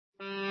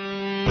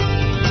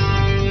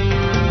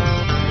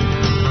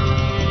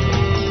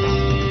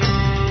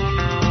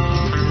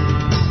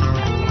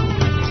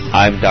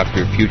I'm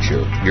Dr.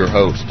 Future, your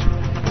host.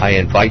 I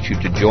invite you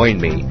to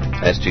join me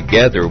as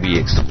together we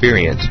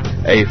experience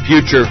a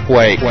future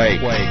quake.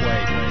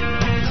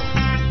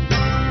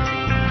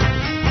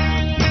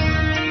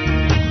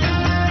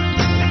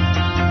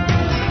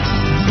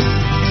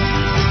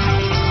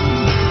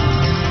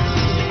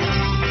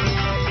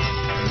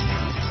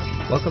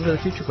 Welcome to the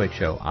Future Quake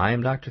Show. I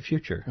am Dr.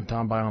 Future. And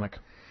Tom Bionic.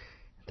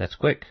 That's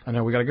quick. I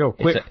know, we got to go.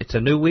 Quick. It's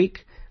a new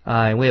week,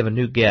 and we have a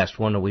new guest,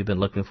 one that we've been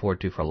looking forward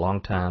to for a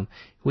long time.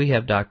 We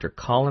have Dr.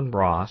 Colin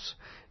Ross,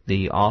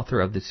 the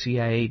author of the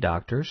C.I.A.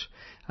 Doctors,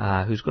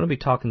 who's going to be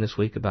talking this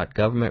week about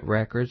government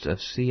records of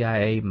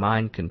C.I.A.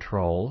 mind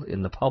control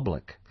in the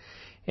public.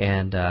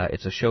 And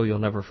it's a show you'll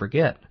never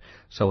forget.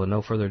 So with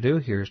no further ado,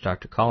 here's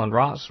Dr. Colin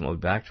Ross, and we'll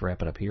be back to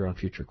wrap it up here on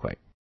Future Quake.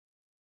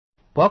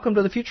 Welcome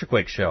to the Future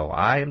Quake Show.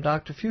 I am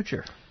Dr.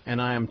 Future.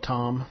 And I am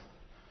Tom,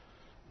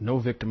 no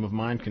victim of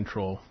mind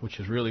control,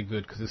 which is really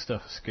good because this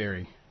stuff is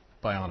scary.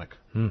 Bionic.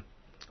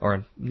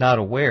 Or not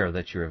aware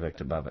that you're a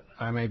victim of it.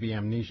 I may be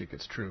amnesic,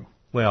 it's true.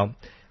 Well,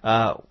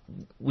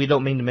 we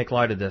don't mean to make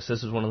light of this.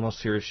 This is one of the most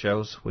serious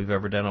shows we've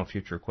ever done on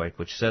Future Quake,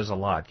 which says a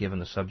lot given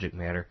the subject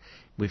matter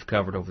we've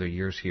covered over the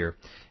years here.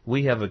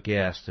 We have a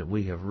guest that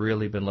we have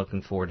really been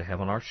looking forward to have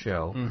on our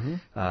show.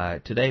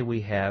 Today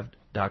we have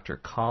Dr.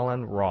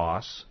 Colin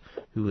Ross,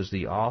 who is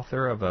the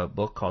author of a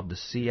book called The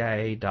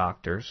C.I.A.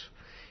 Doctors.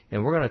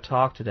 And we're going to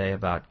talk today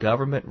about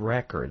government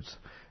records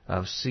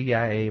of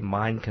C.I.A.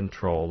 mind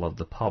control of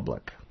the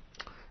public.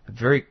 A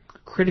very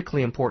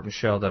critically important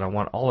show that I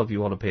want all of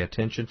you all to pay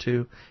attention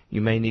to.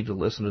 You may need to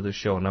listen to this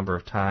show a number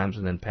of times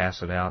and then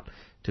pass it out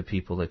to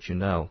people that you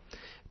know.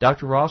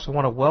 Dr. Ross, I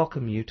want to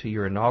welcome you to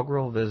your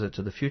inaugural visit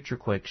to the Future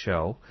Quake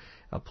Show,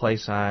 a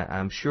place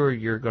I'm sure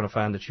you're going to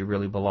find that you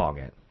really belong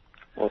at.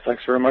 Well,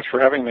 thanks very much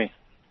for having me.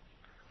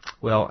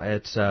 Well,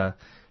 it's a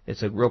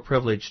real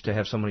privilege to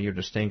have someone of your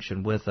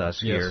distinction with us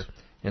here,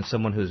 and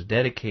someone who's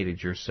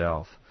dedicated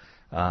yourself,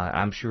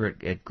 I'm sure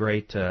at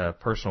great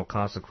personal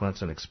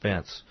consequence and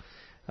expense,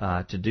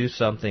 to do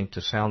something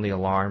to sound the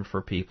alarm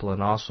for people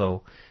and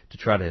also to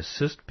try to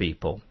assist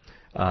people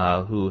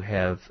who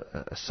have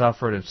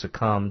suffered and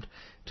succumbed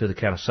to the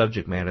kind of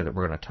subject matter that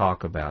we're going to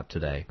talk about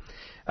today.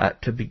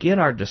 To begin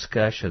our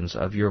discussions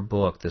of your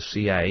book, The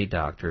C.I.A.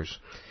 Doctors,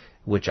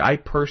 which I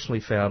personally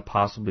found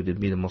possibly to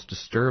be the most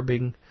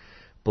disturbing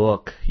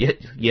book,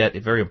 yet a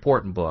very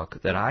important book,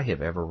 that I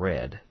have ever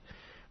read.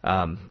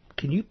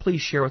 Can you please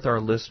share with our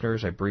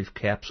listeners a brief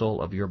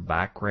capsule of your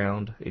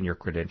background and your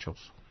credentials?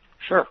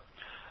 Sure.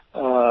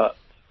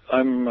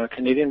 I'm a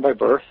Canadian by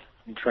birth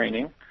and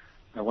training.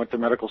 I went to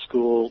medical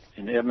school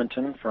in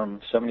Edmonton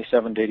from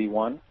 77 to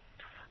 81.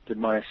 Did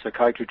my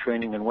psychiatry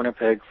training in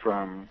Winnipeg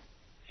from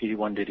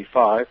 81 to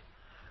 85.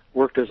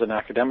 Worked as an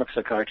academic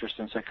psychiatrist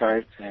in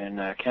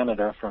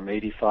Canada from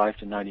 85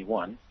 to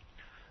 91.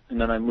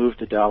 And then I moved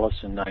to Dallas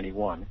in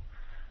 91,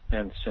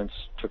 and since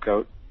took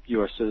out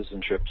U.S.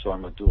 citizenship, so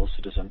I'm a dual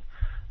citizen.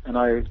 And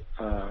I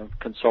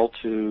consult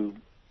to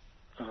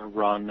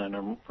run, and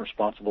I'm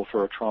responsible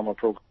for a trauma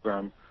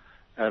program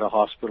at a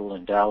hospital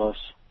in Dallas,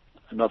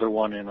 another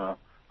one in a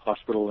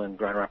hospital in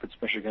Grand Rapids,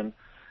 Michigan,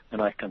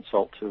 and I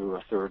consult to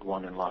a third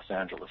one in Los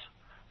Angeles.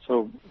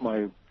 So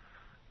my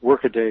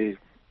workaday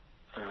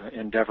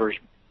endeavors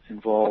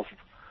involve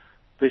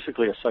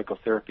basically a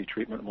psychotherapy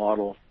treatment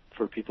model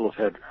for people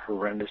who've had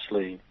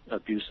horrendously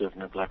abusive,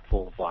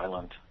 neglectful,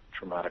 violent,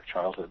 traumatic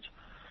childhoods.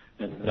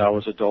 And now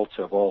as adults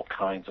have all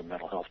kinds of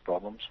mental health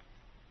problems.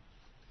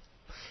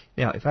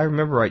 Now, if I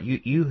remember right,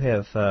 you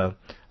have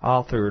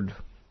authored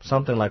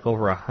something like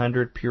over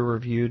 100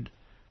 peer-reviewed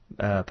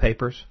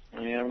papers,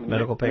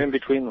 medical papers? In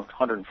between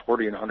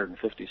 140 and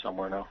 150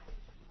 somewhere now.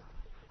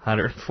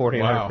 140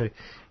 and Wow.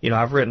 150.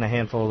 I've written a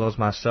handful of those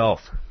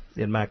myself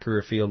in my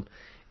career field,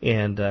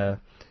 and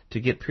to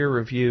get peer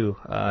review,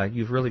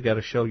 you've really got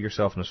to show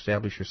yourself and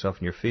establish yourself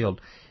in your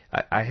field.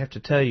 I have to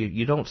tell you,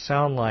 you don't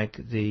sound like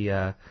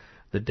the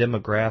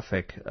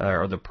demographic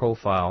or the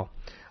profile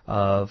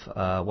of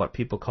what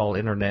people call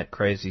internet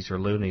crazies or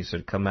loonies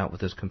that come out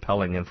with this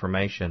compelling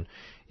information.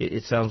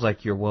 It sounds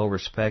like you're well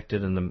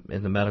respected in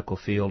the medical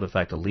field, in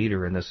fact, a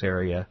leader in this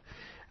area,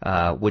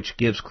 which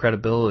gives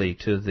credibility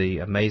to the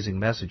amazing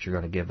message you're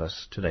going to give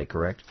us today,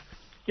 correct?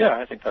 Yeah,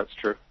 I think that's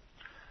true.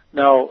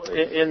 Now,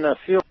 in the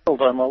field,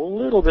 I'm a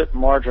little bit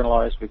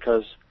marginalized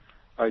because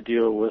I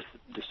deal with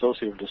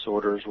dissociative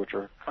disorders, which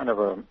are kind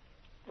of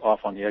off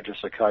on the edge of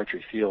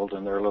psychiatry field,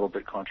 and they're a little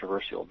bit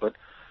controversial. But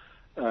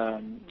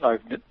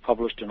I've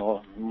published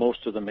in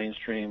most of the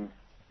mainstream,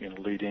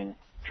 leading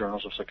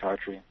journals of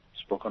psychiatry,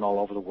 spoken all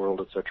over the world,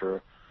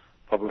 etc.,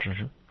 published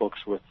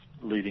books with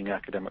leading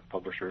academic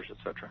publishers,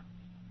 etc.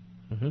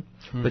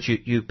 But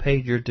you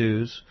paid your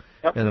dues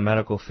in the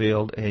medical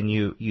field, and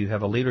you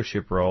have a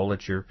leadership role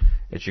at your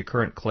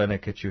current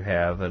clinic that you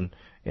have and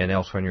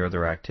elsewhere in your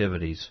other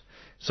activities.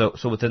 So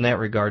within that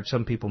regard,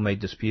 some people may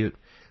dispute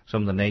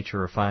some of the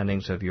nature or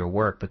findings of your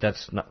work, but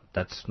that's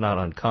not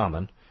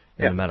uncommon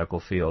in the medical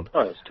field.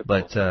 Oh, that's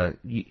typical. But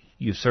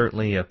you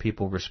certainly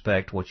people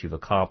respect what you've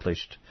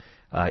accomplished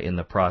in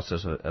the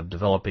process of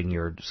developing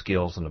your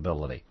skills and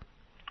ability.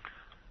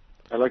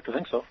 I like to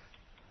think so.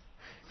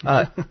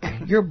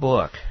 Your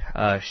book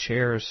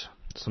shares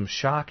some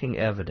shocking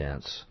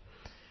evidence,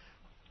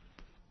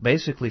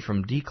 basically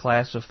from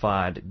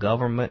declassified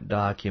government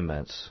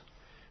documents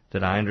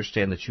that I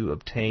understand that you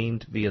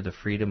obtained via the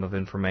Freedom of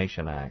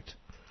Information Act,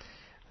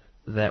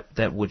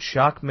 that would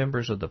shock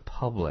members of the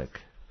public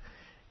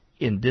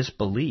in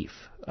disbelief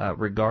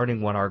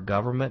regarding what our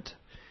government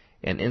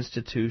and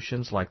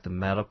institutions like the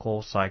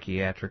medical,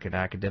 psychiatric, and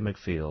academic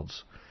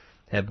fields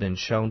have been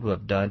shown to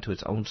have done to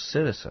its own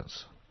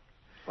citizens.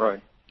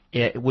 Right.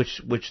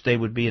 Which they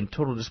would be in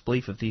total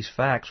disbelief if these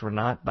facts were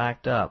not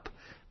backed up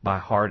by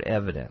hard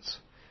evidence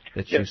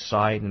that you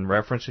cite and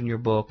reference in your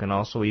book, and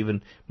also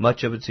even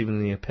much of it's even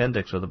in the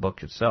appendix of the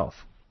book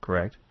itself,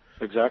 correct?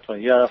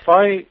 Exactly. Yeah, if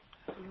I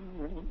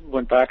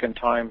went back in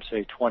time,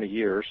 say 20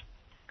 years,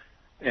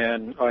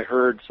 and I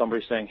heard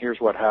somebody saying,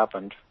 here's what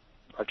happened,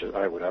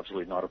 I would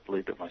absolutely not have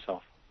believed it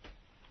myself.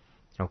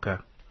 Okay.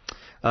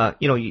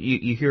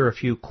 You hear a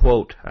few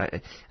quote.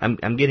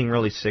 I'm getting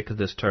really sick of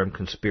this term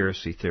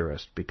conspiracy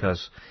theorist,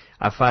 because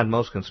I find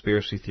most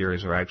conspiracy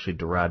theories are actually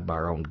derived by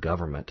our own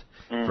government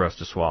for us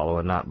to swallow,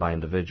 and not by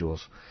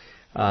individuals.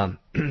 But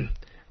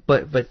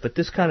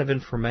this kind of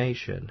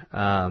information,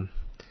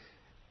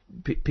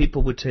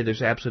 people would say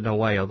there's absolutely no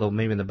way. Although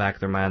maybe in the back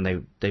of their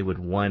mind they would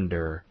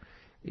wonder,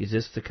 is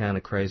this the kind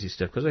of crazy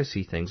stuff? Because I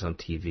see things on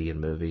TV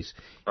and movies.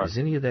 Right. Is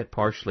any of that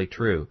partially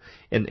true?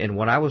 And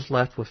what I was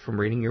left with from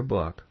reading your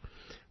book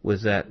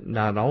was that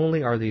not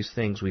only are these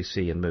things we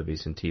see in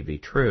movies and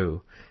TV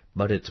true,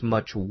 but it's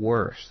much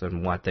worse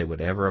than what they would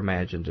ever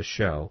imagine to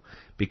show,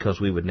 because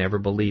we would never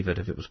believe it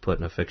if it was put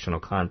in a fictional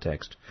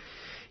context.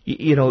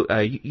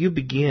 You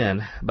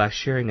begin by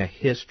sharing a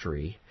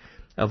history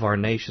of our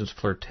nation's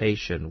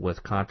flirtation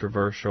with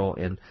controversial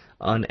and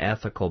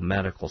unethical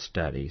medical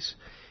studies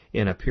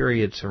in a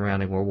period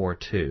surrounding World War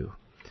II.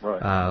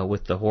 Right.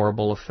 With the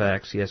horrible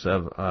effects,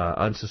 of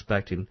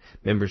unsuspecting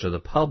members of the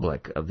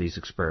public of these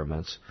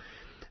experiments.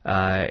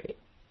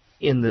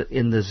 In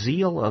the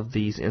zeal of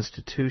these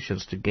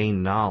institutions to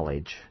gain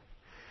knowledge,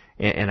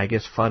 and I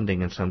guess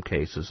funding in some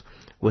cases,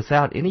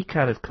 without any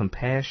kind of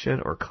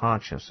compassion or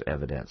conscience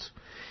evidence.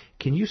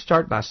 Can you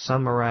start by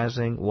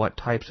summarizing what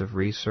types of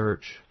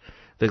research,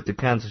 the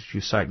kinds that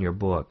you cite in your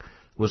book,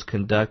 was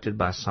conducted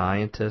by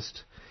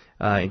scientists,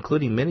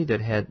 including many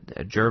that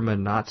had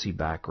German Nazi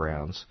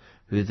backgrounds,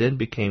 who then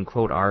became,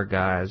 quote, our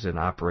guys in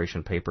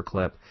Operation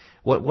Paperclip?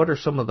 What are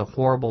some of the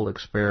horrible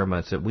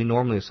experiments that we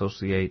normally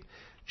associate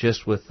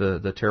just with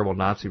the terrible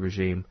Nazi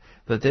regime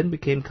that then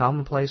became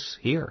commonplace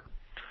here?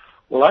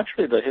 Well,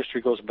 actually, the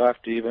history goes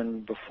back to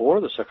even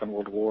before the Second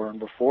World War and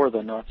before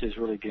the Nazis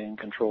really gained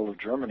control of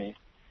Germany.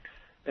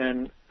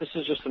 And this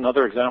is just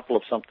another example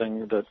of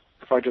something that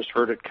if I just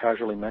heard it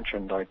casually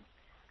mentioned, I'd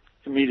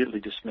immediately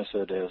dismiss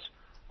it as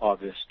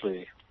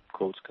obviously,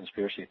 quotes,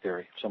 conspiracy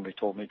theory. Somebody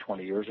told me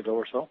 20 years ago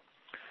or so.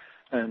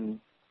 And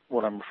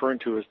what I'm referring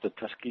to is the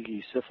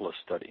Tuskegee syphilis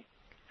study.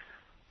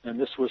 And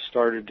this was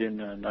started in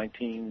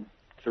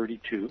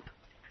 1932,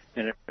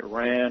 and it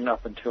ran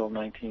up until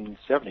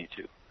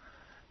 1972.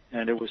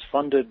 And it was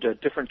funded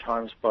at different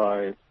times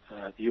by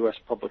the U.S.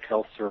 Public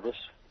Health Service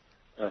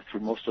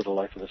through most of the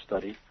life of the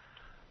study.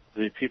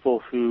 The people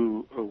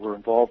who were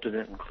involved in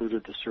it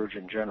included the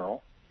Surgeon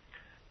General.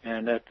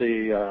 And at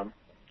the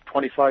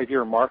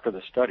 25-year mark of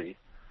the study,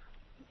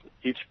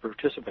 each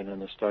participant in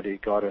the study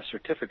got a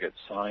certificate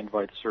signed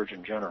by the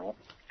Surgeon General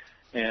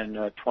and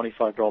a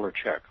 $25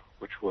 check,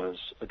 which was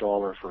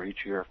 $1 for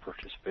each year of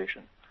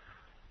participation.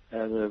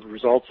 And the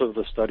results of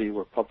the study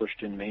were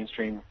published in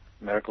mainstream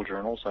medical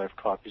journals. I have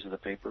copies of the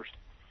papers,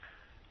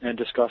 and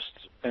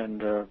discussed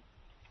and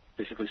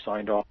basically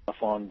signed off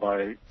on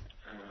by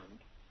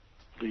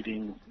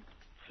leading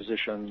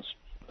physicians,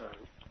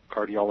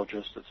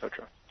 cardiologists,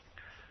 etc.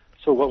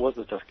 So what was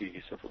the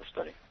Tuskegee syphilis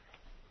study?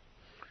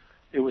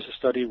 It was a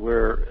study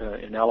where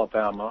in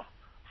Alabama,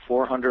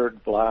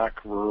 400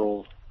 black,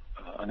 rural,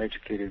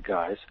 uneducated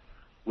guys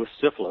with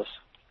syphilis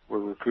were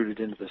recruited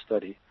into the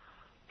study,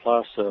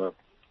 plus an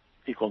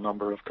equal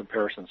number of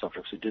comparison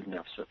subjects who didn't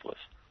have syphilis.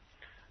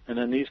 And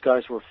then these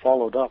guys were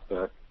followed up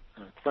at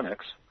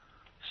clinics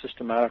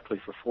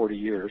systematically for 40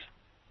 years,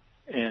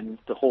 and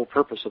the whole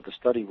purpose of the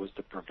study was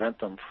to prevent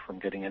them from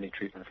getting any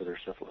treatment for their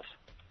syphilis,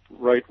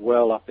 right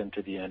well up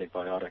into the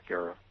antibiotic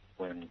era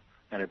when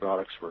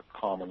antibiotics were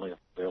commonly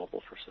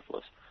available for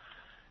syphilis.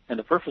 And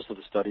the purpose of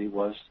the study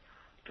was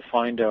to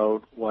find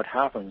out what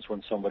happens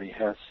when somebody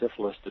has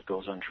syphilis that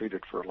goes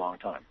untreated for a long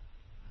time.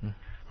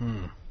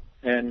 Mm-hmm.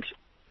 And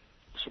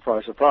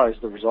surprise, surprise,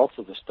 the results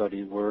of the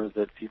study were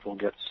that people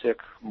get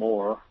sick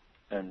more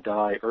and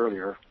die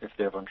earlier if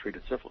they have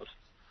untreated syphilis.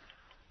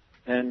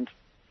 And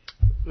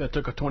that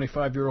took a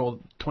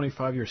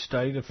 25-year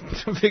study to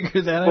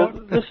figure that out?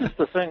 Well, this is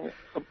the thing.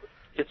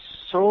 It's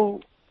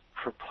so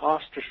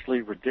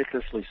preposterously,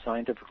 ridiculously,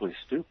 scientifically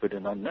stupid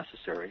and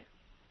unnecessary.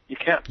 You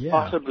can't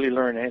possibly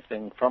learn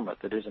anything from it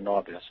that isn't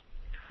obvious.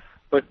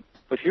 But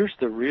here's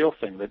the real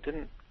thing that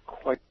didn't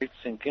quite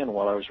sink in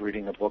while I was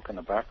reading the book and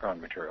the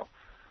background material.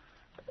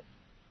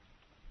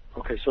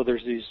 Okay, so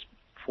there's these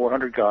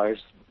 400 guys.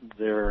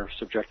 They're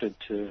subjected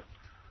to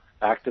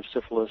active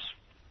syphilis,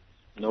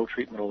 no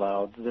treatment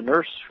allowed. The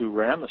nurse who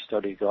ran the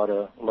study got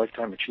a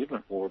Lifetime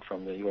Achievement Award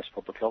from the U.S.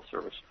 Public Health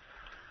Service.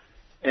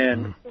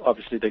 And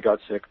obviously they got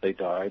sick, they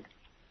died.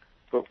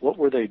 But what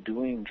were they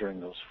doing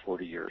during those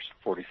 40 years,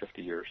 40,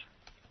 50 years?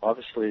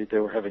 Obviously they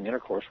were having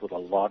intercourse with a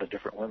lot of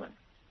different women.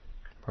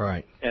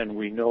 Right. And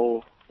we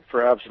know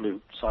for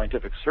absolute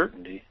scientific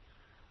certainty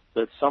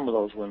that some of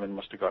those women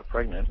must have got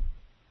pregnant.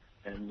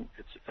 And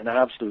it's an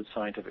absolute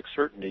scientific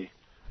certainty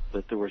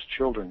that there was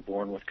children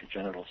born with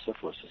congenital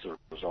syphilis as a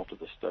result of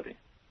this study.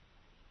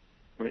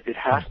 I mean, it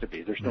has to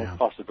be. There's no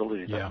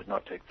possibility that did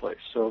not take place.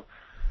 So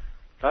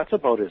that's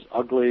about as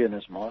ugly and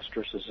as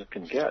monstrous as it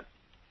can get.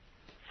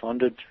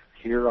 Funded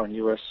here on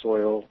U.S.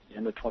 soil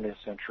in the 20th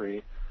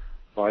century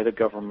by the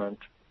government,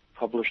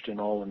 published in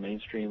all the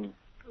mainstream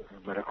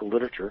medical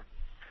literature.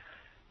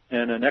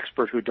 And an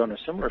expert who'd done a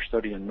similar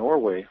study in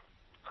Norway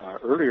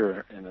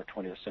earlier in the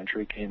 20th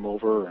century came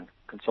over and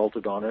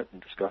consulted on it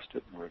and discussed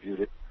it and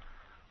reviewed it.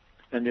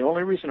 And the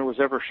only reason it was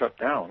ever shut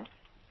down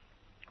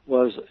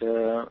was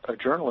a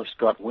journalist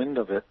got wind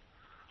of it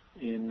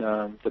in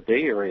the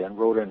Bay Area and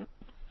wrote an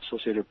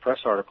Associated Press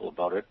article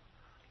about it.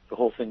 The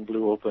whole thing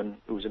blew open.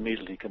 It was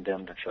immediately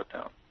condemned and shut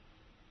down.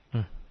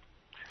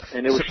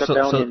 And it was shut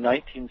down in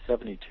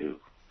 1972.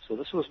 So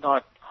this was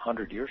not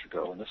 100 years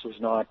ago, and this was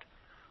not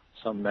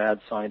some mad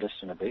scientist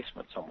in a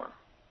basement somewhere.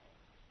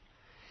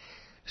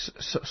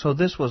 So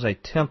this was a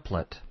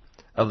template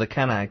of the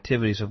kind of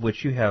activities of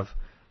which you have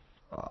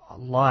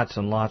lots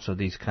and lots of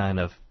these kind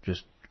of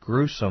just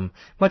gruesome,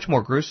 much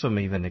more gruesome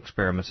even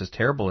experiments, as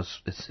terrible as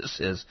this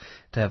is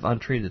to have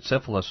untreated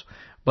syphilis.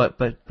 But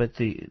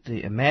the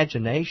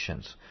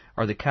imaginations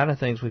are the kind of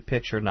things we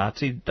picture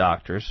Nazi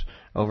doctors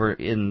over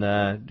in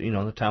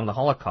the time of the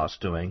Holocaust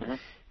doing. Mm-hmm.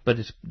 But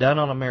it's done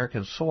on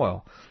American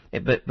soil.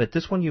 But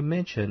this one you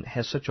mentioned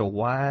has such a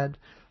wide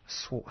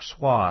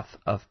swath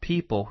of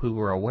people who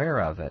were aware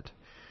of it,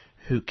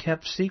 who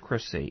kept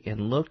secrecy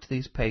and looked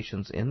these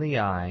patients in the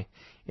eye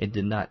and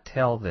did not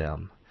tell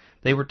them.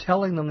 They were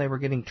telling them they were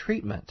getting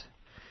treatment,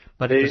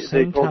 but at the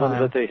same time... They told them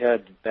that they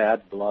had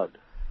bad blood.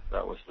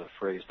 That was the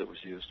phrase that was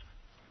used.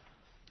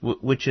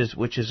 Which is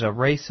a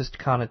racist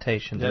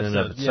connotation in and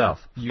of itself.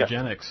 Yeah.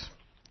 Eugenics.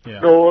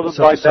 Yeah. No,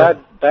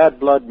 bad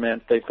blood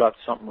meant they've got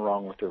something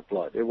wrong with their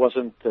blood. It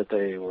wasn't that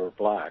they were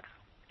black.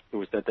 It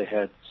was that they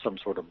had some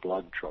sort of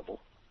blood trouble,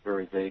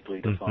 very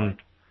vaguely defined,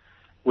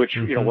 which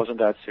wasn't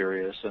that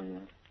serious,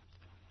 and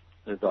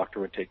the doctor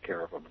would take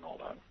care of them and all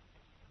that.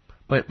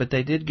 But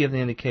they did give the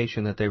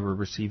indication that they were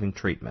receiving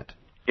treatment.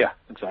 Yeah,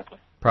 exactly.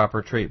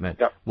 Proper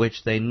treatment,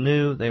 which they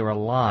knew they were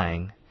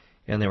lying,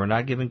 and they were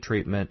not giving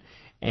treatment,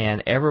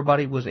 and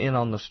everybody was in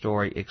on the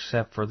story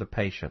except for the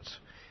patients.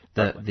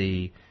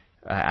 The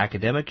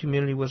academic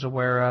community was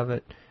aware of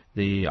it.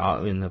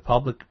 In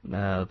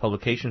the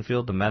publication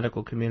field, the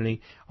medical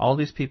community, all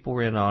these people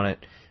were in on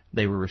it.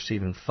 They were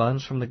receiving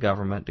funds from the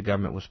government. The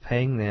government was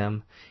paying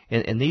them,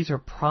 and these are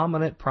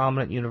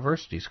prominent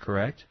universities,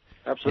 correct?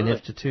 Absolutely. And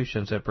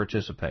institutions that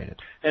participated.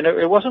 And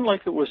it wasn't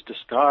like it was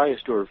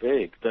disguised or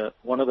vague.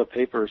 One of the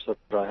papers that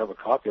I have a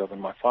copy of in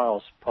my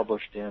files,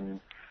 published in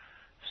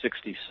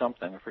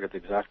 60-something, I forget the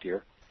exact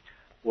year,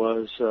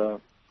 was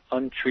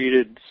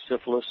Untreated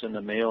Syphilis in the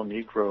Male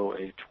Negro,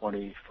 a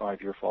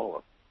 25-year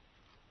follow-up.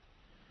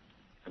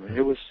 I mean,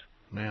 it was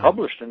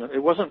published, and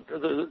it wasn't,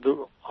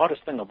 the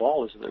oddest thing of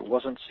all is that it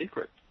wasn't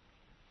secret.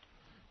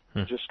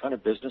 Just kind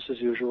of business as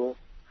usual.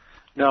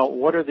 Now,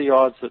 what are the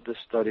odds that this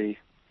study,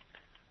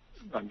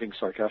 I'm being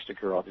sarcastic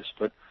here, obviously,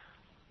 but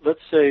let's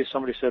say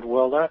somebody said,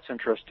 well, that's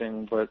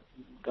interesting, but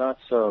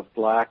that's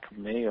black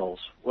males.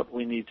 What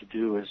we need to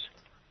do is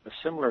a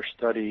similar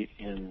study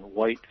in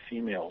white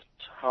females.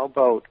 How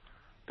about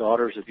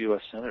daughters of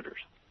U.S. senators?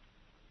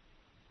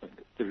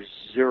 There's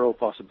zero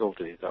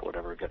possibility that would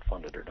ever get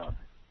funded or done.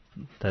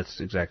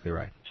 That's exactly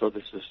right. So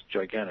there's this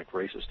gigantic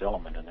racist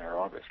element in there,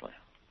 obviously.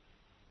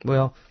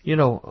 Well,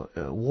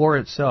 war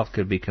itself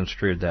could be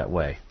construed that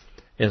way.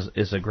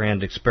 Is a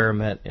grand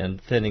experiment in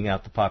thinning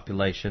out the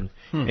population,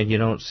 and you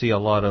don't see a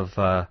lot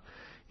of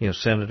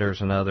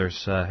senators and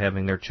others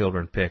having their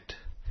children picked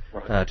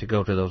to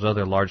go to those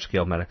other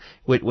large-scale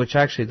which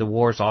actually the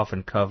wars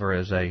often cover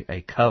as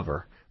a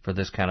cover for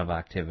this kind of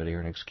activity or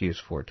an excuse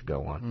for it to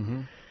go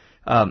on.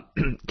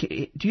 Do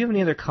you have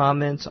any other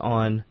comments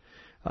on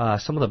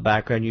some of the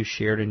background you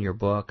shared in your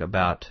book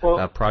about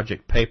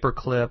Project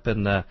Paperclip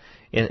and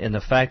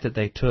the fact that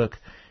they took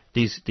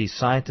these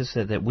scientists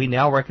that we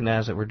now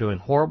recognize that were doing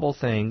horrible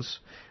things,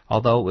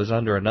 although it was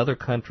under another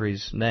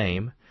country's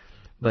name,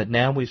 but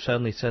now we've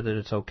suddenly said that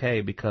it's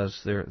okay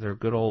because they're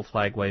good old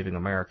flag-waving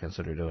Americans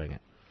that are doing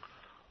it.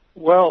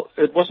 Well,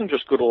 it wasn't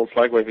just good old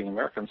flag-waving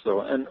Americans,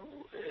 though, and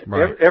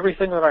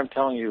everything that I'm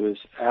telling you is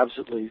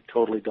absolutely,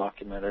 totally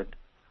documented.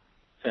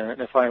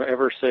 And if I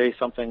ever say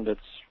something that's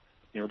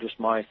just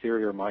my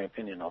theory or my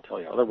opinion, I'll tell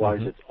you.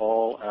 Otherwise, it's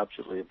all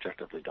absolutely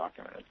objectively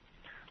documented.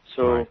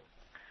 So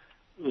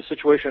the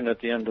situation at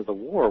the end of the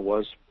war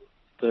was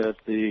that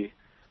the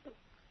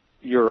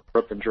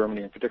Europe and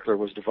Germany in particular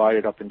was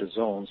divided up into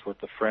zones with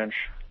the French,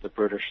 the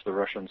British, the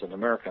Russians, and the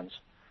Americans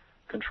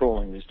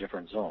controlling these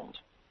different zones.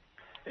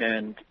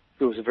 And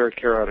it was a very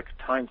chaotic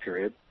time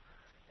period,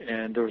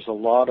 and there was a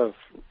lot of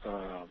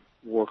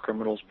war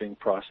criminals being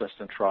processed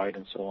and tried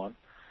and so on.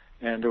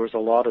 And there was a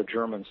lot of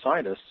German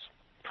scientists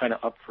kind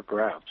of up for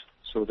grabs.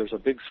 So there's a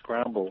big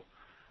scramble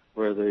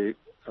where these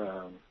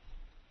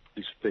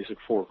basic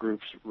four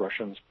groups,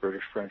 Russians,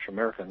 British, French,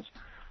 Americans,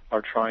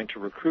 are trying to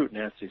recruit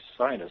Nazi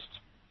scientists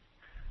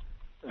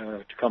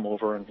to come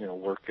over and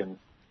work in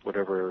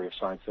whatever area of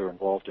science they're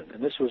involved in.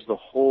 And this was the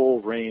whole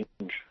range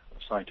of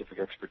scientific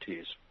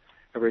expertise,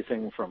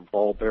 everything from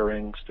ball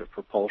bearings to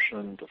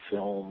propulsion to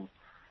film,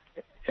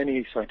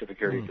 any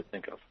scientific area you could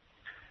think of.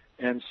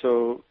 And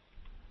so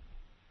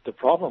the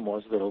problem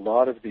was that a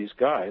lot of these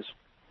guys,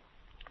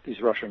 these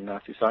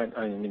Nazi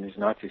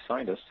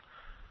scientists,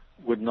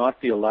 would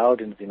not be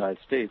allowed into the United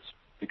States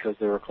because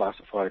they were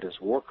classified as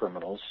war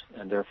criminals,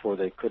 and therefore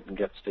they couldn't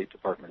get State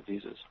Department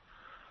visas.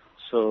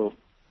 So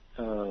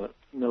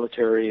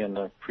military and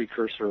a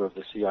precursor of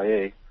the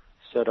CIA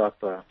set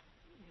up a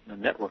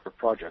network of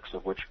projects,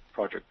 of which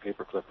Project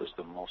Paperclip is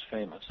the most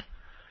famous.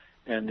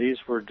 And these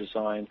were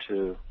designed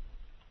to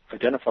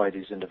identify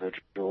these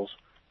individuals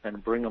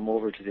and bring them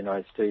over to the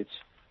United States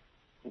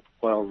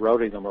while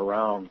routing them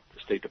around the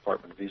State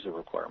Department visa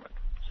requirement.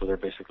 So they're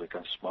basically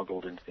kind of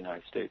smuggled into the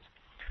United States.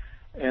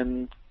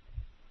 And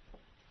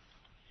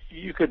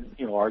you could,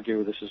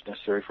 argue this is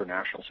necessary for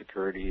national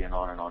security and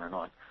on and on and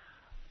on.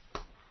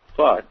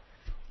 But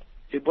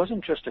it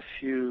wasn't just a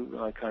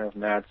few kind of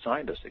mad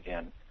scientists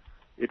again.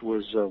 It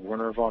was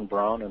Wernher von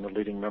Braun and the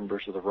leading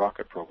members of the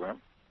rocket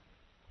program.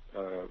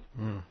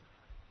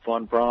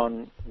 Von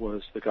Braun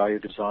was the guy who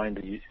designed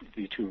the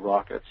V-2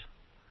 rockets.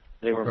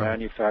 They were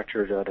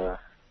manufactured at a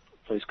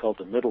place called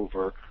the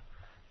Mittelwerk,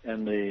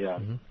 and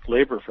the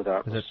labor for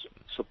that was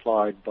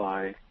supplied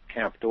by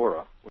Camp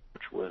Dora,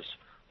 which was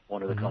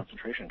one of the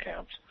concentration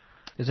camps.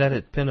 Is that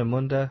at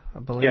Peenemünde, I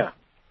believe? Yeah,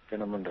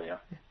 Peenemünde, yeah.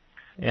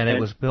 And it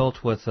was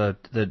built with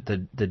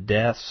the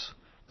deaths,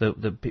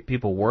 the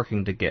people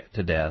working to get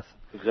to death.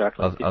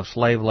 Exactly. Of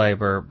slave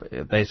labor,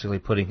 basically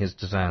putting his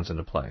designs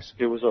into place.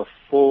 It was a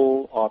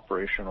full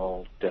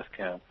operational death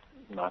camp,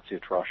 Nazi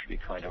atrocity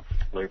kind of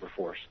labor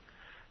force.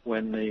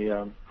 When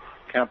the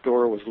Camp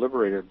Dora was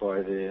liberated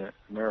by the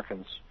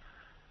Americans,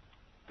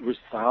 there was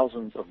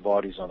thousands of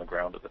bodies on the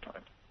ground at the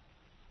time.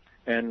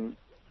 And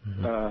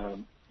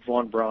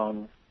von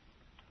Braun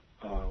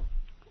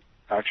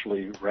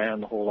actually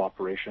ran the whole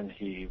operation.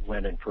 He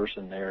went in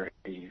person there.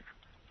 He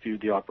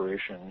viewed the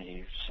operation.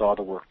 He saw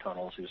the work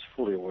tunnels. He was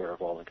fully aware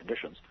of all the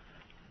conditions.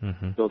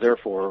 So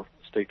therefore,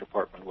 State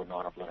Department would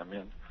not have let him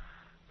in.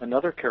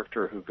 Another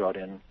character who got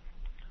in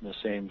the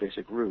same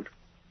basic route,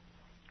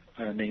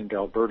 named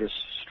Albertus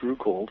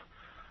Strucold,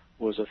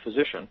 was a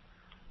physician,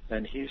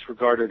 and he's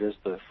regarded as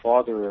the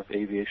father of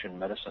aviation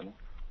medicine.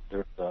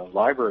 There's a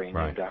library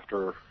named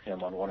after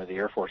him on one of the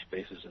Air Force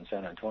bases in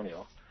San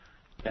Antonio.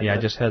 And I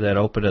just had that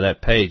open to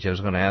that page. I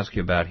was going to ask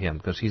you about him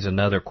because he's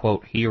another,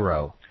 quote,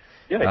 hero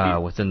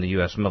within the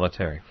U.S.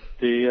 military.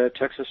 The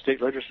Texas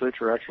State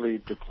Legislature actually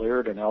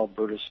declared an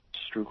Albertus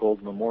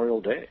Strucold Memorial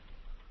Day,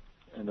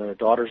 and the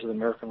Daughters of the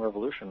American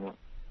Revolution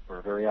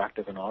were very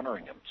active in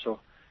honoring him. So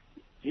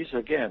he's,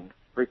 again,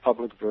 very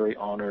public, very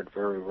honored,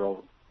 very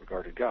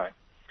well-regarded guy.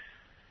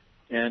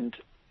 And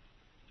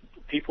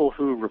people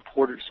who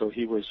reported, so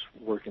he was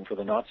working for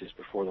the Nazis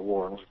before the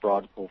war and was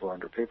brought over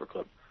under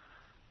Paperclip.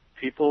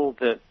 People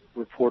that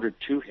reported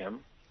to him,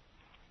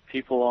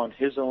 people on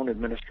his own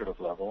administrative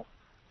level,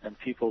 and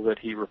people that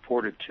he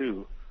reported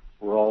to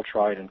were all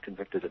tried and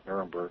convicted at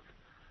Nuremberg,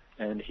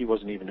 and he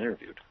wasn't even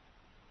interviewed.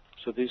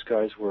 So these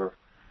guys were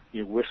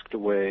whisked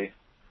away,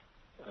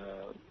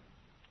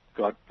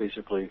 got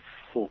basically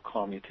full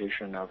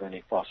commutation of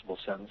any possible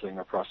sentencing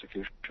or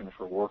prosecution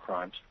for war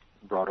crimes,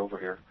 brought over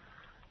here,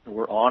 and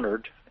were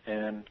honored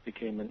and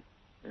became an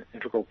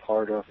integral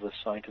part of the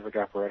scientific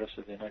apparatus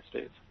of the United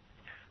States.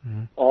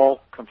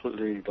 All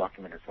completely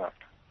documented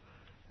fact.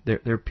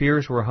 Their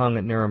peers were hung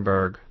at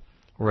Nuremberg,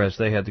 whereas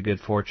they had the good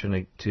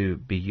fortune to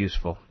be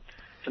useful.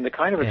 And the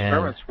kind of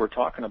experiments we're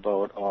talking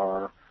about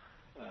are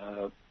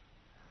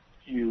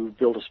you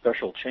build a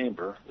special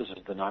chamber. This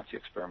is the Nazi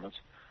experiments.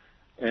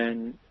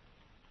 And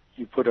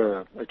you put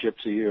a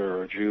gypsy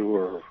or a Jew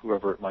or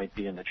whoever it might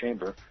be in the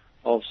chamber.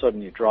 All of a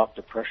sudden you drop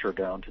the pressure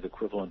down to the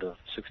equivalent of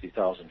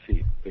 60,000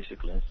 feet,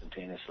 basically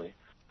instantaneously.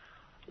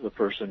 The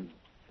person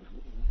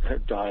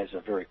dies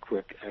a very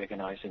quick,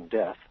 agonizing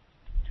death.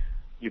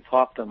 You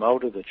pop them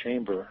out of the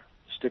chamber,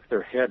 stick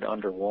their head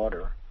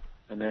underwater,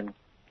 and then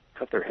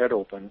cut their head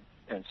open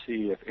and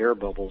see if air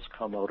bubbles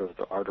come out of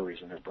the arteries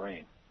in their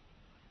brain.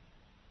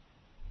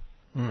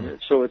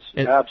 So it's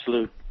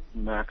absolute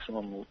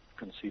maximum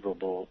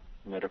conceivable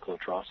medical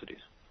atrocities.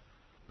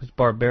 It's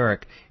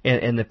barbaric.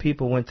 And the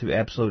people went through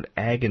absolute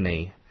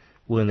agony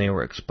when they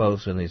were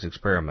exposed in these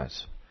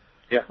experiments.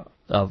 Yeah.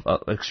 Of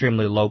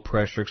extremely low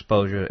pressure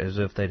exposure, as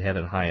if they'd had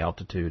a high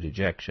altitude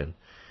ejection.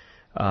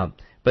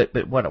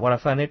 But what I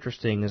find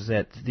interesting is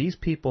that these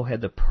people had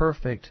the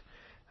perfect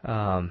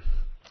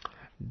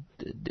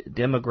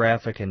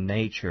demographic in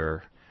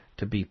nature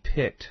to be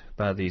picked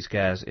by these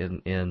guys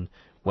in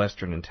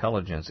Western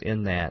intelligence,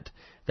 in that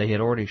they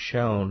had already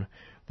shown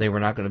they were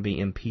not going to be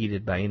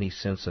impeded by any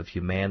sense of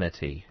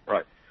humanity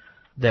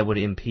that would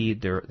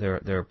impede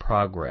their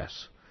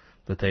progress,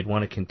 that they'd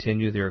want to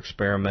continue their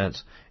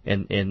experiments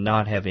and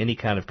not have any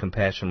kind of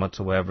compassion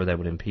whatsoever that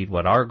would impede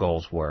what our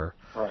goals were.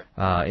 Right.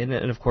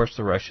 And of course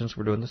the Russians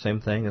were doing the same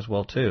thing as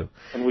well too.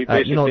 And we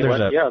basically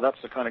went, yeah,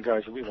 that's the kind of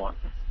guys that we want.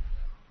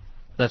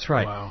 That's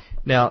right. Wow.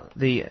 Now,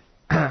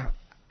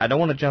 I don't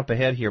want to jump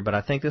ahead here, but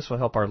I think this will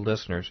help our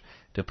listeners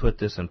to put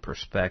this in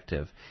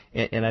perspective.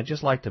 And I'd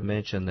just like to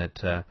mention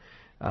that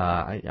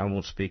I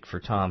won't speak for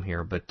Tom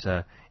here, but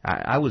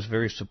I was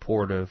very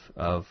supportive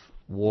of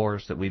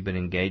wars that we've been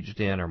engaged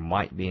in or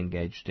might be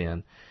engaged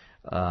in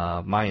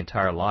my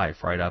entire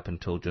life, right up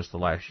until just the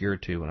last year or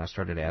two when I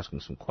started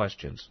asking some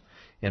questions,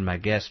 and my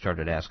guests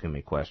started asking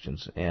me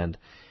questions. And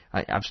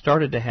I've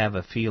started to have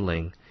a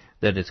feeling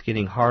that it's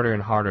getting harder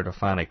and harder to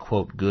find a,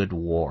 quote, good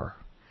war.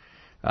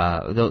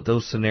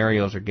 Those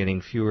scenarios are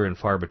getting fewer and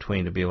far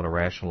between to be able to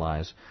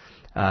rationalize.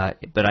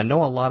 But I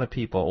know a lot of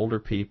people, older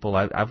people,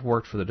 I've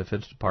worked for the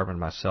Defense Department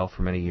myself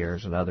for many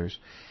years and others,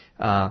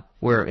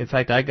 where, in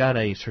fact, I got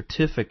a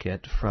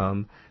certificate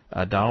from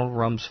Donald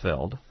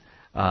Rumsfeld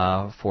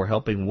for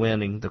helping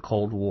winning the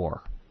Cold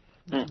War.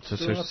 It's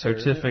a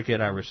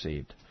certificate I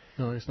received.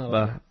 No, it's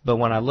not. But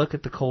when I look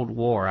at the Cold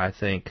War, I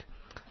think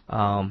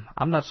I'm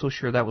not so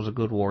sure that was a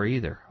good war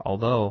either,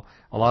 although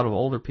a lot of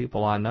older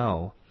people I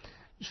know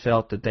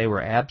felt that they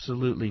were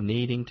absolutely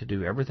needing to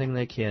do everything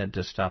they can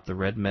to stop the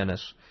Red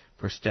Menace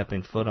for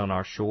stepping foot on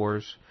our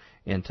shores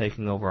and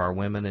taking over our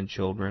women and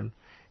children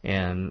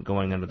and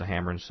going under the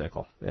hammer and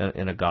sickle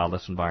in a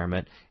godless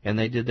environment. And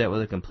they did that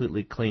with a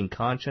completely clean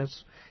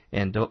conscience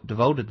and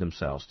devoted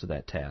themselves to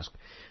that task.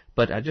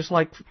 But I'd just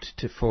like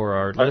for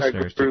our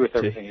listeners I agree with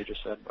everything you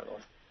just said, by the way.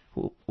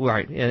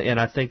 Right, and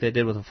I think they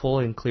did with a full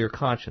and clear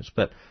conscience.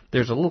 But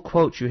there's a little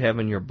quote you have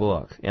in your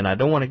book, and I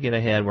don't want to get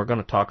ahead. We're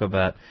going to talk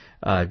about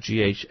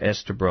G.H.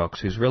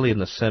 Estabrooks, who's really in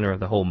the center of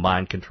the whole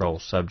mind control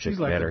subject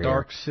matter. He's like the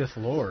dark Sith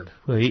Lord.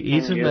 Well,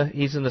 he's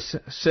in the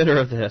center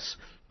of this.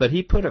 But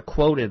he put a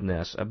quote in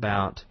this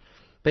about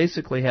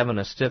basically having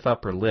a stiff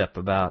upper lip,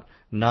 about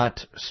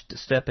not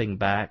stepping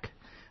back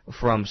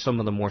from some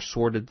of the more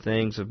sordid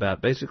things,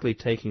 about basically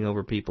taking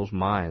over people's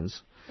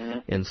minds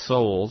and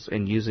souls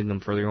and using them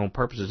for their own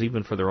purposes,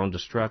 even for their own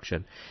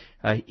destruction.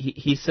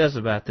 He says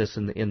about this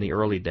in the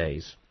early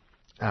days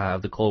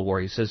of the Cold War.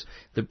 He says,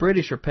 the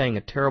British are paying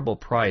a terrible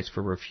price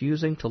for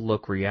refusing to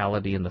look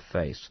reality in the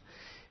face.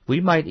 We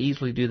might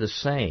easily do the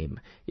same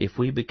if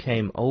we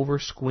became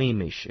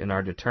over-squeamish in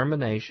our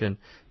determination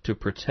to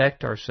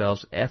protect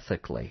ourselves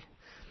ethically.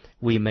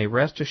 We may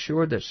rest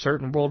assured that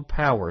certain world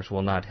powers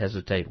will not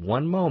hesitate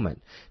one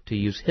moment to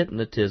use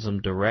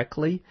hypnotism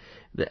directly.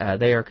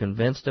 They are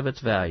convinced of its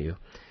value.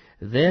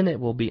 Then it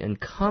will be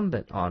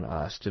incumbent on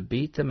us to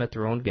beat them at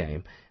their own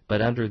game.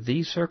 But under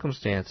these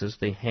circumstances,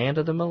 the hand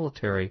of the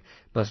military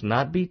must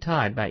not be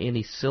tied by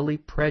any silly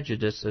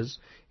prejudices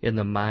in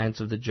the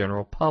minds of the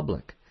general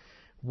public.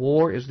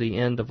 War is the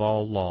end of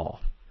all law.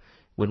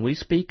 When we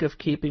speak of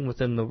keeping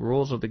within the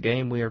rules of the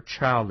game, we are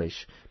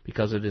childish,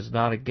 because it is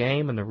not a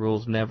game and the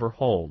rules never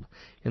hold.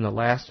 In the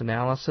last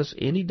analysis,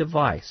 any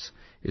device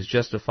is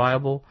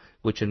justifiable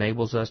which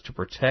enables us to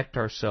protect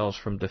ourselves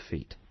from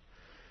defeat.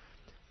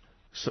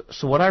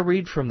 So what I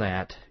read from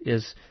that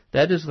is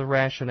the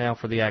rationale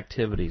for the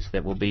activities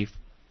that will be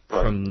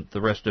from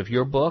the rest of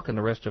your book and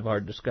the rest of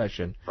our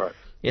discussion. Right.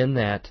 In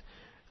that,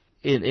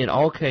 in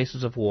all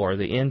cases of war,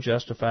 the end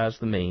justifies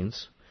the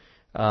means.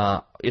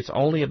 It's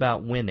only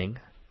about winning.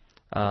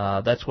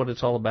 That's what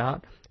it's all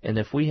about. And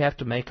if we have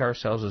to make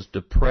ourselves as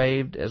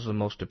depraved as the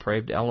most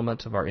depraved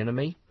elements of our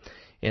enemy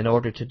in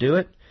order to do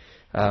it,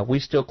 we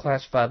still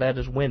classify that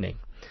as winning.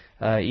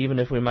 Even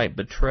if we might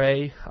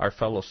betray our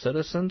fellow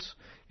citizens,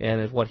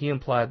 and what he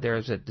implied there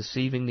is that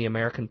deceiving the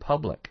American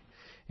public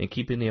and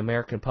keeping the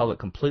American public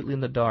completely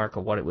in the dark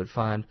of what it would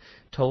find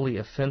totally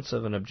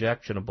offensive and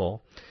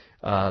objectionable.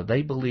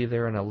 They believe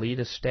they're in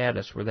elitist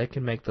status where they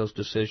can make those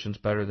decisions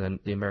better than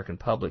the American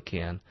public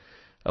can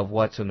of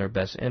what's in their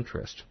best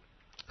interest.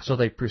 So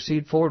they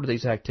proceed forward with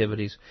these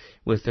activities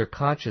with their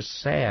conscience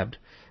salved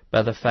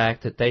by the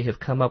fact that they have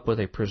come up with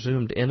a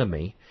presumed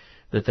enemy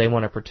that they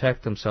want to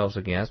protect themselves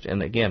against.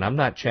 And again, I'm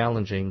not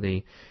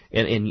challenging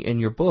in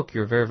your book,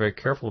 you're very, very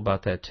careful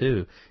about that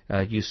too.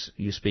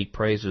 You speak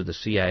praise of the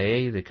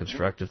C.I.A., the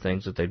constructive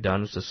things that they've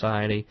done in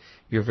society.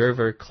 You're very,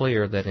 very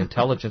clear that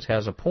intelligence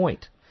has a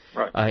point.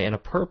 Right. And a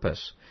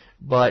purpose,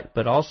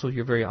 but also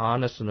you're very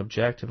honest and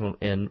objective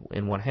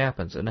in what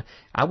happens. And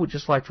I would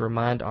just like to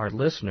remind our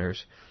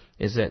listeners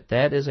is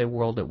that is a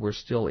world that we're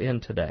still in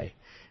today.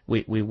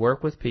 We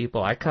work with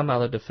people. I come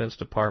out of the Defense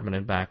Department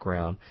and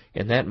background,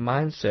 and that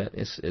mindset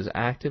is as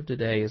active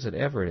today as it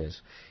ever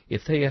is.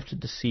 If they have to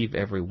deceive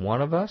every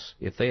one of us,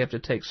 if they have to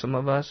take some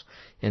of us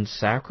and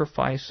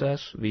sacrifice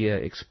us via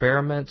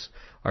experiments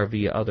or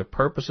via other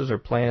purposes or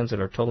plans that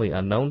are totally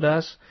unknown to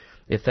us,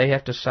 If they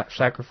have to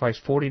sacrifice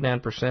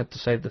 49% to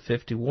save the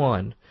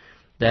 51,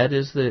 that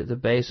is the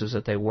basis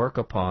that they work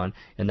upon,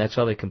 and that's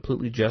how they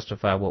completely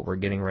justify what we're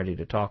getting ready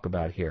to talk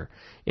about here.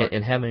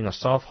 And having a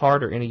soft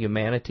heart or any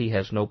humanity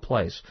has no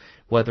place,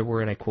 whether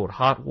we're in a, quote,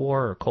 hot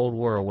war or cold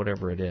war or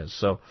whatever it is.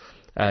 So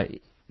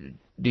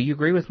do you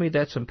agree with me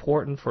that's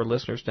important for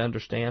listeners to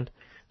understand,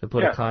 to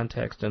put a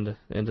context into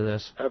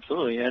this?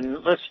 Absolutely.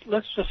 And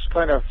let's just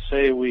kind of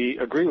say we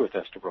agree with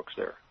Estabrooks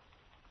there.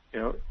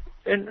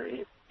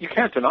 And you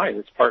can't deny it.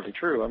 It's partly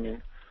true. I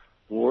mean,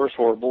 war is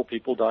horrible.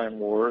 People die in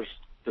wars.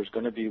 There's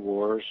going to be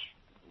wars.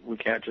 We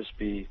can't just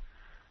be,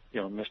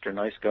 Mr.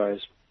 Nice Guys.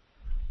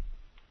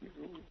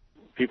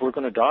 People are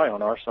going to die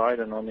on our side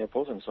and on the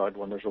opposing side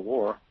when there's a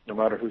war, no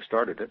matter who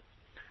started it.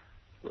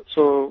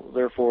 So,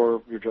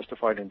 therefore, you're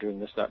justified in doing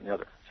this, that, and the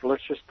other. So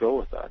let's just go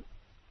with that.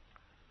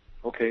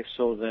 Okay,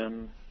 so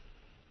then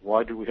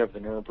why do we have the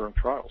Nuremberg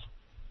trials?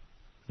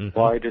 Mm-hmm.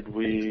 Why did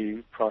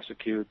we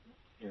prosecute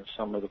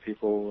some of the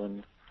people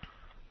in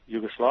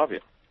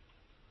Yugoslavia?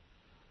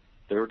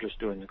 They were just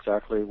doing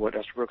exactly what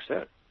Estabrooks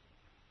said.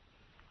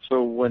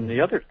 So when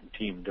the other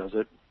team does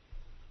it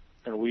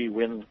and we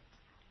win,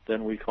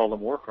 then we call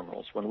them war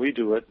criminals. When we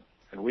do it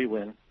and we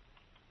win,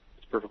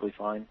 it's perfectly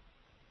fine.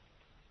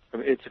 I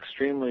mean, it's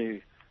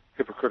extremely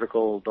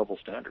hypocritical double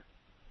standard.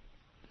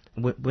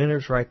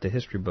 Winners write the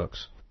history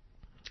books.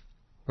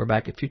 We're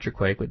back at Future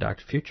Quake with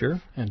Dr.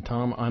 Future. And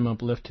Tom, I'm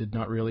uplifted,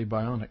 not really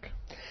bionic.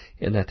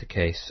 Isn't that the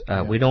case?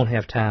 We don't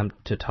have time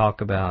to talk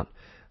about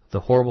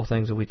the horrible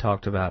things that we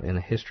talked about in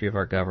the history of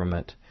our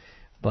government,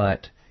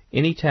 but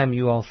anytime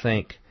you all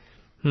think,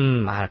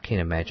 I can't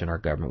imagine our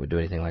government would do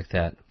anything like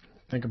that.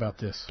 Think about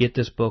this. Get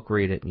this book,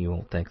 read it, and you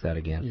won't think that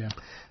again. Yeah.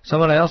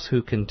 Someone else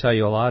who can tell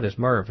you a lot is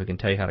Merv, who can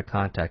tell you how to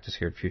contact us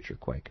here at Future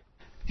Quake.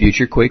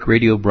 Future Quake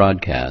radio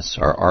broadcasts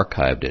are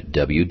archived at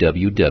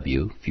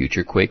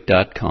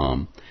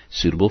www.futurequake.com,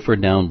 suitable for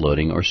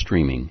downloading or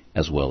streaming,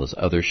 as well as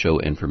other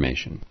show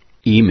information.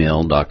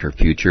 Email Dr.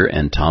 Future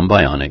and Tom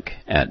Bionic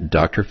at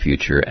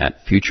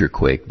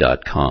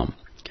drfuture@futurequake.com.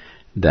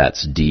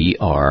 That's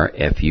DRFUTURE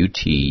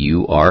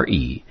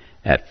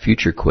at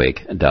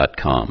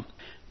futurequake.com.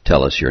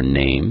 Tell us your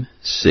name,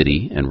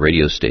 city, and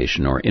radio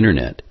station or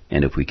internet,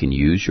 and if we can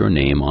use your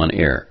name on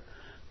air.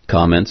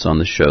 Comments on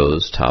the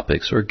show's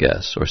topics or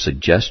guests, or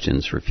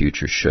suggestions for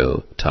future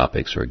show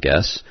topics or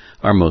guests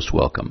are most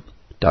welcome.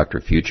 Dr.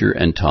 Future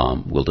and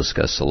Tom will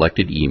discuss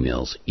selected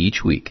emails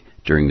each week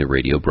during the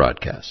radio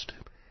broadcast.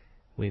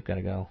 We've got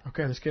to go.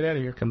 Okay, let's get out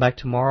of here. Come back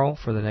tomorrow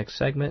for the next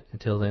segment.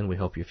 Until then, we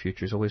hope your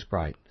future's always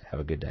bright.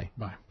 Have a good day.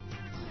 Bye.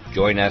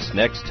 Join us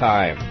next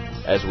time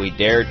as we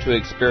dare to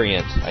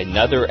experience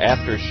another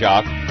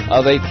aftershock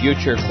of a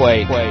future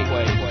quake.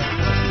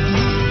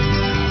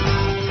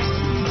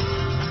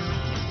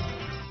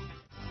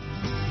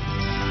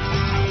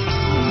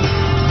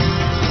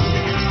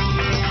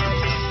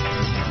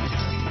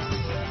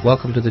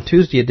 Welcome to the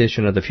Tuesday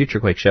edition of the Future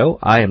Quake Show.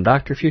 I am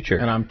Dr. Future.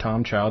 And I'm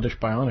Tom Childish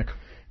Bionic.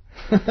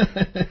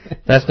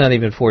 That's not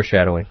even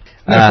foreshadowing.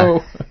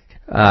 No.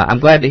 I'm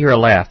glad to hear a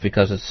laugh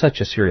because it's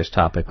such a serious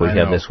topic we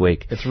have this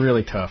week. It's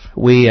really tough.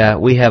 We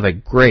have a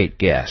great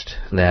guest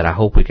that I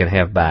hope we can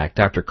have back.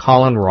 Dr.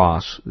 Colin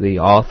Ross, the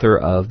author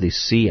of the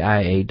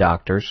C.I.A.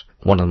 Doctors,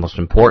 one of the most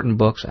important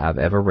books I've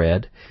ever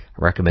read.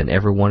 I recommend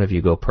every one of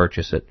you go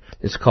purchase it.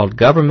 It's called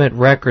Government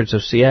Records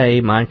of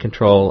C.I.A. Mind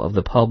Control of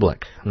the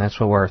Public, and that's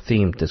what we're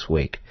themed this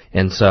week.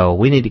 And so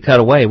we need to cut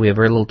away. We have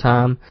very little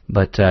time,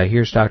 but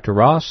here's Dr.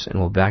 Ross, and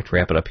we'll be back to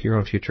wrap it up here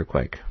on Future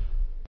Quake.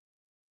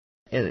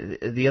 And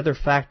the other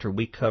factor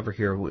we cover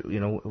here,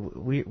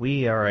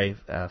 we are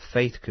a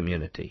faith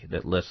community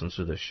that listens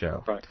to this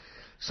show. Right.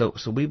 So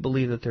we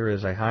believe that there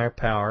is a higher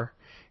power,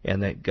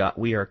 and that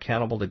we are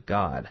accountable to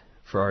God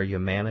for our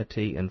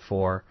humanity and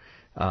for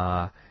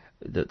the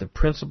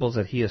principles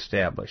that He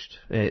established.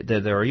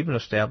 That are even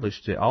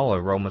established to all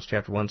of Romans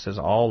chapter 1 says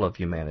all of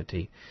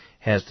humanity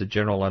has the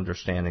general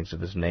understandings of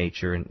His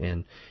nature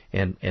and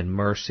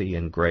mercy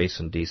and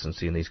grace and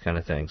decency and these kind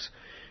of things.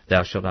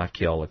 Thou shalt not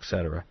kill,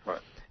 etc.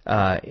 Right.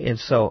 And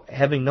so,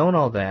 having known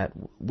all that,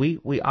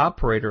 we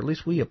operate, or at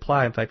least we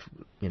apply. In fact,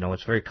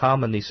 it's very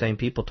common these same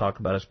people talk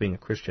about us being a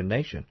Christian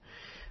nation,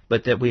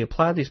 but that we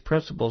apply these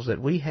principles that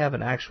we have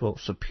an actual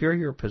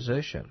superior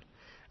position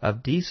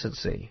of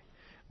decency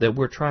that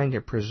we're trying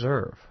to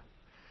preserve,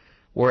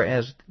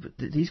 whereas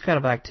these kind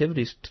of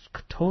activities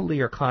totally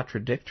are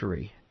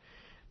contradictory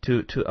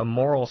to a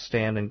moral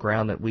stand and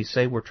ground that we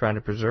say we're trying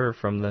to preserve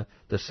from the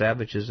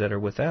savages that are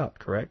without,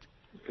 correct?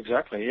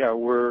 Exactly, yeah.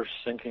 We're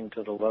sinking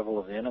to the level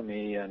of the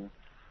enemy and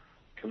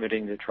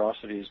committing the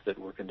atrocities that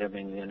we're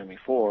condemning the enemy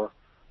for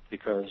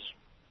because,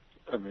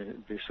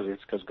 basically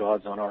it's because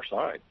God's on our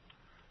side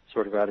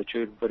sort of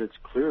attitude, but it's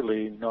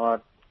clearly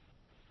not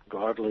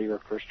godly or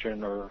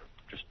Christian or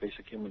just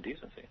basic human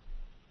decency.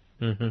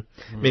 Mm-hmm.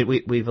 I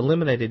mean, we've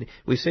eliminated,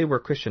 we say we're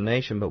a Christian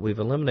nation, but we've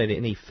eliminated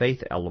any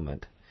faith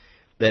element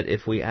that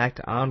if we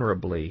act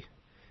honorably,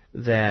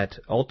 that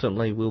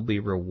ultimately we'll be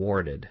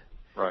rewarded.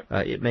 Right.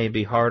 It may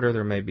be harder,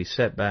 there may be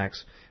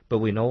setbacks, but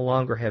we no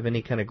longer have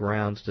any kind of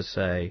grounds to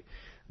say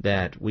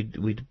that we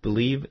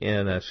believe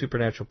in a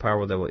supernatural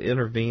power that will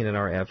intervene in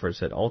our efforts,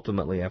 that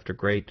ultimately, after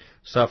great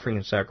suffering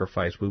and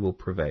sacrifice, we will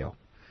prevail.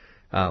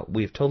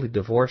 We've totally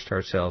divorced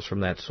ourselves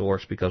from that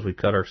source because we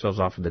cut ourselves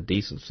off of the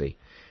decency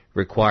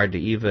required to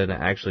even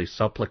actually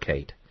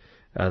supplicate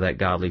that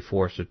godly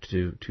force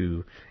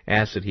to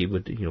ask that he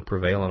would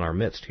prevail in our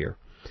midst here.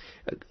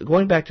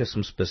 Going back to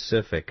some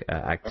specific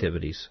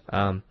activities,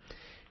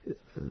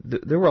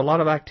 there were a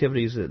lot of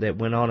activities that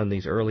went on in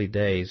these early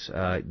days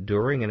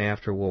during and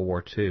after World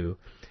War II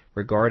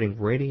regarding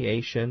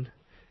radiation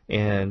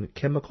and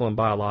chemical and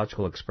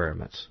biological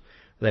experiments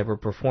that were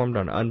performed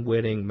on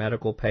unwitting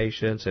medical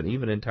patients and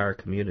even entire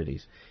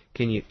communities.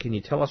 Can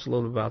you tell us a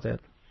little about that?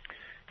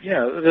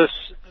 Yeah,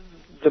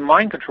 the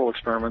mind control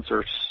experiments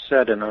are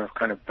set in a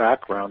kind of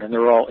background, and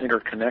they're all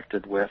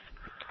interconnected with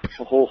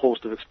a whole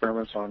host of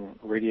experiments on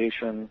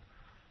radiation,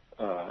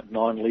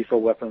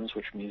 non-lethal weapons,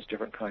 which means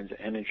different kinds of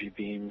energy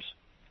beams,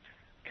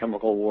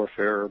 chemical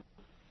warfare,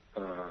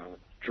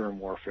 germ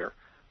warfare.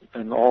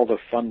 And all the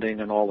funding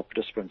and all the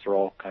participants are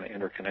all kind of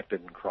interconnected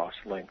and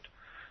cross-linked.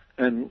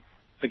 And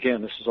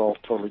again, this is all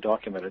totally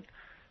documented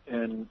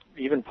and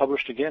even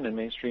published again in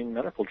mainstream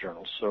medical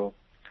journals. So,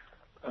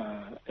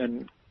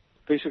 and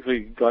basically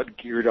got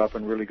geared up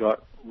and really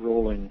got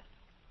rolling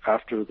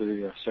after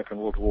the Second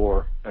World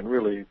War and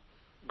really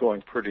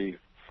going pretty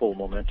full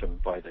momentum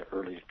by the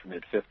early to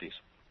mid-50s.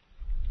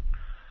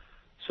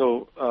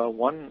 So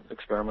one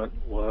experiment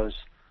was,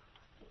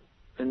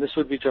 and this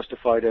would be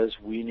justified as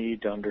we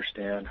need to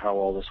understand how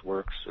all this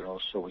works,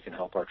 so we can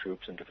help our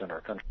troops and defend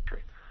our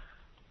country.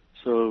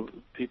 So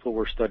people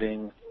were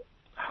studying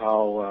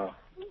how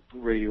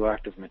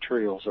radioactive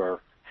materials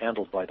are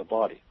handled by the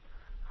body.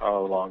 How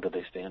long do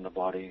they stay in the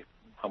body?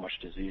 How much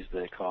disease do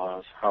they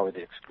cause? How are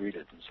they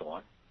excreted, and so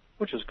on,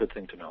 which is a good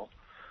thing to know.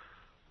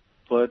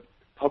 But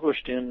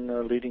published in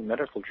a leading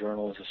medical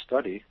journal is a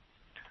study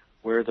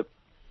where the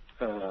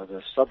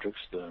subjects,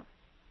 the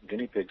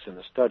guinea pigs in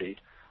the study,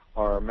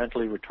 are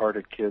mentally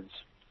retarded kids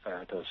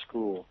at a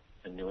school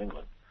in New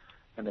England.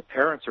 And the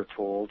parents are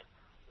told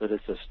that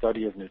it's a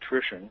study of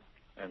nutrition,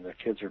 and the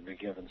kids are being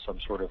given some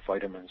sort of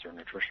vitamins or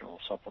nutritional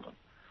supplement.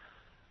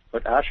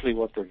 But actually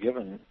what they're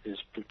given is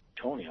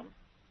plutonium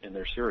in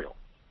their cereal.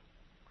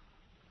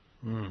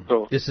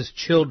 So this is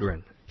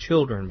children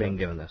being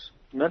given this.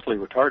 Mentally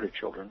retarded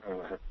children who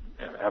had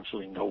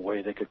absolutely no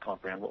way they could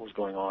comprehend what was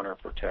going on or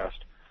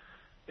protest.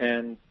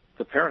 And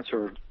the parents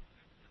are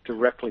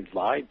directly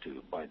lied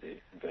to by the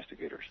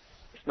investigators.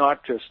 It's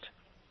not just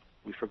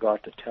we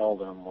forgot to tell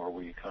them or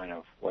we kind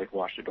of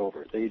whitewashed it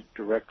over. They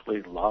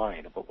directly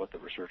lied about what the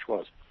research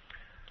was.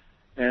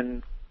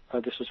 And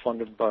this was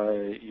funded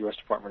by U.S.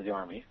 Department of the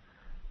Army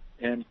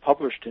and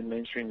published in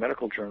mainstream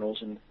medical journals.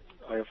 And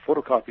I have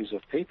photocopies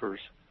of papers,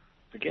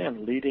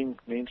 again, leading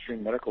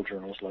mainstream medical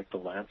journals like The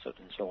Lancet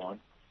and so on,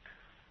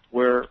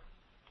 where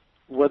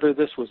whether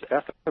this was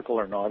ethical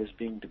or not is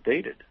being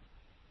debated.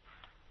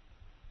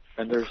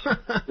 And there's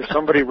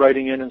somebody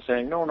writing in and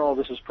saying, no,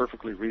 this is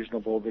perfectly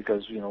reasonable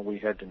because, we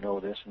had to know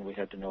this and we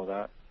had to know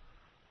that.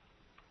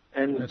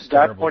 And That's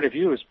that terrible. point of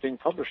view is being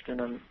published in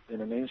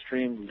a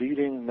mainstream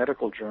leading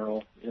medical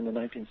journal in the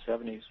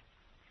 1970s.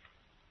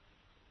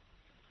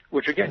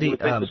 Which, again, you would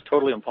think is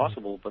totally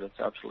impossible, but it's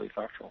absolutely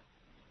factual.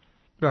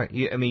 Right.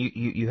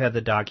 You have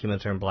the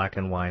documents are in black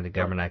and white, the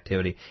government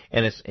activity.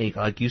 And it's,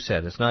 like you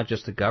said, it's not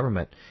just the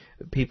government.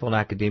 People in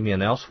academia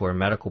and elsewhere,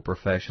 medical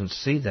professions,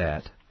 see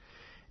that.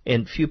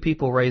 And few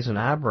people raise an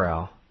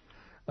eyebrow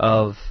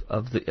of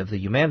the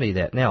humanity of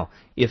that. Now,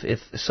 if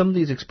some of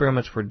these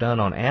experiments were done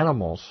on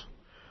animals,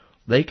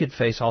 they could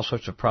face all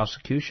sorts of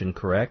prosecution,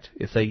 correct?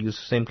 If they use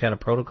the same kind of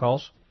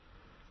protocols?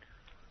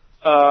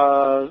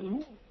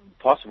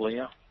 Possibly,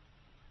 yeah.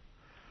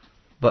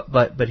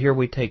 But here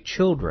we take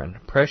children,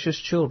 precious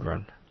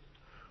children.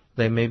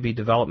 They may be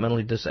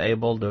developmentally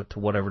disabled to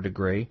whatever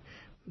degree.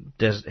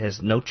 Has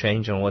no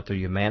change on what their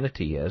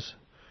humanity is.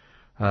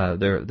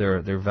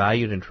 They're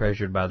valued and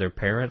treasured by their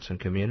parents and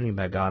community,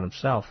 by God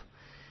Himself.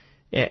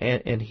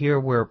 And here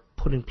we're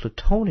putting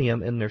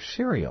plutonium in their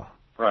cereal.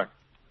 Right.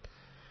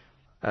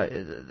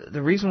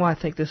 The reason why I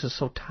think this is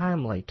so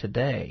timely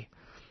today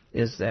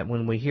is that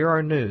when we hear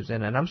our news,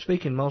 and I'm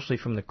speaking mostly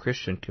from the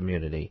Christian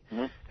community,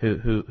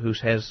 who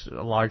has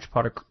a large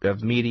part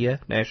of media,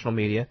 national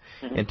media,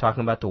 and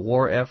talking about the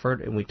war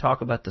effort, and we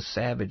talk about the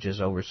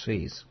savages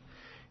overseas,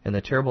 and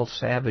the terrible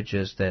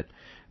savages that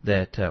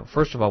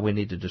first of all, we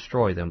need to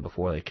destroy them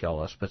before they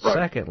kill us, but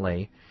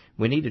secondly,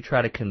 we need to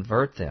try to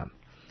convert them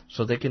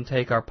so they can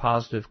take our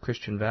positive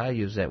Christian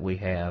values that we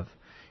have,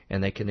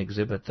 and they can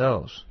exhibit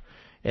those.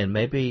 And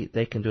maybe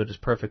they can do it as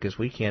perfect as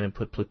we can and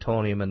put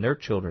plutonium in their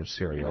children's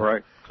cereal.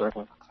 Right,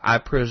 exactly. I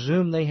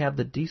presume they have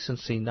the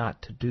decency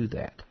not to do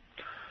that.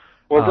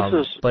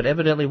 Well, but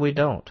evidently we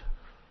don't.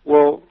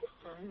 Well,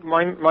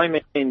 my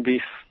main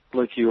beef,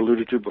 like you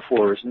alluded to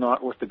before, is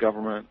not with the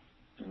government,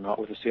 and not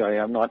with the CIA.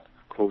 I'm not,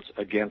 quotes,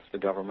 against the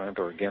government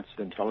or against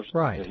the intelligence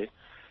community.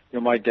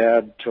 My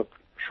dad took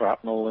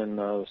shrapnel in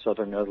the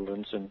southern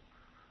Netherlands in the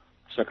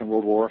Second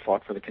World War,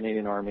 fought for the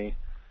Canadian Army.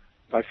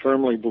 I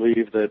firmly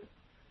believe that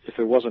if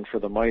it wasn't for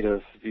the might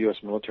of the U.S.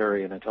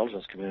 military and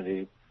intelligence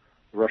community,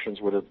 the Russians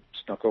would have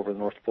snuck over the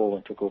North Pole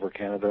and took over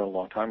Canada a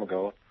long time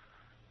ago.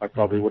 I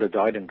probably would have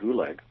died in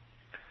Gulag.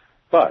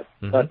 But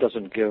that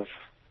doesn't give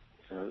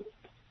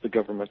the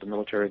government, the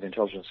military, the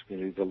intelligence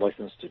community the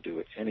license to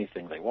do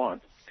anything they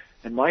want.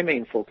 And my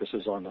main focus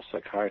is on the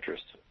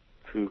psychiatrists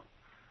who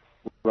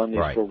run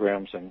these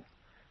programs, and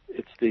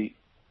it's the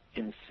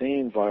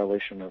insane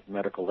violation of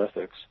medical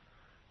ethics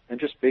and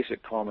just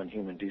basic common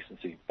human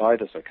decency by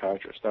the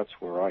psychiatrists. That's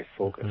where I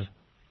focus.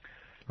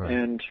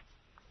 And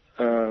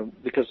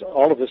because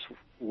all of this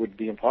would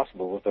be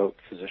impossible without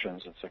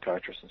physicians and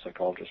psychiatrists and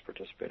psychologists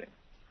participating.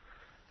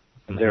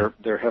 And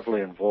they're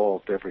heavily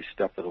involved every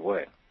step of the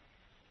way.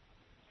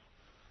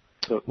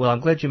 So, well, I'm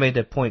glad you made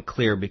that point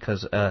clear,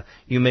 because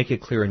you make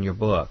it clear in your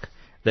book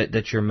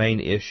that your main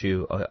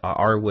issue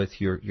are with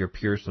your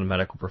peers in the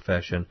medical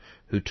profession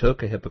who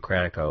took a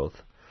Hippocratic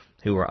oath,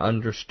 who were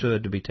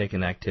understood to be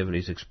taking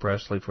activities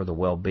expressly for the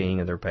well-being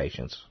of their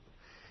patients.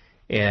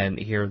 And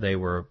here they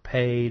were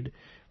paid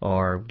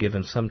or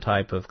given some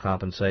type of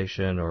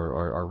compensation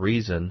or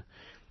reason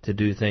to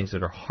do things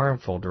that are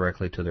harmful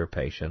directly to their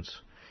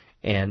patients.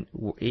 And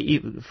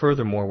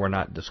furthermore, were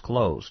not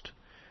disclosed.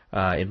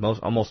 In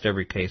almost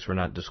every case, were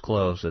not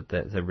disclosed that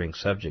they're being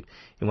subject.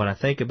 And when I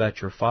think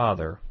about your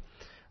father,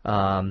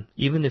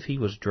 even if he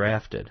was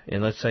drafted,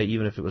 and let's say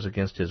even if it was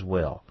against his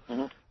will,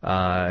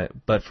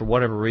 but for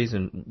whatever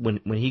reason,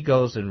 when he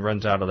goes and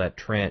runs out of that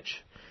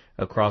trench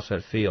across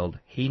that field,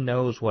 he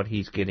knows what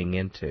he's getting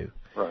into.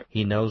 Right.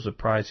 He knows the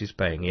price he's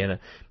paying. He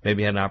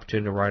maybe had an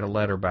opportunity to write a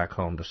letter back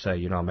home to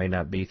say, I may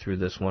not be through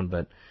this one,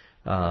 but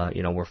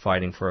we're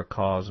fighting for a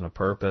cause and a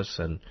purpose,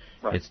 and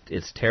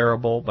it's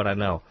terrible, but I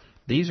know.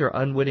 These are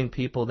unwitting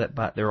people that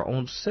by their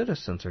own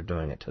citizens are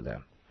doing it to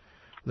them.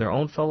 Their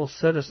own fellow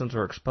citizens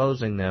are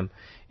exposing them,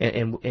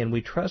 and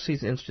we trust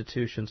these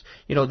institutions.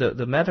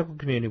 The medical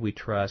community we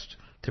trust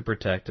to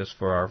protect us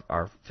for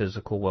our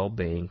physical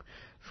well-being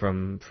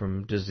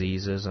from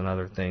diseases and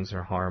other things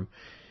or harm.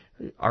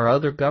 Our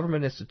other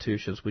government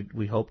institutions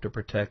we hope to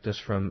protect us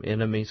from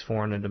enemies,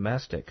 foreign and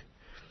domestic.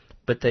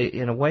 But they,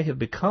 in a way, have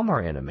become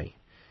our enemy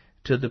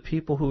to the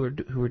people who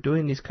are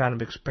doing these kind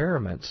of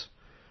experiments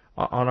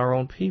on our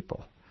own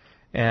people.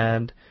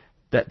 And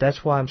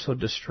that's why I'm so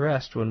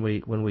distressed when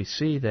we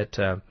see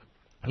that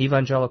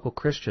evangelical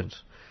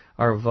Christians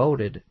are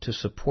voted to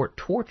support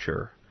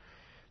torture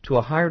to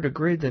a higher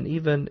degree than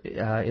even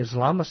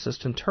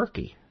Islamicists in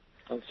Turkey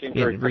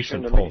in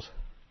recent polls.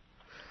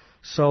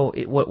 So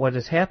what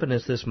has happened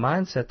is this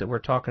mindset that we're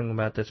talking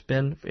about that's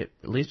been at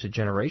least a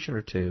generation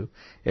or two,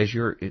 as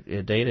your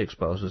data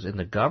exposes, in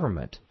the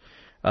government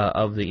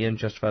of the end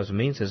justifies the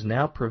means, has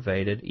now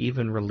pervaded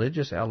even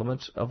religious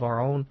elements of our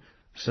own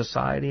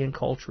society and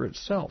culture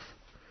itself.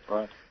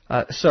 Right.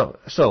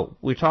 So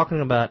we're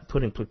talking about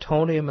putting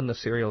plutonium in the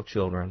cereal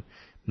children.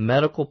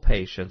 Medical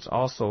patients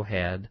also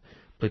had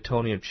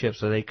plutonium chips,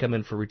 so they come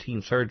in for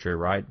routine surgery,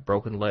 right?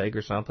 Broken leg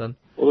or something.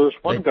 Well, there's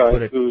one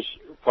guy who's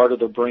part of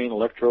the brain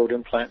electrode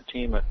implant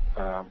team at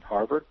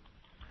Harvard,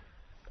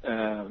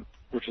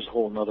 which is a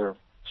whole other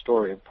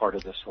story, part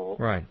of this whole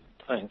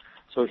thing.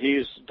 So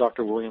he's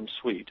Dr. William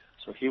Sweet.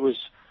 So he was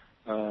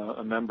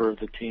a member of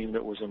the team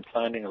that was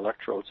implanting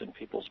electrodes in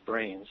people's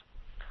brains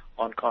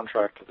on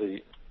contract to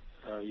the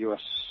U.S.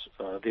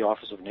 The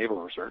Office of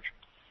Naval Research,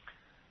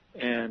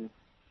 and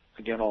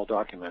again, all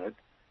documented.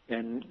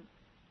 And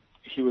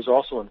he was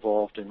also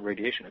involved in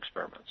radiation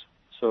experiments.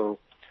 So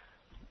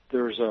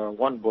there's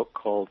one book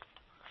called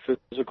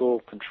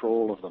Physical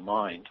Control of the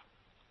Mind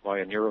by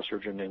a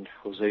neurosurgeon named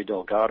Jose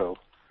Delgado,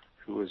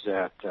 who was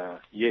at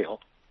Yale,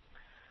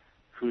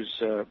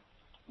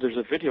 there's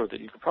a video that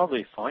you could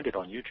probably find it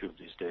on YouTube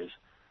these days.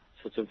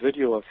 So it's a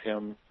video of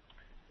him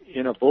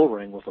in a bull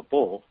ring with a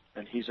bull,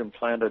 and he's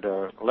implanted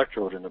an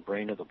electrode in the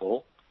brain of the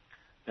bull,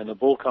 and the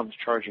bull comes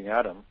charging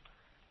at him.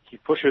 He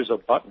pushes a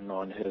button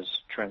on his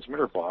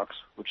transmitter box,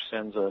 which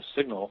sends a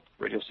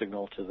radio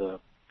signal to the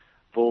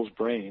bull's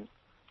brain,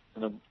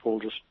 and the bull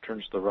just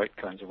turns to the right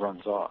kinds and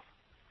runs off.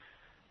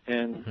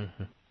 And,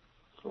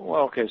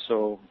 well, okay,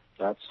 so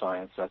that's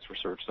science, that's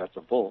research, that's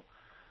a bull.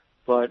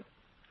 But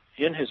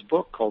in his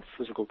book called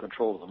Physical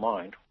Control of the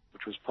Mind,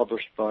 which was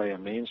published by a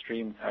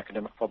mainstream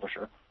academic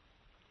publisher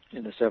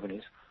in the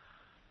 70s,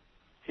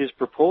 his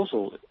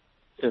proposal,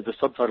 the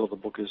subtitle of the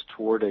book is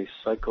Toward a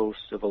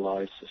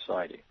Psycho-Civilized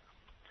Society.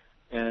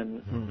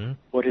 And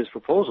what his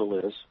proposal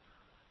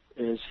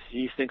is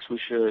he thinks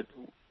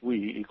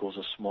we equals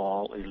a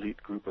small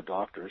elite group of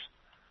doctors,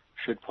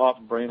 should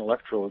pop brain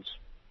electrodes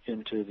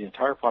into the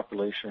entire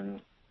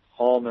population,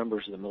 all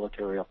members of the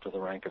military up to the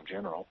rank of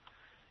general,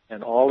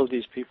 and all of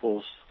these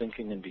people's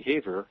thinking and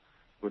behavior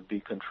would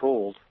be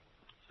controlled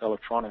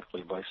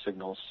electronically by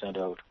signals sent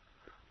out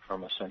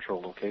from a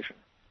central location.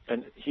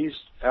 And he's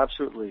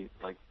absolutely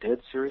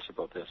dead serious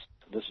about this.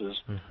 This is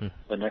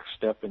the next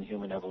step in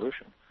human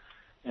evolution.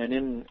 And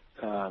in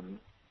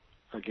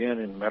again,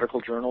 in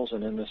medical journals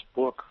and in this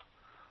book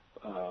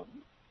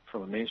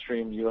from a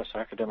mainstream U.S.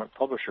 academic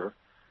publisher,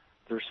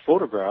 there's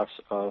photographs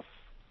of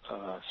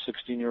a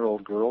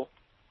 16-year-old girl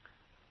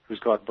who's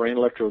got brain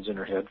electrodes in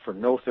her head for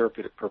no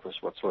therapeutic purpose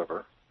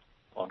whatsoever,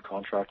 on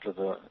contract to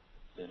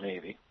the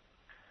Navy.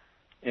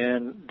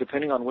 And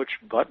depending on which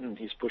button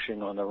he's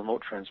pushing on the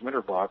remote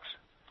transmitter box,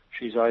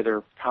 she's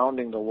either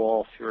pounding the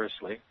wall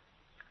furiously,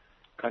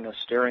 kind of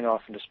staring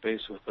off into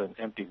space with an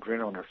empty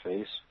grin on her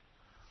face,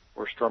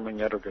 or strumming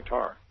at her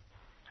guitar.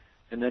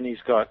 And then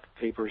he's got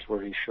papers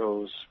where he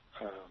shows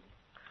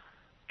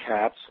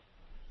cats,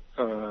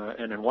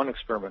 and in one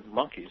experiment,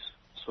 monkeys.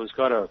 So he's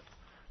got a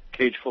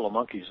cage full of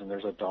monkeys, and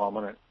there's a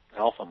dominant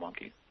alpha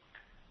monkey.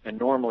 And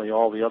normally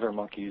all the other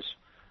monkeys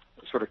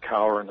sort of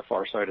cower in the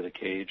far side of the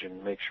cage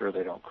and make sure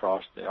they don't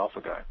cross the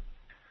alpha guy.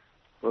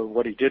 Well,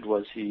 what he did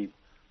was he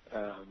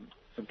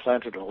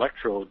implanted an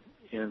electrode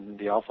in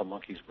the alpha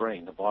monkey's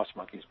brain, the boss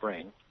monkey's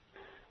brain,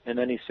 and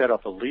then he set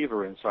up a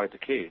lever inside the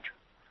cage.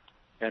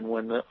 And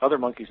when the other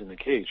monkeys in the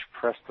cage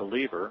pressed the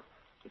lever,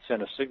 it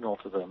sent a signal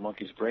to the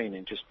monkey's brain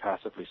and just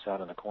passively sat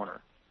in the corner.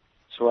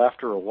 So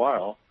after a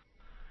while,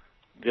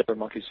 the other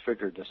monkeys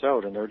figured this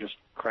out, and they're just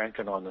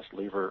cranking on this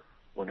lever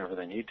whenever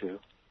they need to.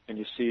 And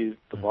you see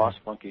the boss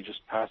monkey just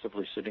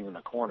passively sitting in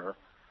the corner,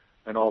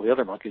 and all the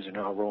other monkeys are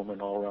now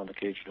roaming all around the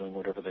cage doing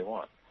whatever they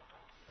want.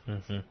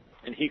 Mm-hmm.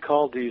 And he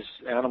called these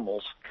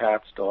animals,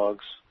 cats,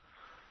 dogs,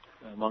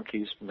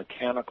 monkeys,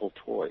 mechanical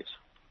toys.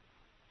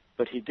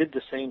 But he did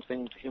the same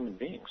thing to human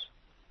beings.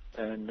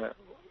 And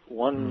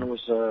one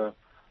was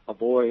a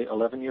boy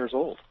 11 years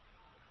old.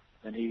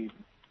 And he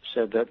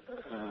said that,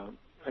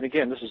 and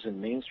again, this is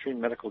in mainstream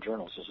medical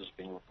journals, this is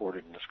being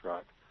reported and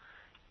described.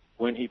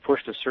 When he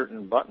pushed a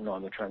certain button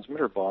on the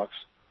transmitter box,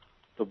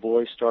 the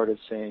boy started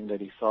saying that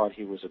he thought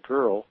he was a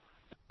girl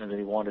and that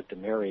he wanted to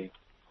marry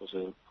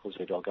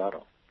Jose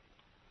Delgado.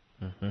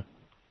 Mm-hmm.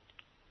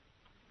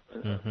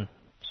 Mm-hmm.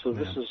 So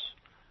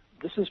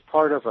this is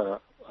part of a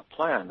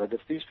plan that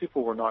if these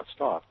people were not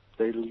stopped,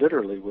 they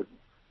literally would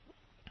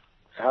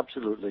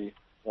absolutely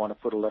want to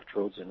put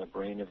electrodes in the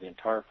brain of the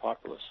entire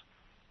populace.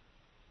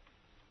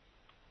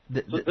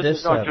 This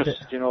is not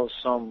just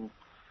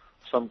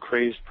some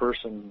crazed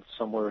person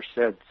somewhere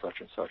said such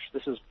and such.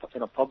 This is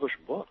in a published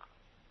book,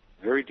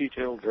 very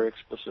detailed, very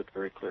explicit,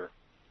 very clear.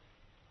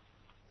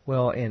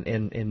 Well,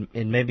 and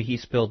maybe he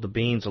spilled the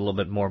beans a little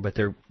bit more, but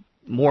they're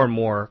more and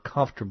more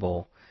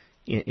comfortable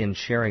in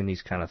sharing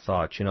these kind of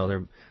thoughts. You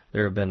know,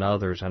 there have been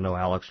others. I know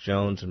Alex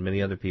Jones and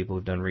many other people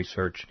who've done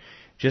research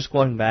just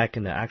going back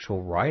in the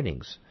actual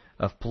writings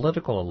of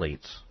political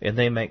elites, and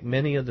they make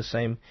many of the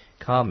same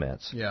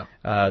comments. Yeah.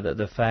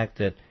 The fact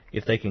that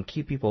if they can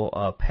keep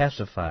people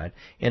pacified,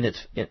 and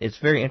it's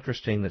very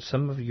interesting that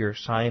some of your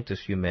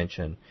scientists you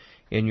mentioned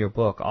in your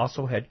book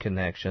also had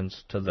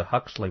connections to the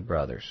Huxley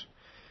brothers,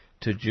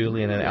 to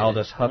Julian and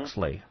Aldous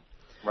Huxley,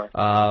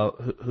 right.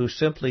 who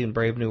simply in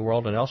Brave New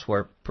World and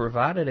elsewhere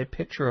provided a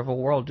picture of a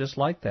world just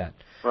like that,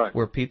 right.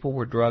 where people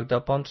were drugged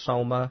up on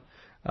soma,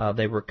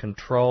 they were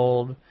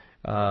controlled,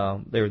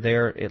 they were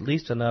there at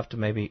least enough to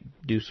maybe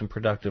do some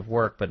productive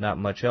work, but not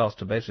much else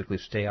to basically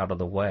stay out of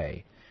the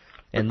way.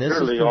 And this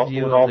is the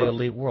view of the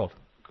elite world.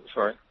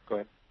 Sorry, go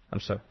ahead. I'm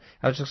sorry.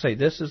 I was just saying,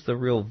 this is the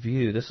real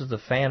view. This is the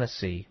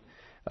fantasy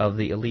of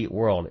the elite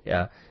world.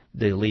 The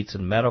elites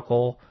in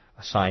medical,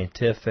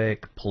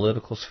 scientific,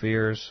 political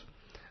spheres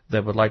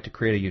that would like to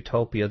create a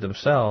utopia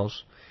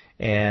themselves.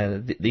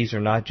 And these are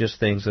not just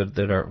things that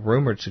are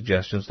rumored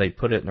suggestions. They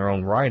put it in their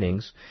own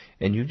writings.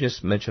 And you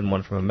just mentioned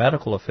one from a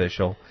medical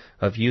official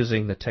of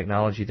using the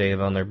technology they have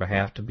on their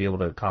behalf to be able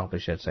to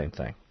accomplish that same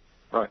thing.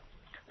 Right.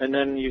 And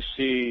then you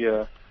see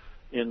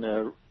in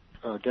the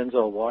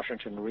Denzel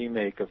Washington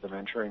remake of the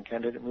Manchurian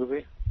Candidate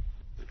movie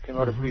that came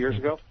out a few years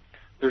ago,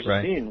 there's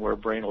a scene where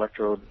brain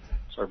electrodes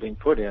are being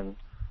put in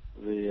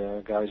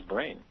the guy's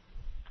brain.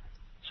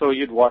 So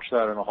you'd watch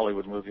that in a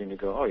Hollywood movie and you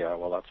go, oh yeah,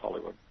 well that's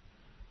Hollywood.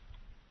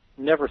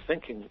 Never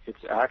thinking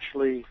it's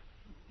actually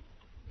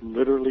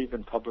literally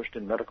been published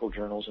in medical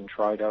journals and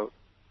tried out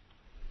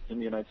in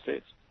the United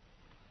States.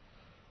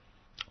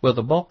 Well,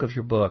 the bulk of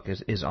your book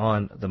is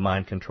on the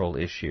mind control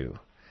issue.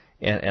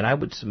 And I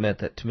would submit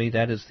that, to me,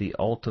 that is the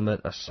ultimate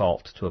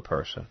assault to a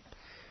person.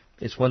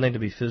 It's one thing to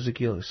be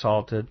physically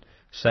assaulted,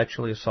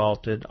 sexually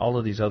assaulted, all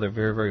of these other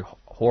very, very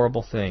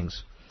horrible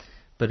things.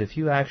 But if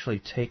you actually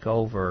take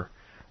over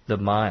the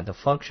mind, the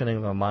functioning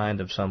of a mind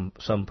of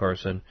some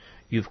person,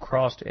 you've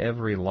crossed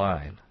every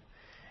line.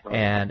 Right.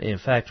 And, in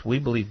fact, we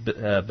believe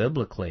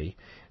biblically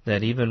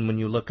that even when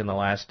you look in the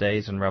last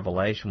days in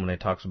Revelation, when it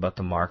talks about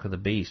the mark of the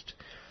beast,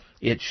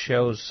 it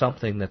shows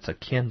something that's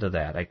akin to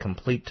that, a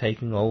complete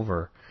taking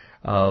over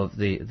of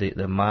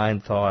the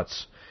mind,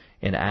 thoughts,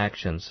 and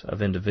actions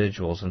of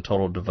individuals in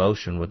total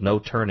devotion with no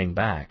turning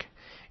back.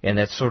 And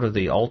that's sort of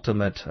the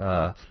ultimate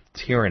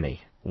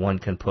tyranny one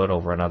can put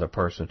over another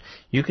person.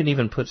 You can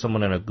even put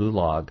someone in a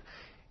gulag,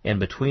 and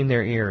between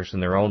their ears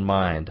and their own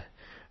mind,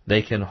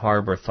 they can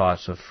harbor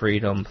thoughts of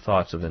freedom,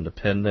 thoughts of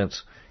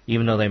independence,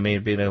 even though they may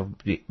be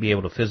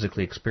able to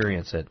physically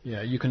experience it.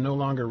 Yeah, you can no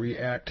longer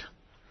react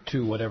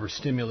to whatever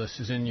stimulus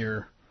is in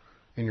your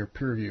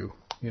purview,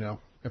 you know.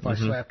 If I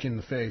slapped you in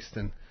the face,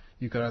 then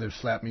you could either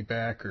slap me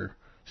back or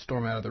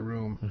storm out of the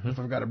room.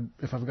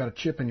 If I've got a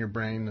chip in your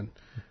brain, then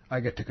I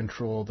get to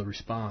control the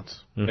response.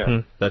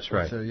 That's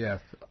right. So the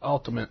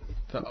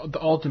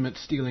ultimate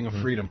stealing of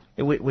freedom.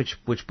 Which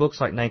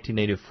books like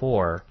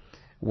 1984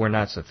 were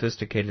not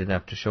sophisticated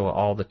enough to show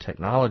all the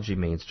technology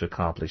means to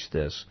accomplish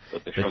this,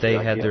 but they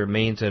had their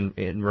means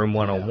in Room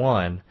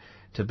 101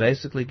 to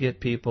basically get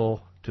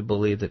people to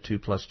believe that 2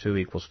 +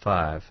 2 =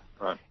 5.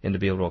 Right. And to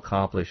be able to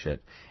accomplish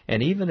it.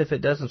 And even if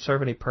it doesn't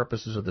serve any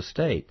purposes of the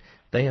state,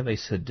 they have a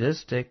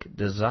sadistic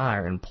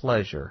desire and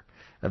pleasure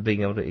of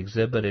being able to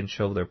exhibit and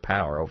show their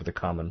power over the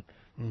common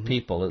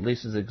people, at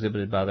least as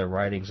exhibited by their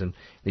writings and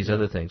these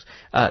other things.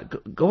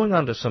 Going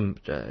on to some,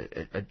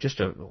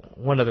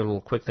 one other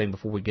little quick thing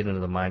before we get into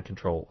the mind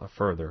control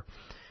further.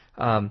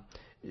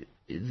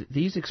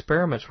 These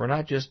experiments were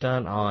not just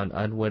done on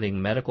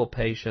unwitting medical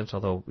patients,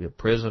 although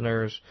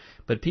prisoners,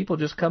 but people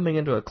just coming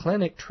into a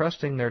clinic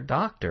trusting their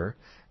doctor,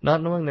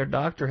 not knowing their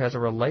doctor has a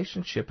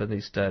relationship in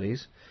these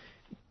studies,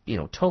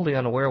 totally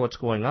unaware of what's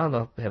going on.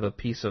 They'll have a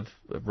piece of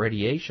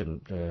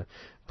radiation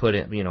put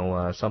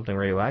in, something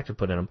radioactive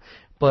put in them.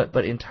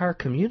 But entire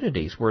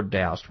communities were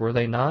doused, were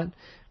they not,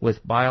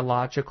 with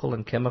biological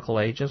and chemical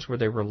agents? Were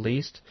they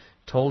released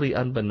totally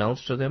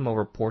unbeknownst to them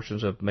over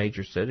portions of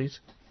major cities?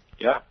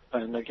 Yeah,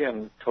 and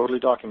again, totally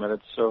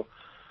documented. So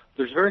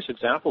there's various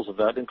examples of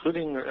that,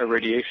 including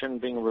radiation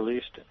being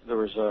released. There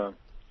was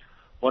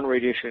one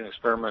radiation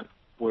experiment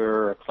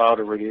where a cloud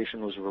of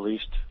radiation was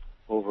released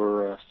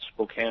over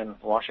Spokane,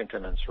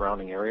 Washington, and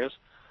surrounding areas,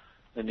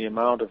 and the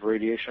amount of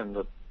radiation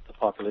that the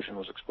population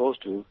was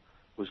exposed to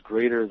was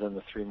greater than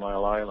the 3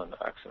 Mile Island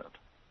accident.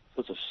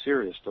 So it's a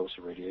serious dose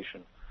of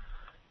radiation.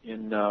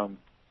 In,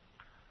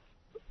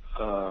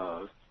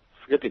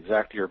 forget the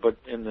exact year, but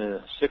in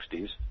the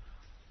 60s,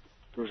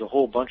 there was a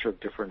whole bunch of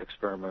different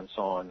experiments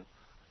on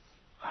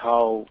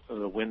how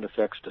the wind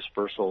affects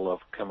dispersal of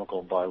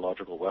chemical and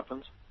biological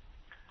weapons,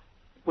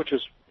 which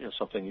is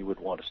something you would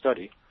want to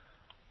study.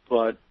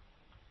 But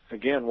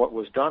again, what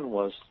was done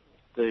was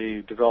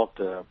they developed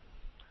a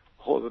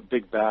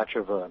big batch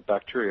of a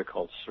bacteria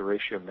called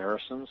Serratia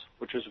maricens,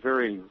 which is a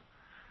very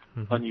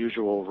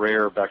unusual,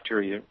 rare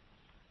bacteria.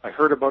 I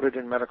heard about it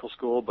in medical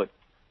school, but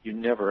you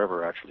never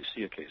ever actually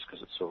see a case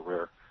because it's so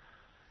rare.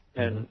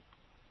 And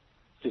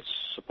it's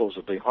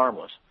supposedly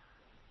harmless.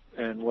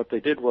 And what they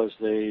did was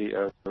they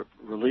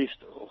released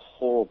a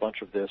whole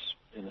bunch of this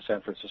in the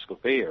San Francisco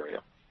Bay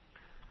Area.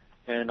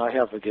 And I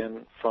have,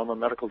 again, from a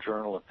medical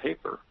journal, a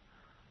paper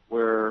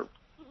where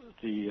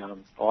the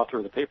author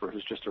of the paper,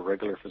 who's just a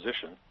regular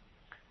physician,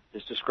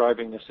 is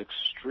describing this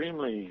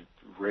extremely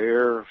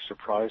rare,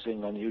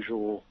 surprising,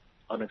 unusual,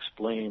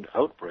 unexplained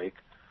outbreak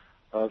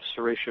of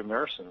Serratia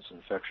maricens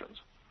infections,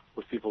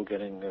 with people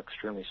getting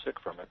extremely sick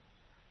from it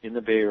in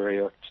the Bay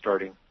Area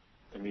starting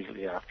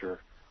immediately after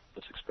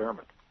this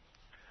experiment.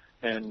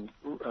 And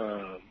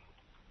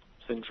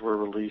things were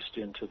released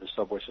into the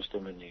subway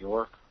system in New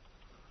York.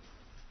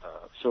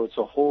 So it's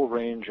a whole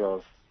range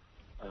of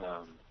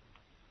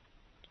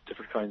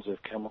different kinds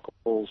of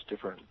chemicals,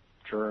 different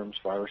germs,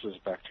 viruses,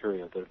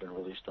 bacteria that have been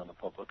released on the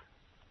public.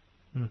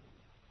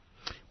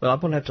 Well, I'm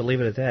going to have to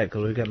leave it at that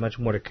because we've got much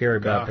more to care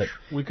about. But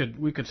we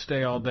could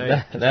stay all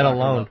day that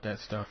alone, about that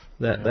stuff.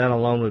 That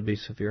alone would be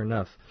severe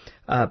enough.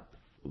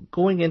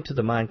 Going into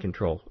the mind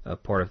control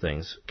part of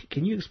things,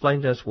 can you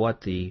explain to us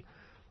what the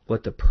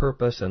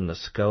purpose and the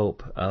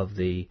scope of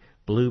the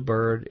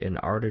bluebird and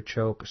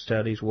artichoke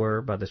studies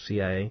were by the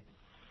C.I.A.?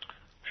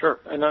 Sure.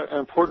 And an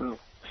important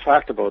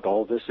fact about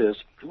all this is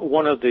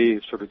one of the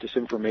sort of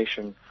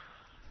disinformation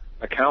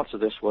accounts of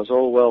this was,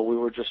 we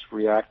were just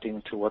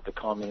reacting to what the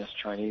communist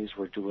Chinese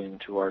were doing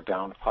to our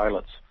downed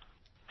pilots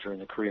during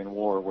the Korean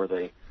War, where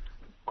they,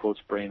 quotes,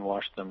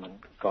 brainwashed them and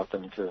got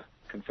them to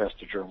confess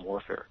to germ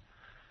warfare.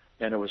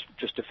 And it was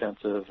just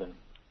defensive and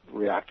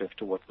reactive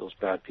to what those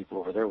bad people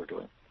over there were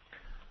doing.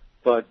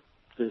 But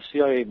the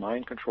CIA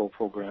mind control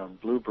program,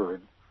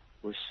 Bluebird,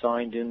 was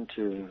signed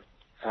into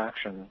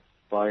action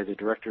by the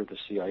director of the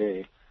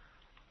CIA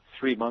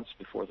 3 months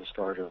before the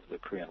start of the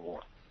Korean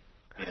War,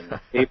 in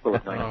April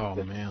of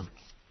 1950. Oh, man.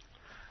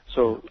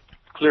 So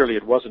clearly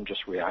it wasn't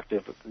just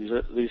reactive.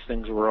 These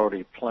things were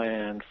already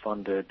planned,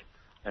 funded,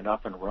 and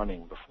up and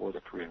running before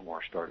the Korean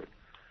War started.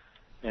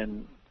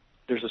 And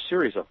there's a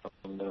series of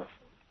them.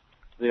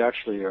 They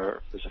actually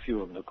are, there's a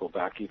few of them that go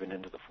back even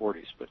into the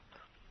 40s, but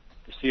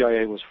the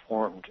CIA was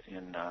formed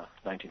in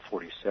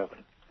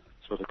 1947,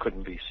 so there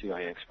couldn't be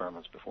CIA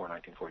experiments before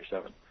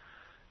 1947.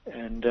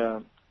 And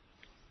of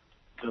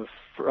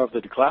the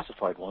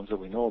declassified ones that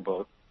we know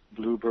about,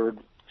 Bluebird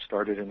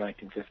started in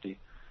 1950.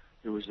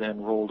 It was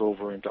then rolled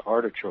over into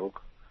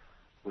Artichoke,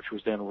 which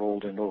was then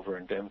rolled over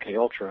into MK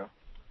Ultra,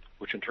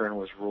 which in turn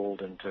was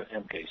rolled into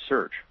MK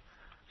Surge.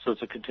 So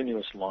it's a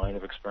continuous line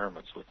of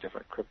experiments with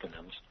different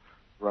cryptonyms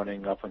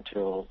running up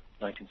until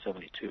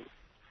 1972.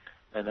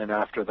 And then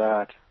after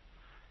that,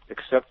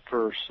 except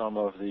for some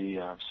of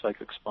the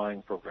psychic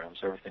spying programs,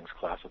 everything's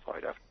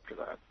classified after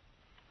that.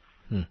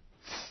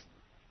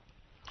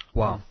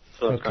 Wow.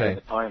 So that's kind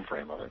of the time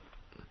frame of it.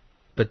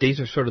 But these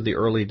are sort of the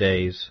early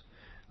days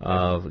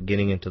of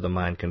getting into the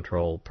mind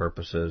control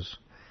purposes.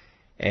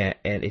 And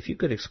if you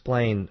could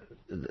explain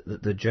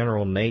the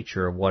general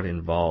nature of what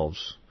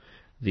involves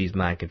these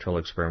mind control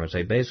experiments.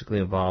 They basically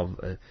involve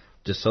a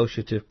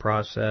dissociative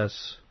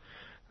process,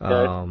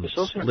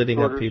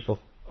 splitting up people.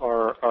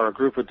 Are a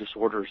group of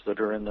disorders that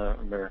are in the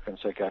American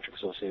Psychiatric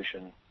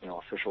Association,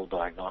 official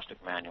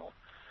diagnostic manual.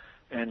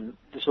 And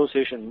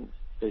dissociation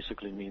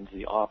basically means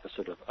the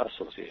opposite of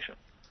association.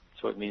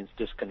 So it means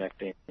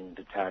disconnecting,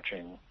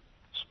 detaching,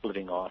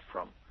 splitting off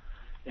from.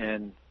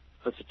 And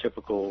that's a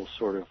typical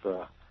sort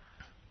of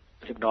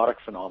hypnotic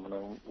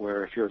phenomenon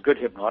where if you're a good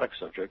hypnotic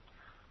subject,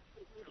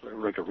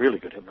 like a really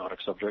good hypnotic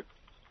subject,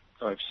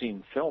 I've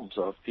seen films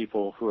of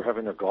people who are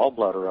having their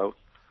gallbladder out.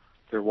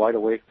 They're wide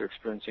awake, they're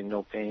experiencing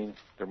no pain,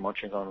 they're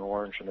munching on an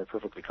orange, and they're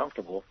perfectly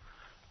comfortable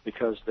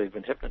because they've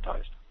been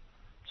hypnotized.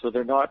 So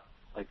they're not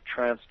like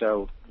tranced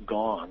out,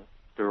 gone.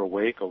 They're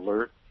awake,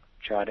 alert,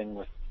 chatting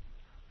with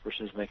the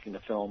person who's making the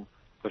film,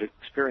 but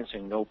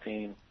experiencing no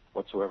pain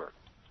whatsoever.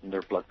 And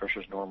their blood pressure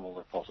is normal,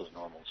 their pulse is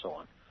normal, and so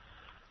on.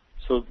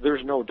 So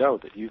there's no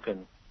doubt that you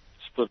can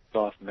split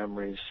off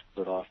memories,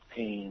 split off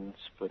pain,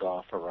 split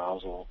off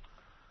arousal.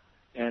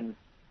 And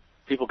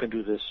people can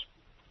do this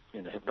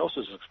in a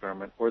hypnosis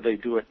experiment, or they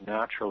do it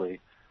naturally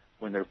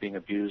when they're being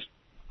abused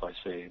by,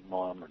 say,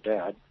 mom or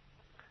dad,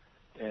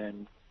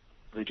 and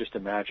they just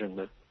imagine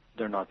that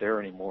they're not there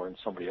anymore and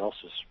somebody else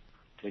is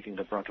taking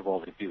the brunt of all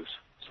the abuse.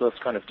 So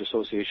that's kind of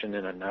dissociation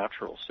in a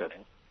natural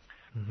setting.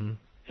 Mm-hmm.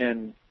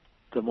 And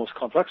the most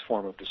complex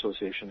form of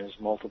dissociation is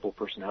multiple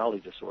personality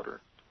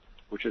disorder,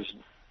 which is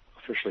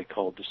officially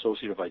called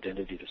dissociative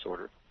identity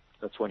disorder.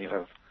 That's when you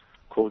have,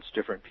 quotes,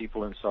 different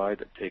people inside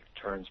that take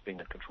turns being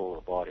in control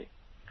of the body.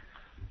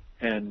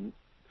 And,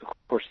 of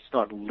course, it's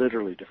not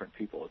literally different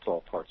people. It's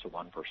all parts of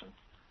one person.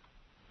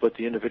 But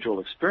the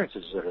individual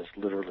experiences it as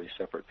literally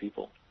separate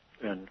people.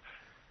 And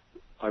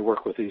I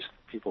work with these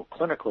people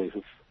clinically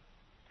who've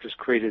just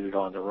created it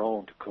on their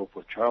own to cope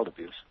with child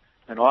abuse.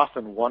 And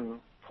often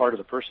one part of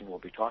the person will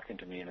be talking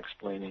to me and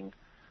explaining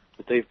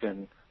that they've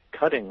been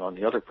cutting on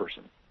the other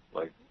person,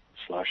 like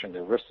slashing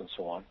their wrists and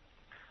so on,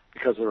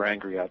 because they're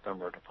angry at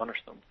them or to punish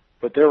them.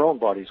 But their own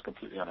body is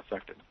completely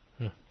unaffected.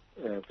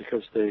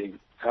 Because they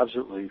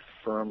absolutely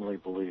firmly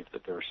believe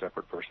that they're a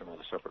separate person with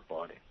a separate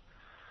body.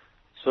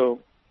 So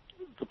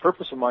the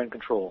purpose of mind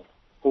control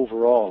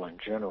overall in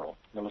general,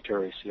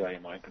 military C.I.A.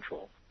 mind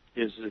control,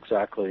 is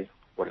exactly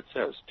what it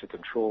says, to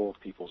control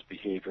people's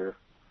behavior,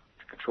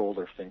 to control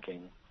their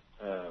thinking.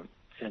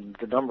 And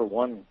the number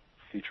one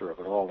feature of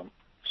it all,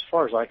 as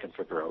far as I can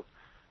figure out,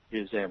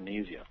 is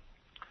amnesia.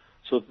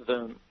 So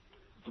the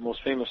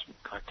most famous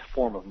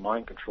form of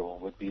mind control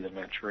would be the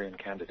Manchurian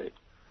Candidate,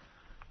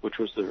 which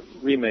was the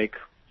remake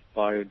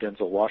by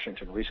Denzel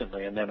Washington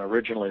recently, and then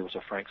originally was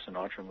a Frank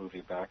Sinatra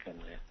movie back in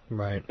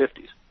the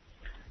 50s.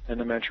 And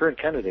the Manchurian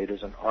Candidate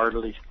is an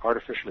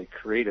artificially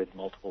created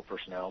multiple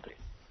personality,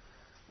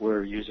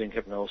 where using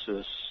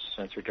hypnosis,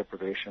 sensory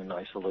deprivation,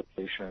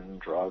 isolation,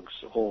 drugs,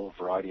 a whole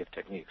variety of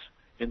techniques,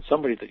 in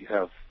somebody that you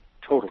have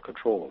total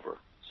control over.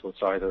 So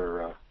it's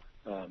either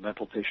a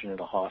mental patient in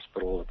a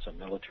hospital, it's a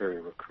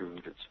military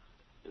recruit,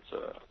 it's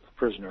a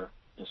prisoner.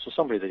 So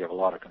somebody that you have a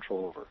lot of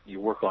control over. You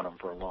work on them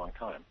for a long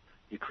time.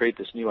 You create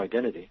this new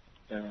identity,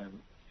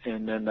 and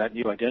then that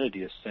new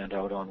identity is sent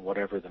out on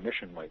whatever the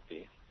mission might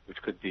be,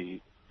 which could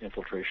be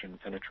infiltration,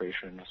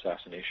 penetration,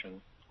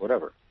 assassination,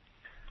 whatever.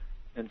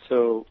 And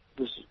so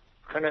there's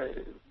kind of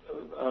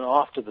an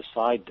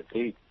off-to-the-side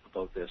debate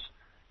about this.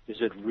 Is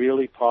it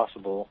really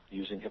possible,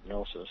 using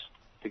hypnosis,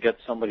 to get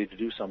somebody to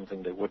do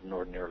something they wouldn't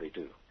ordinarily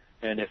do?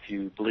 And if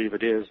you believe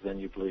it is, then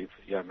you believe,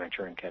 yeah,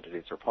 Manchurian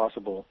Candidates are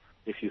possible.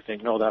 If you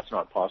think, no, that's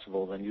not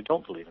possible, then you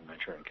don't believe in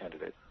Manchurian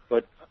Candidate.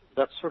 But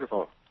that's sort of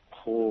a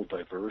whole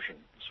diversion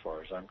as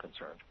far as I'm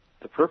concerned.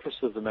 The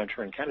purpose of the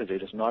Manchurian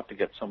Candidate is not to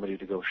get somebody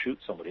to go shoot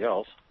somebody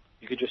else.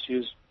 You could just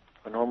use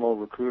a normal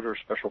recruit or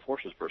special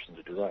forces person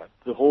to do that.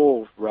 The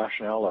whole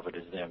rationale of it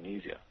is the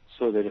amnesia,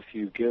 so that if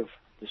you give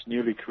this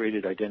newly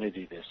created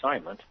identity the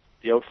assignment,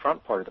 the out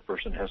front part of the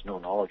person has no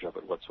knowledge of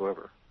it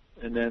whatsoever.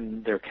 And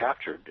then they're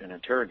captured and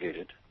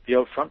interrogated. The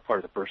out front part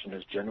of the person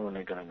is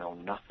genuinely going to know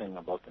nothing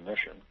about the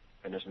mission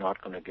and is not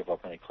going to give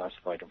up any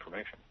classified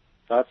information.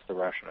 That's the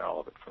rationale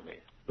of it for me.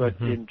 But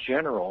in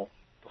general,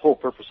 the whole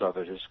purpose of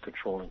it is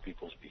controlling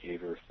people's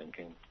behavior,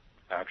 thinking,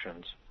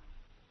 actions,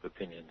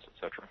 opinions,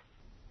 etc.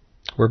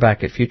 We're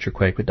back at Future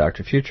Quake with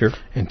Dr. Future.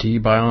 And T.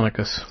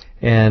 Bionicus.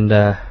 And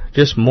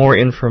just more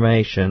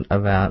information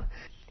about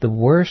the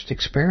worst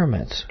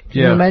experiments.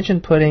 Can you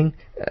imagine putting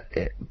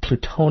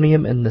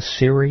plutonium in the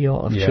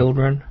cereal of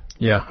children?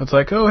 Yeah, it's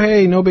like, oh,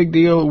 hey, no big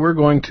deal. We're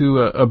going to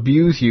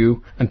abuse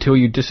you until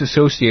you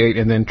disassociate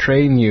and then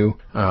train you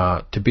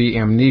to be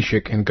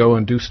amnesic and go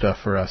and do stuff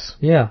for us.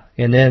 Yeah,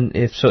 and then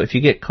if you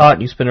get caught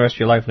and you spend the rest of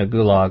your life in a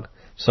gulag,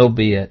 so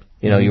be it.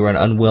 You were an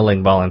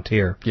unwilling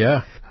volunteer.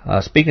 Yeah.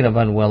 Speaking of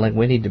unwilling,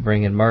 we need to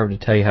bring in Merv to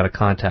tell you how to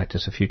contact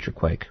us at Future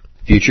Quake.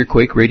 Future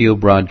Quake radio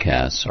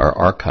broadcasts are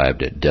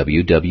archived at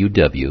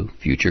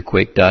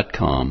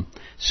www.futurequake.com,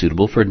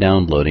 suitable for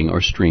downloading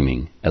or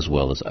streaming, as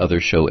well as other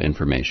show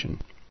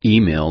information.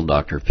 Email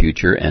Dr.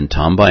 Future and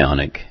Tom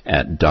Bionic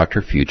at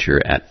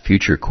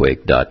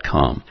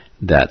drfuture@futurequake.com.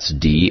 That's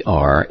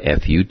DRFUTURE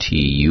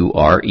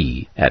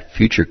at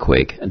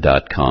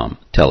futurequake.com.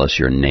 Tell us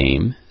your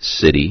name,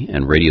 city,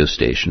 and radio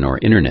station or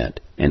internet,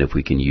 and if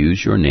we can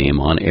use your name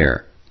on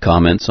air.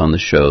 Comments on the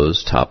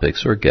show's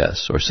topics or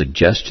guests, or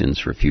suggestions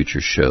for future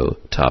show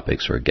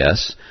topics or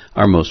guests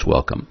are most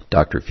welcome.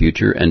 Dr.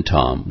 Future and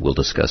Tom will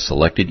discuss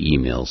selected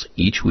emails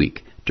each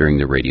week during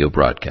the radio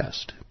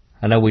broadcast.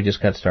 I know we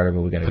just got started,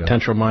 but we got to go.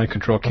 Potential mind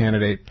control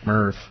candidate,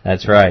 Merv.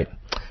 That's right.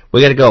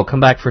 We got to go. Come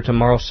back for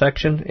tomorrow's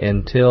section.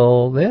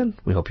 Until then,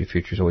 we hope your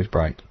future's always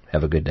bright.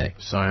 Have a good day.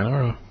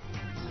 Sayonara.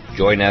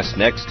 Join us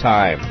next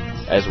time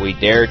as we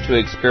dare to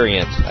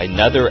experience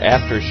another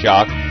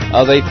aftershock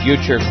of a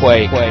future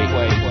quake.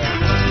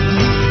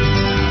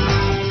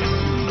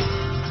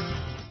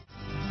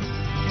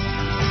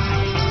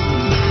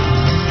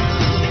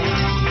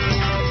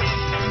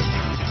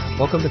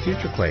 Welcome to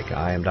Future Quake.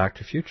 I am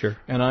Dr. Future.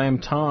 And I am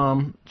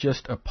Tom,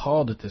 just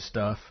appalled at this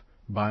stuff.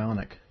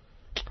 Bionic.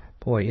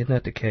 Boy, isn't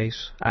that the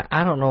case?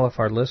 I don't know if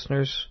our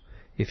listeners,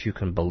 if you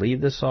can believe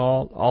this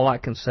all I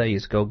can say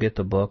is go get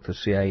the book, The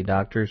C.I.A.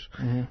 Doctors.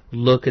 Mm-hmm.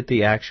 Look at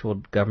the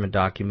actual government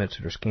documents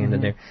that are scanned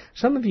in there.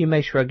 Some of you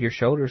may shrug your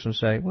shoulders and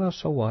say, well,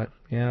 so what?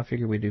 Yeah, I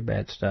figure we do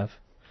bad stuff.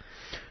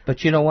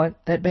 But you know what?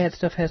 That bad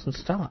stuff hasn't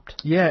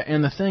stopped. Yeah,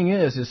 and the thing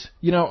is,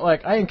 you know,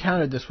 like I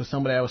encountered this with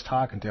somebody I was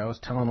talking to. I was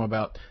telling them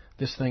about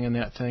this thing and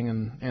that thing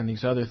and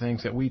these other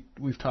things that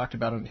we've talked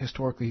about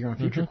historically here on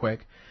Future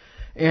Quake.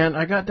 And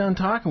I got done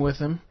talking with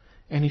him,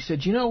 and he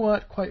said, you know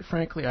what? Quite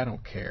frankly, I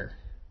don't care.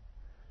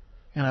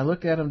 And I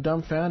looked at him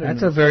dumbfounded.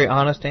 That's a very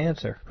honest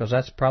answer, because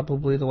that's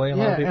probably the way a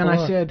lot of people are. Yeah,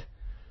 and I said,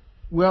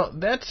 well,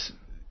 that's,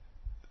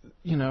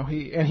 you know,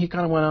 he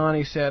kind of went on.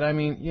 He said, I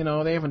mean, you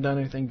know, they haven't done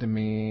anything to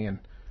me, and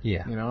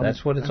yeah, you know,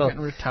 that's what it's all.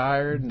 Getting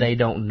retired. They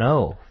don't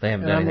know. They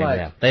haven't done anything to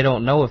them. They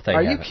don't know if they.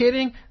 Are you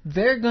kidding?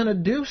 They're gonna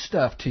do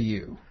stuff to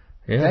you.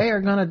 Yeah. They are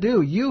gonna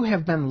do. You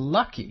have been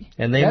lucky,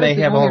 and they may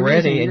have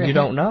already, and you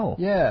don't know.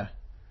 Yeah.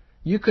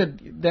 You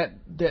could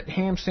that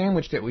ham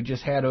sandwich that we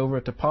just had over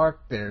at the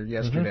park there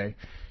yesterday.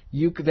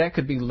 That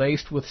could be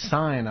laced with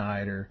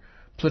cyanide or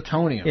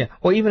plutonium. Yeah.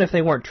 Well, even if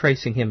they weren't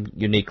tracing him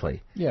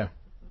uniquely. Yeah.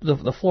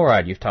 The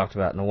fluoride you've talked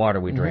about in the water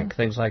we drink,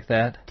 things like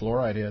that.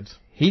 Fluoride heads.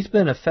 He's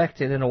been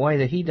affected in a way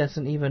that he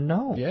doesn't even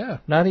know. Yeah.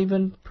 Not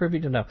even privy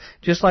to know.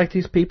 Just like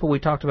these people we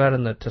talked about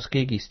in the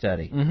Tuskegee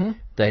study.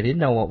 They didn't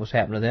know what was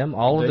happening to them.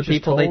 All of the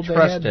people they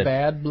trusted. They had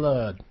bad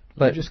blood.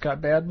 But you just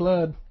got bad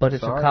blood. But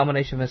it's a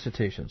combination of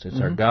institutions.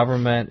 It's our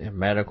government and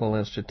medical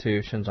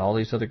institutions, all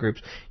these other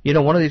groups. You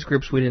know, one of these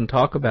groups we didn't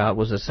talk about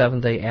was the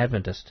Seventh-day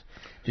Adventist.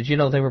 Did you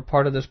know they were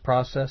part of this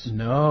process?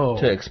 No.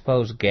 To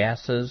expose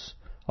gases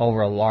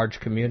over large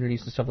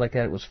communities and stuff like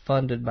that. It was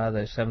funded by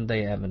the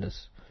Seventh-day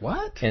Adventists.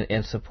 What?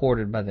 And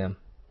supported by them.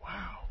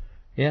 Wow.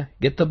 Yeah,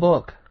 get the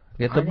book.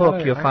 Get the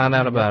book. You'll find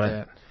out about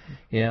it.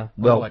 Yeah.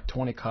 Well, like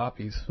 20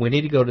 copies. We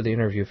need to go to the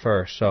interview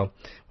first. So,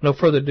 no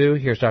further ado,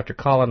 here's Dr.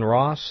 Colin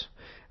Ross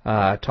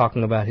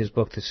talking about his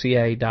book, The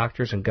C.I.A.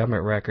 Doctors and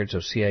Government Records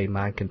of C.I.A.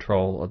 Mind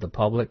Control of the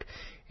Public.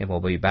 And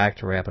we'll be back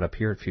to wrap it up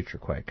here at Future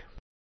Quake.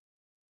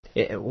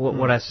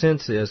 What I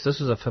sense is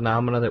this is a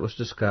phenomenon that was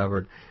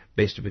discovered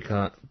based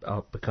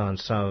upon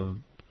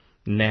some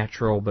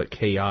natural but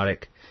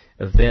chaotic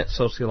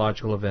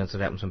sociological events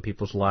that happens in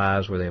people's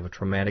lives where they have a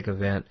traumatic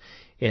event,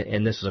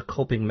 and this is a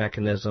coping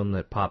mechanism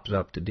that pops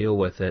up to deal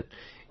with it,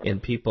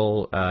 and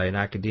people in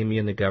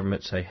academia and the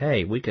government say,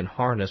 hey, we can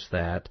harness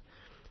that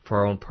for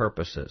our own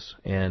purposes,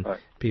 and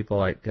people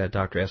like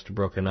Dr.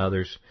 Estabrook and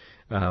others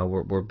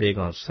were big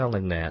on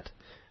selling that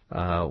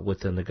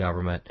within the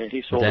government. And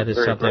he sold it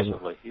very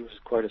aggressively. He was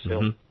quite a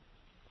salesman.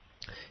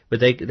 But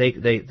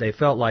they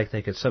felt like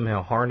they could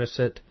somehow harness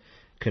it,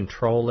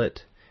 control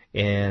it,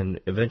 and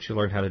eventually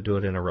learn how to do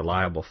it in a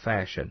reliable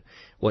fashion.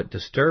 What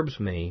disturbs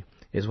me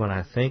is when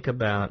I think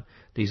about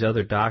these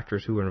other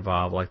doctors who were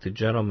involved, like the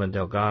gentleman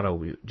Delgado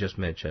we just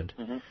mentioned,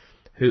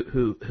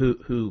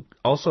 who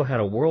also had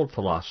a world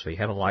philosophy,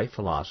 had a life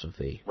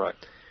philosophy. Right.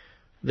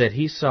 That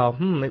he saw,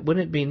 wouldn't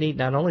it be neat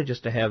not only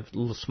just to have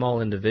little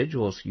small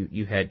individuals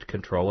you had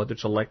control, whether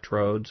it's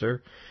electrodes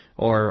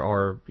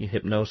or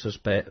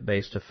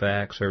hypnosis-based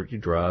effects or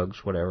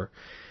drugs, whatever.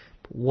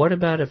 What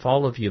about if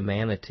all of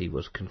humanity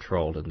was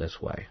controlled in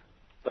this way?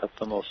 That's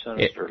the most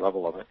sinister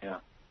level of it,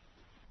 yeah.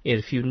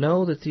 If you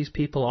know that these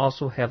people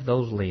also have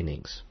those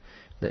leanings,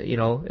 that, you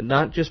know,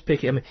 not just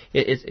picking. I mean,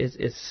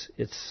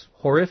 it's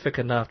horrific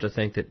enough to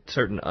think that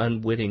certain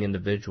unwitting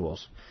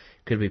individuals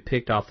could be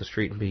picked off the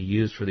street and be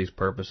used for these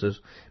purposes,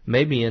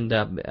 maybe end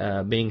up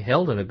being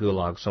held in a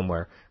gulag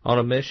somewhere on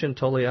a mission,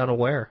 totally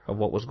unaware of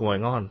what was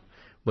going on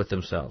with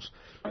themselves.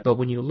 But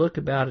when you look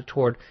about it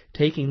toward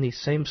taking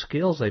these same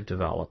skills they've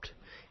developed,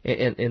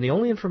 and the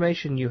only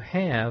information you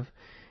have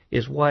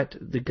is what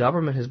the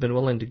government has been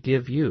willing to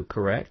give you,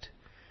 correct?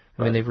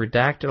 I mean, they've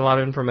redacted a lot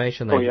of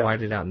information. They've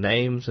whited out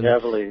names, and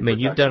heavily. I mean,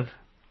 you've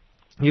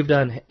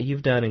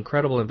done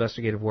incredible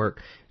investigative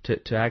work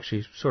to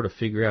actually sort of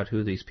figure out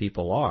who these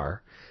people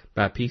are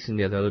by piecing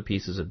together other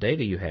pieces of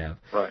data you have.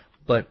 Right.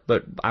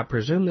 But I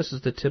presume this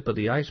is the tip of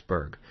the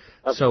iceberg.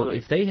 Absolutely.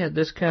 So if they had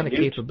this kind of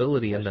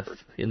capability in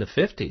the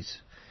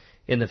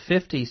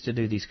 50s, to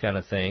do these kind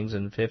of things,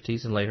 in the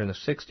 50s and later in the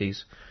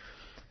 60s,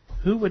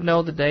 who would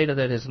know the data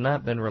that has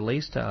not been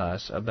released to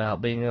us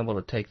about being able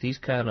to take these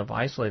kind of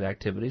isolated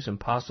activities and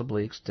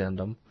possibly extend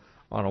them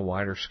on a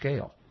wider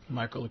scale?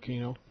 Michael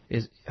Aquino.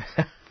 Is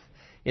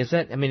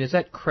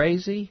that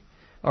crazy,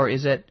 or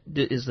is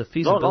the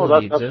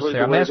feasibility exist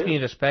there? I'm asking you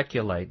to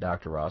speculate,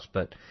 Dr. Ross,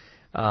 but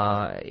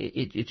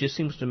it just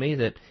seems to me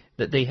that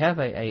they have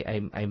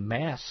a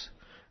mass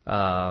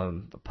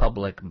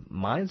public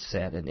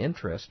mindset and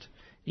interest,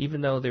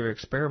 even though they're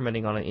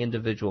experimenting on an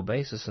individual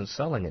basis and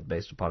selling it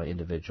based upon an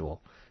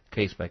individual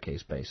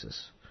case-by-case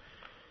basis.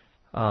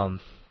 I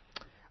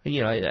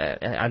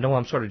know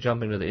I'm sort of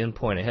jumping to the end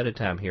point ahead of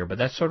time here, but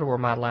that's sort of where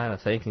my line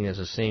of thinking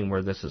is seeing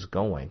where this is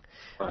going.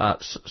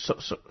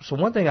 So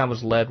one thing I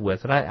was led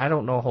with, and I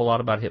don't know a whole lot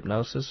about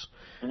hypnosis.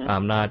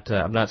 Mm-hmm.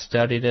 I've not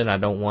studied it. I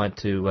don't want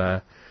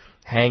to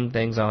hang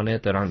things on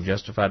it that aren't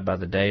justified by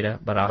the data.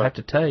 But I'll have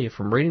to tell you,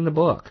 from reading the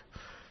book,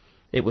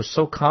 it was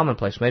so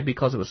commonplace, maybe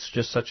because it was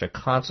just such a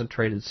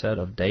concentrated set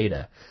of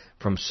data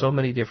from so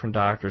many different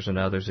doctors and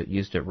others that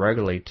used it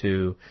regularly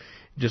to,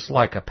 just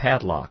like a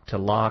padlock, to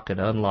lock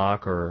and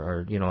unlock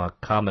or a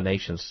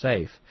combination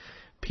safe.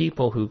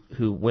 People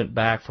who went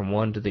back from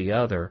one to the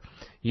other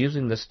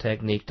using this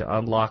technique to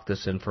unlock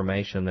this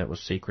information that was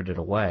secreted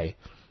away.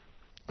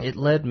 It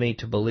led me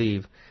to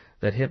believe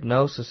that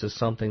hypnosis is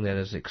something that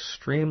is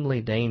extremely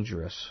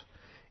dangerous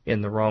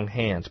in the wrong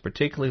hands,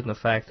 particularly in the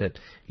fact that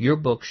your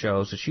book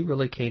shows that you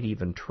really can't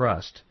even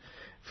trust,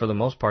 for the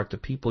most part, the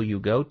people you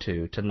go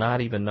to not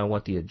even know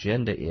what the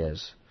agenda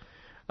is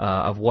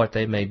of what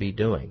they may be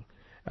doing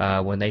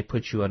when they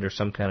put you under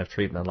some kind of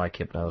treatment like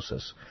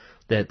hypnosis.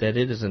 That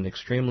it is an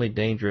extremely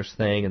dangerous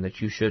thing, and that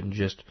you shouldn't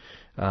just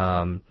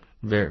very,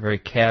 very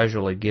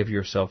casually give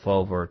yourself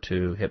over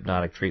to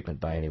hypnotic treatment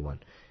by anyone.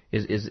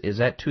 Is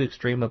that too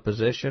extreme a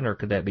position, or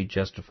could that be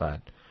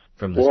justified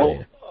from this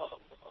data?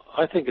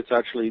 I think it's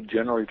actually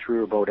generally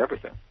true about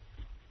everything,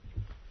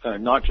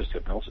 not just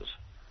hypnosis.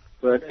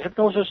 But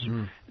hypnosis,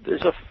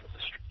 there's a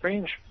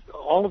strange,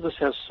 all of this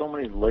has so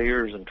many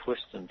layers and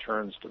twists and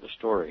turns to the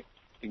story.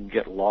 You can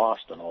get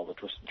lost in all the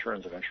twists and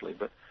turns eventually.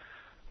 But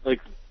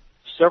like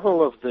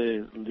several of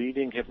the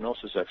leading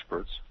hypnosis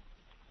experts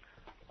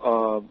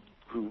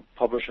who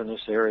publish in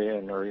this area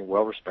and are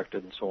well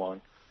respected and so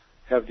on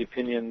have the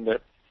opinion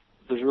that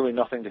there's really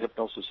nothing to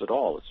hypnosis at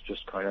all. It's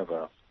just kind of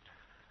a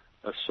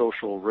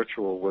social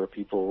ritual where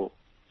people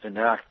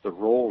enact the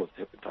role of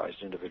the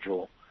hypnotized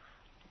individual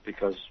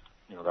because,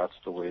 that's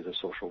the way the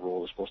social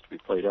role is supposed to be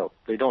played out.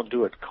 They don't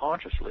do it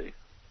consciously.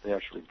 They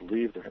actually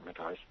believe they're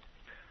hypnotized.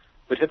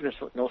 But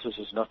hypnosis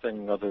is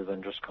nothing other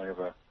than just kind of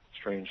a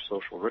strange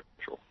social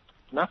ritual.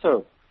 And that's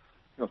a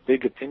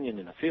big opinion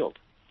in the field.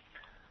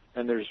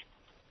 And there's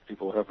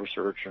people who have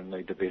research and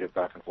they debate it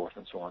back and forth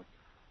and so on.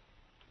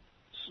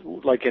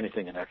 So, like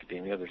anything in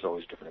academia, there's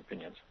always different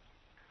opinions.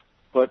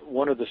 But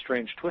one of the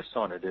strange twists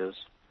on it is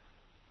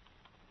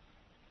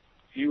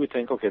you would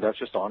think, okay, that's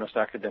just honest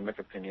academic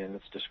opinion.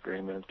 It's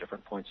disagreement of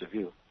different points of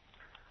view.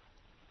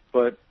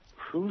 But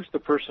who's the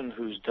person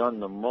who's done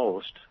the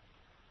most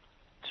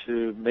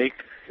to make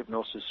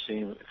hypnosis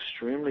seem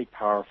extremely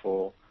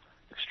powerful,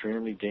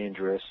 extremely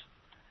dangerous,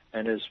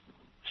 and has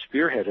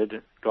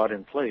spearheaded, got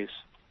in place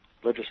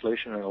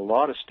legislation in a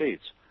lot of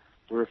states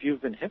where if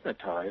you've been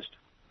hypnotized,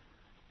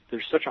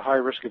 there's such a high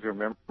risk of your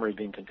memory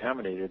being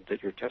contaminated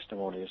that your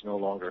testimony is no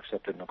longer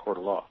accepted in a court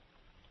of law.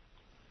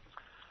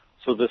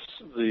 So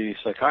the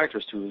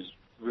psychiatrist who has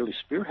really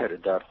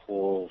spearheaded that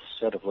whole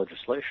set of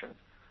legislation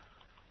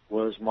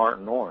was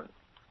Martin Orne,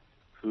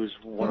 who's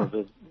one of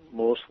the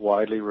most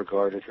widely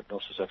regarded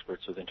hypnosis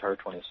experts of the entire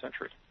 20th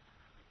century,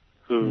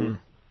 who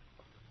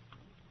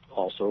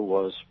also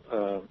was,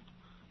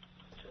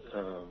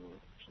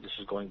 this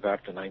is going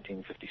back to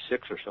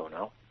 1956 or so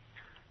now,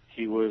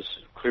 he was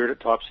cleared at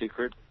top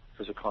secret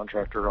as a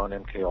contractor on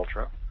MK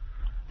Ultra.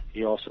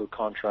 He also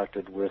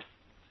contracted with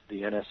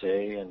the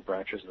NSA and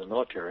branches of the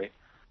military,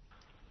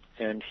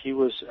 and he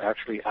was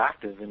actually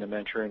active in the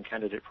Manchurian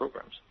candidate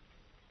programs.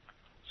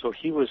 So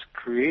he was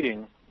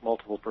creating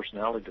multiple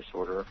personality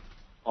disorder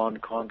on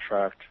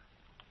contract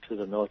to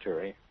the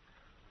military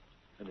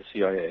and the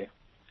C.I.A.,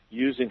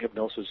 using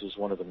hypnosis as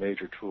one of the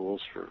major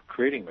tools for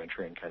creating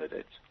Manchurian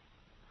candidates,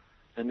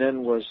 and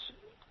then was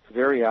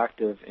very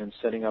active in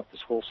setting up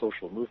this whole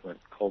social movement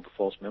called the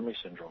False Memory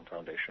Syndrome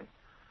Foundation.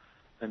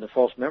 And the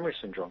False Memory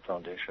Syndrome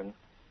Foundation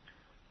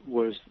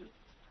was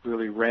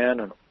really ran,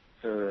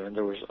 and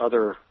there was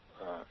other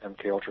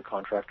MK Ultra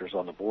contractors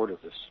on the board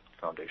of this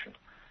foundation.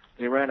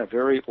 They ran a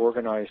very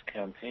organized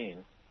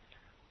campaign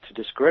to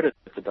discredit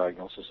the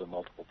diagnosis of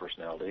multiple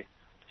personality,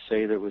 to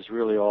say that it was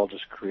really all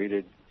just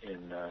created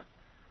in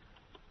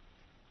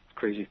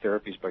crazy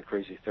therapies by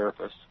crazy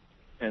therapists,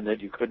 and that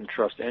you couldn't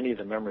trust any of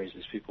the memories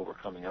these people were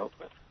coming out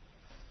with.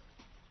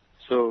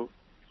 So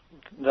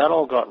that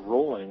all got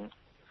rolling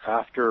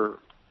after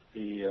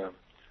the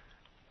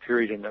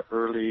period in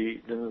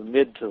the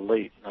mid to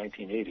late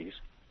 1980s,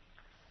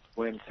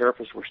 when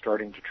therapists were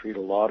starting to treat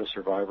a lot of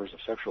survivors of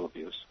sexual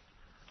abuse.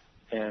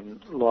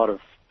 And a lot of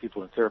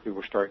people in therapy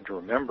were starting to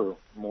remember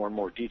more and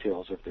more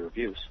details of their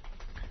abuse.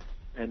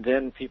 And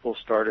then people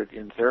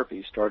in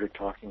therapy started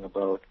talking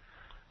about,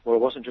 well,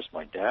 it wasn't just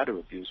my dad who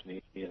abused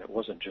me, and it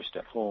wasn't just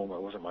at home,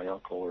 it wasn't my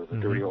uncle or the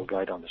dirty old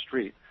guy down the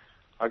street.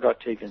 I got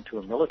taken to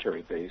a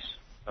military base,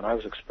 and I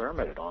was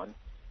experimented on,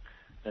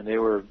 and they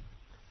were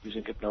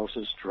using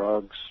hypnosis,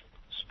 drugs,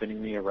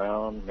 spinning me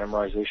around,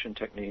 memorization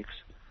techniques,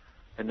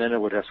 and then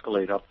it would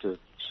escalate up to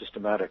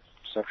systematic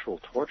sexual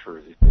torture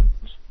of these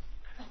victims,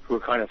 who were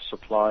kind of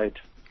supplied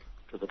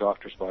to the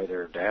doctors by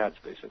their dads,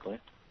 basically,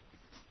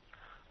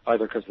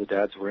 either because the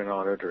dads were in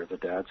on it or the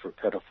dads were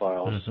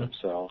pedophiles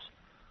themselves.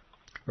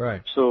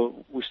 Right.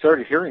 So we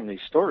started hearing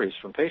these stories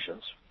from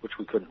patients, which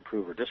we couldn't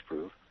prove or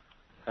disprove,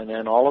 and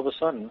then all of a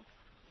sudden,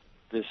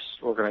 this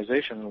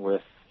organization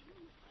with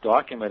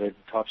documented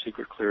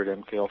top-secret cleared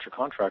MKUltra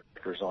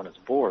contractors on its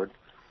board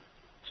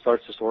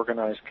starts this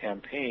organized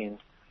campaign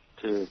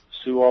to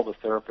sue all the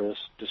therapists,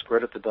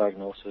 discredit the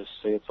diagnosis,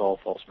 say it's all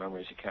false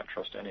memories, you can't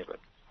trust any of it.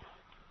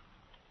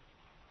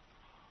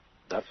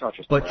 That's not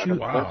just a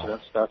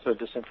coincidence. That's a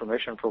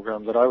disinformation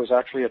program that I was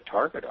actually a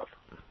target of.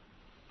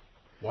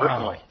 Wow.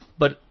 Personally.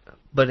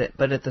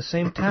 But at the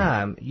same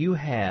time, you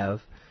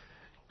have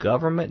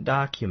government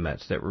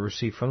documents that were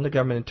received from the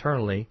government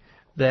internally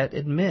that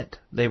admit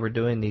they were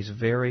doing these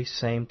very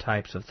same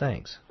types of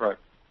things. Right.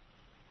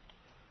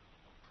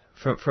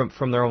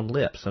 From their own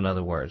lips, in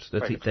other words.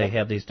 They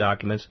have these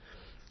documents.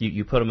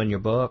 You put them in your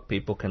book.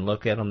 People can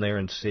look at them there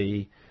and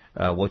see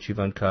what you've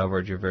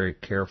uncovered. You're very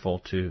careful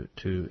to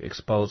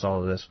expose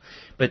all of this.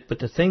 But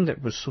the thing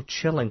that was so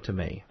chilling to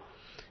me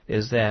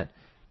is that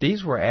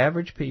these were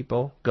average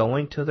people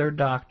going to their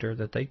doctor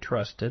that they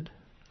trusted,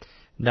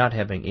 not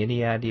having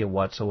any idea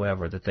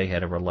whatsoever that they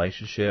had a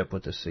relationship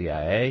with the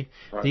C.I.A.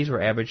 Right. These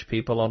were average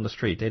people on the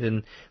street. They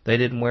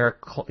didn't wear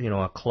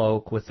a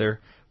cloak with their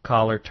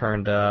collar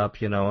turned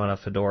up, and a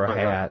fedora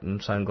hat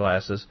and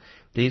sunglasses.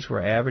 These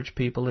were average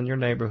people in your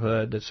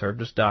neighborhood that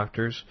served as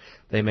doctors.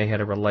 They may have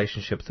had a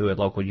relationship through a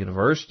local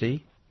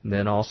university, and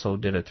then also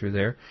did it through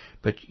there.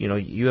 But,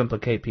 you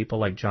implicate people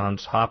like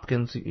Johns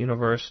Hopkins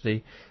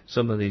University,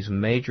 some of these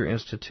major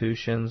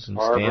institutions, and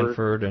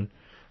Stanford and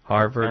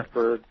Harvard.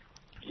 Stanford,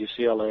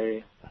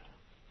 UCLA,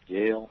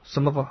 Yale.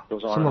 Some of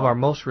our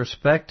most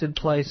respected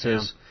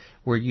places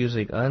were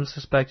using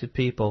unsuspected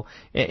people.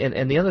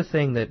 And the other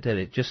thing that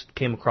it just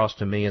came across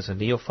to me as a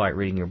neophyte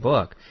reading your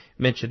book,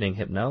 mentioning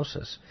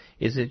hypnosis,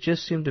 is it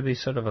just seemed to be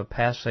sort of a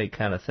passé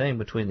kind of thing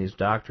between these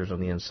doctors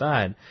on the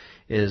inside,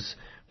 is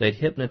they'd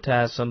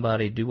hypnotize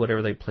somebody, do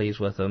whatever they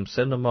please with them,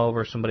 send them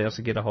over, somebody else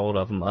would get a hold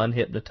of them,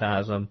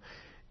 unhypnotize them,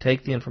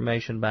 take the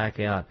information back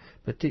out.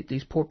 But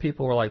these poor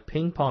people were like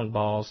ping pong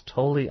balls,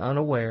 totally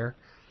unaware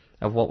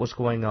of what was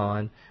going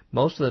on.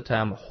 Most of the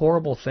time,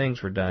 horrible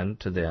things were done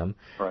to them.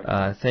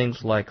 Right.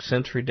 Things like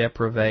sensory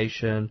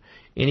deprivation,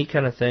 any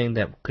kind of thing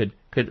that could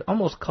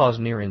almost cause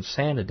near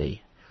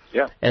insanity.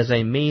 Yeah. As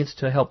a means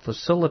to help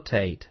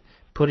facilitate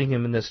putting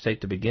him in this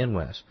state to begin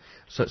with.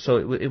 So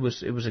it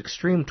was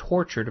extreme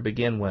torture to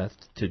begin with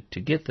to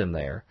get them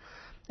there.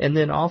 And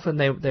then often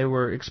they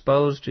were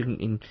exposed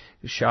and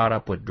shot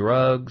up with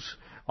drugs,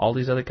 all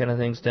these other kind of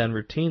things done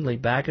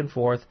routinely back and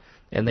forth,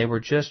 and they were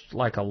just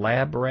like a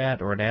lab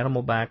rat or an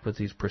animal back with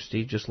these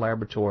prestigious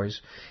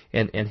laboratories,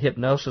 and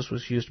hypnosis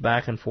was used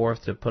back and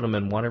forth to put them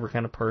in whatever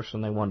kind of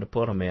person they wanted to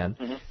put them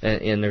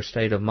in their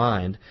state of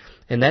mind.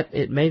 And that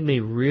it made me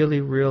really,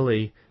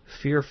 really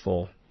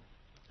fearful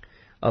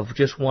of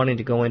just wanting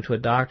to go into a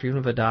doctor,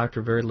 even if a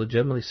doctor very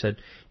legitimately said,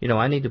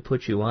 I need to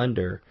put you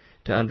under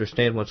to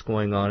understand what's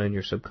going on in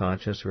your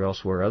subconscious or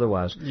elsewhere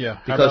otherwise. Yeah,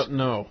 because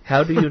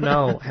how do you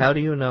know? How do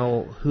you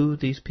know who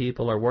these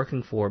people are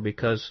working for?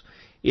 Because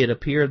it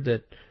appeared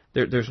that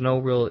there's no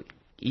real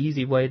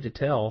easy way to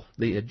tell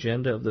the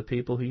agenda of the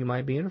people who you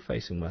might be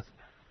interfacing with.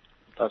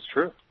 That's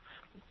true.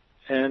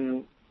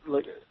 And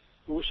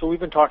so we've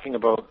been talking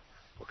about,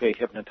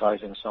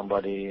 hypnotizing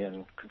somebody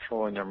and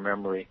controlling their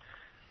memory.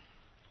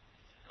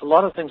 A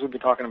lot of things we've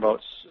been talking about,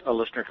 a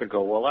listener could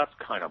go, well, that's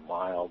kind of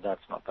mild.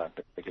 That's not that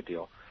big a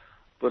deal.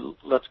 But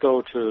let's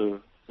go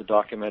to the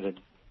documented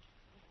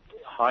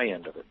high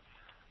end of it.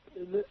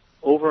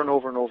 Over and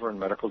over and over in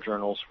medical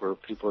journals where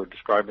people are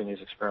describing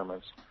these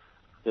experiments,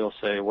 they'll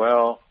say,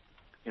 well,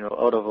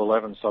 out of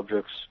 11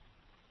 subjects,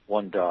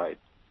 1 died.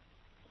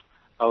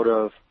 Out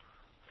of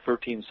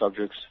 13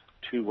 subjects,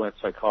 2 went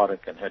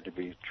psychotic and had to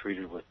be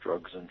treated with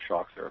drugs and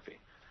shock therapy.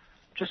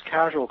 Just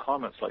casual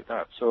comments like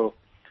that. So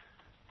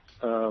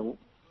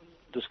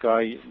this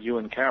guy,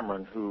 Ewan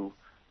Cameron, who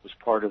was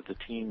part of the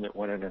team that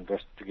went and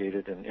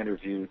investigated and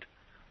interviewed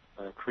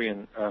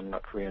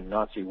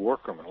Nazi war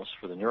criminals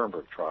for the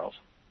Nuremberg trials,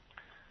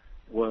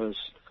 was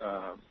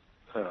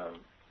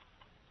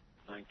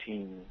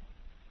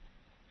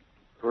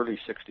early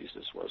 60s.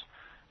 This was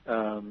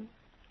an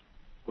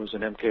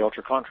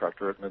MKUltra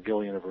contractor at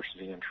McGill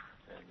University in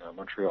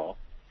Montreal,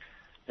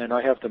 and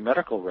I have the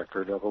medical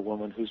record of a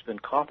woman who's been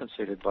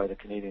compensated by the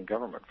Canadian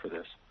government for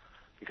this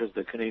because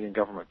the Canadian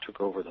government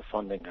took over the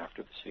funding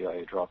after the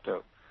CIA dropped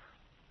out.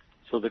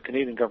 So the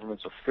Canadian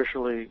government's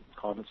officially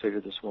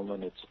compensated this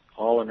woman. It's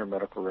all in her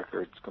medical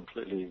records,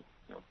 completely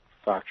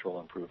factual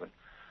and proven.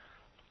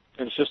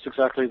 And it's just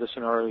exactly the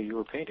scenario you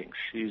were painting.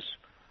 She's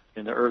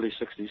in the early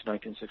 60s,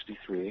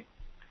 1963.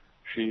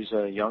 She's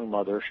a young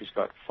mother. She's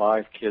got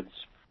 5 kids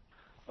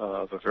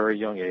of a very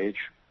young age.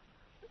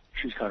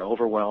 She's kind of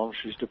overwhelmed.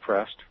 She's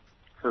depressed.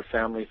 Her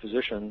family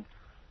physician,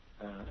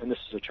 and this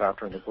is a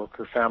chapter in the book,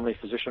 her family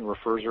physician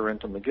refers her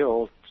into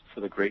McGill for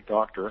the great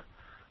doctor,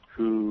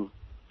 who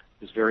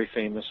is very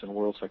famous in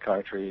world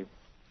psychiatry,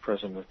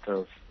 president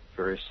of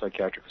various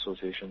psychiatric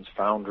associations,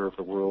 founder of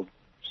the World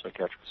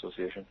Psychiatric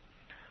Association.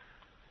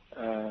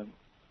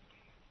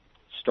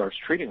 Starts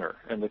treating her.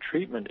 And the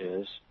treatment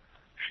is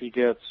she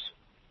gets,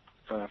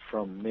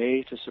 from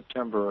May to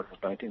September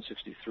of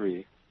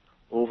 1963,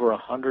 over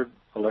 100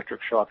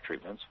 electric shock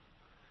treatments.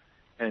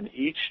 And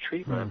each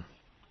treatment,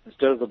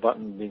 instead of the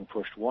button being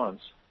pushed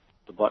once,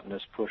 the button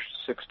is pushed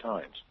 6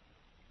 times.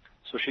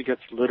 So she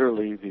gets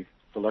literally the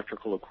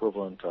electrical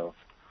equivalent of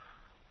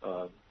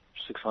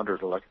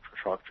 600 electric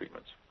shock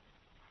treatments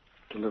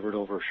delivered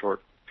over a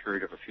short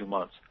period of a few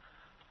months.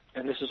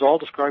 And this is all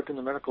described in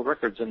the medical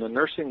records, and the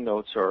nursing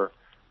notes are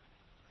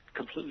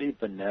completely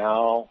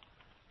banal,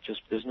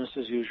 just business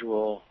as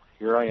usual.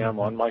 Here I am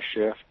on my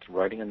shift,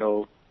 writing a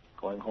note,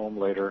 going home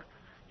later.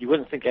 You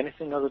wouldn't think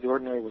anything out of the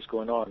ordinary was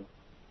going on,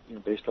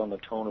 based on the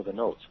tone of the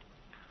notes.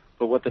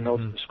 But what the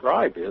notes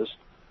describe is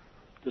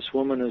this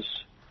woman is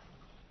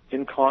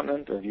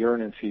incontinent of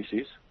urine and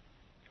feces.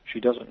 She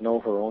doesn't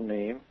know her own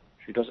name.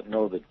 She doesn't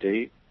know the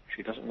date.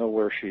 She doesn't know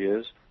where she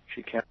is.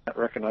 She can't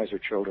recognize her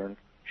children.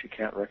 She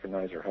can't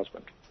recognize her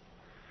husband.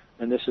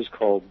 And this is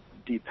called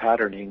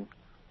depatterning.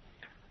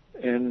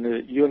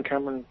 And you and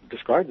Cameron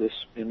described this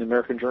in the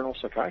American Journal of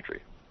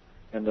Psychiatry.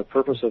 And the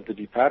purpose of the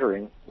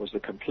depatterning was to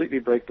completely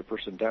break the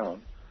person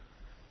down.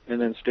 And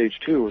then stage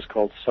 2 was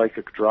called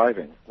psychic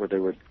driving, where they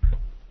would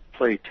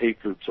play tape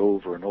loops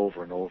over and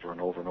over and over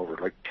and over and over,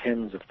 like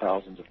tens of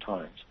thousands of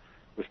times,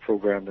 with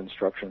programmed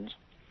instructions.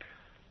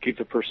 Keep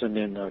the person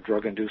in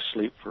drug-induced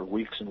sleep for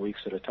weeks and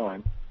weeks at a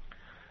time.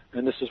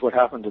 And this is what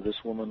happened to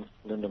this woman,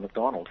 Linda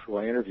McDonald, who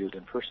I interviewed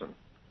in person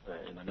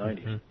in the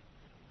 90s.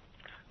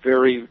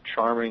 Very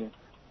charming,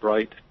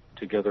 bright,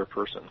 together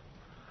person.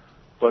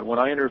 But when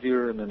I interviewed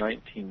her in the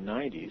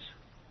 1990s,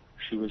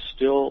 she was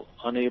still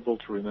unable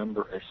to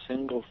remember a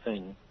single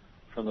thing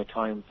from the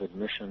time of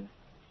admission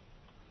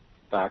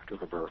back to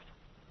her birth.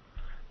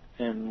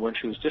 And when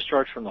she was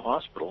discharged from the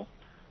hospital,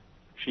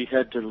 she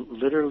had to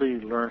literally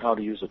learn how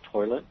to use a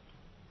toilet,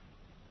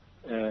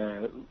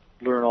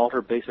 learn all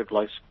her basic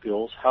life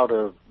skills, how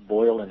to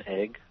boil an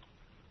egg.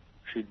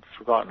 She'd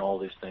forgotten all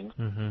these things.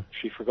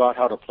 She forgot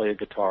how to play a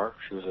guitar.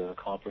 She was an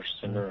accomplished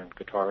singer and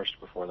guitarist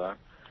before that.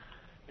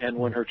 And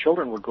when her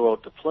children would go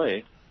out to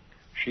play,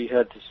 she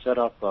had to set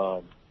up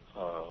a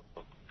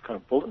kind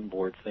of bulletin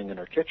board thing in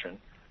her kitchen,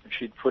 and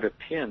she'd put a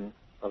pin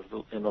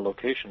in the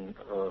location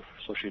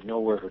so she'd know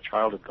where her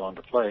child had gone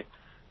to play,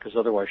 because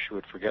otherwise she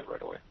would forget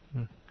right away.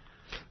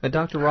 Now,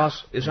 Dr.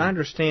 Ross, as I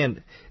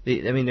understand,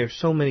 there's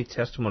so many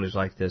testimonies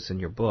like this in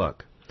your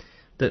book,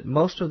 that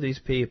most of these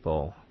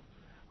people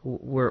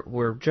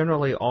were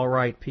generally all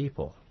right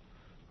people.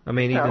 I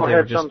mean, either they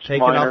were just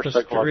taken off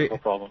the street.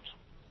 Problems.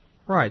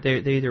 Right, they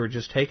either were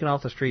just taken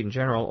off the street in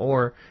general,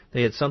 or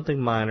they had something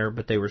minor,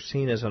 but they were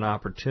seen as an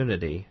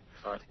opportunity.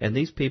 Right. And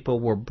these people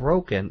were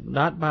broken,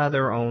 not by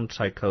their own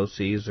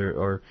psychoses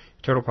or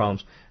internal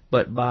problems,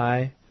 but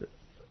by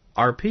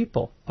our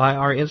people, by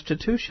our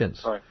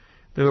institutions. Right.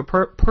 They were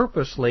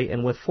purposely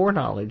and with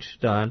foreknowledge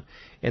done,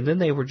 and then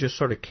they were just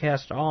sort of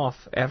cast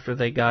off after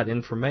they got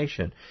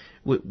information.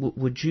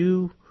 Would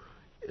you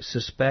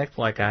suspect,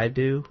 like I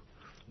do,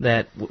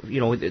 that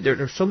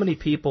there are so many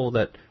people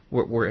that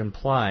were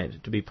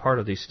implied to be part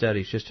of these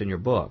studies just in your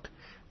book,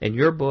 and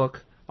your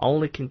book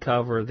only can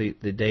cover the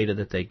data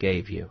that they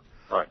gave you.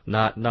 Right.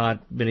 Not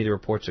many of the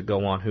reports that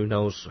go on. Who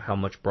knows how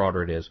much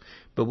broader it is?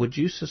 But would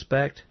you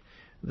suspect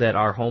that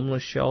our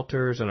homeless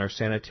shelters and our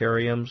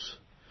sanitariums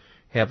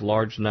have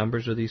large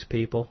numbers of these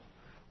people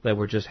that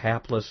were just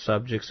hapless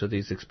subjects of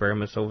these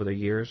experiments over the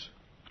years?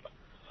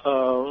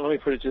 Let me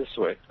put it this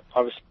way.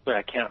 Obviously,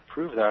 I can't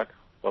prove that,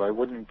 but I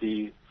wouldn't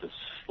be the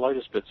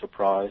slightest bit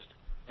surprised,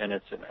 and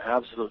it's an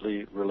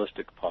absolutely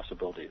realistic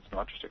possibility. It's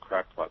not just a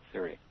crackpot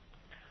theory.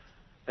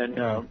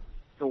 And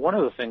one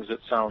of the things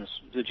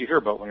that you hear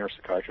about when you're a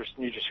psychiatrist,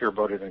 and you just hear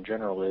about it in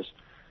general, is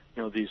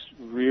these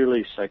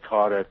really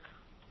psychotic,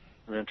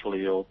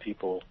 mentally ill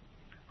people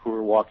who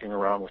are walking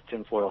around with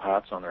tinfoil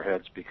hats on their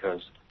heads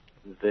because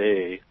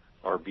they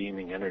are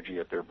beaming energy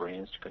at their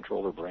brains to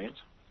control their brains.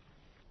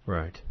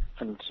 Right.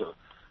 And so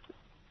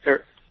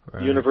they're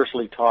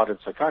universally taught in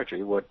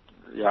psychiatry, what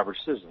the average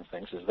citizen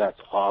thinks is that's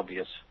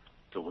obvious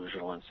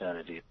delusional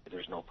insanity.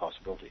 There's no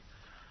possibility.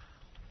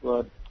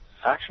 But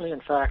actually,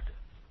 in fact,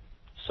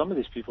 some of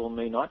these people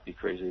may not be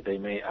crazy. They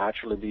may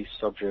actually be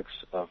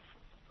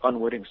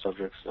unwitting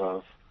subjects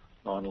of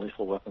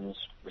non-lethal weapons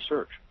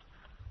research.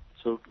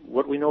 So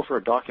what we know for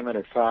a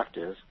documented fact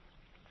is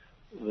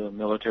the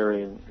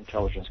military and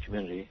intelligence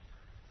community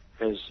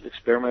has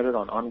experimented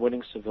on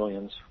unwitting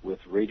civilians with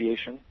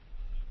radiation,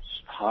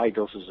 high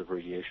doses of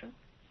radiation,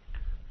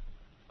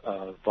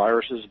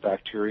 viruses,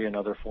 bacteria, and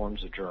other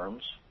forms of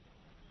germs,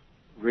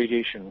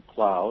 radiation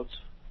clouds,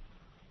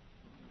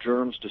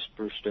 germs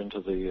dispersed into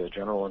the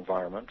general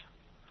environment,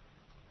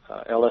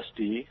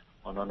 LSD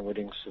on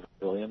unwitting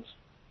civilians.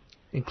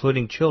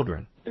 Including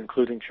children.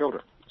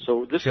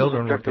 So this has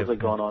objectively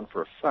gone on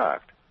for a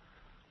fact.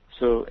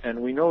 So,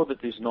 and we know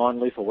that these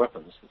non-lethal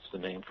weapons, that's the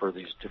name for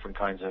these different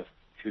kinds of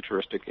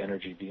futuristic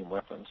energy beam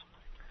weapons,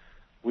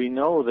 we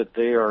know that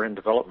they are in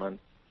development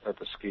at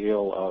the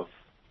scale of,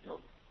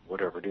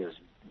 whatever it is,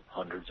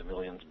 hundreds of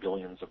millions,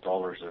 billions of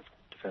dollars of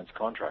defense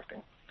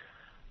contracting,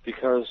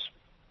 because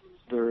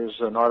there's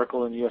an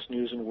article in U.S.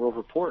 News and World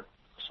Report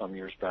some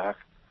years back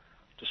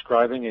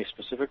describing a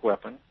specific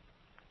weapon,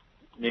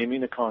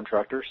 naming the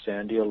contractor,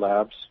 Sandia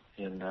Labs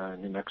in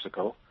New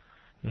Mexico,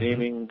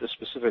 naming the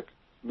specific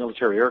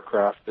military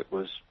aircraft that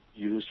was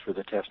used for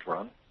the test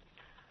run,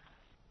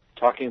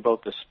 talking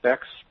about the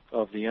specs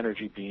of the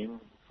energy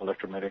beam,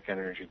 electromagnetic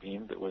energy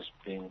beam that was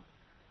being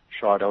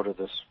shot out of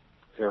this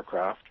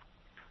aircraft,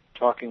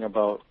 talking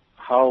about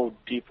how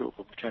deep it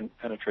will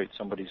penetrate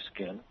somebody's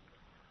skin,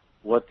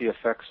 what the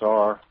effects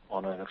are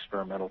on an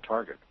experimental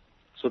target.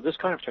 So this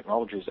kind of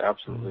technology is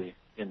absolutely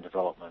in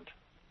development,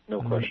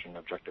 no question,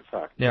 objective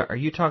fact. Now, are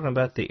you talking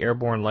about the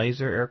airborne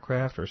laser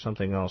aircraft or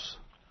something else?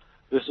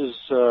 This is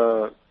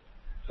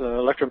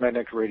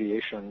electromagnetic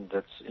radiation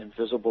that's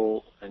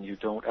invisible, and you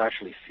don't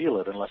actually feel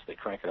it unless they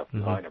crank it up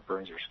high and it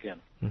burns your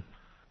skin.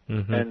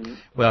 And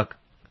well,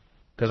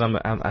 because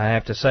I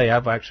have to say,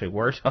 I've actually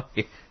worked on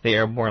the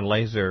airborne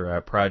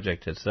laser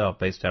project itself,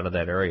 based out of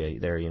that area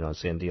there,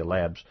 Sandia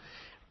Labs.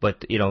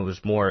 But,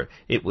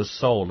 it was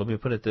sold, let me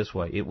put it this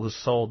way, it was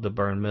sold to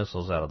burn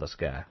missiles out of the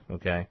sky,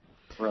 okay?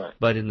 Right.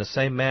 But in the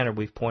same manner,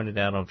 we've pointed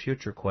out on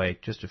Future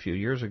Quake just a few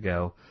years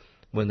ago,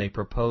 when they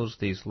proposed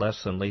these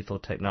less than lethal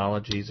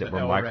technologies that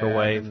were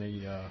microwave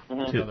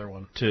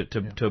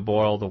to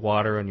boil the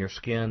water in your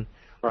skin,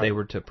 they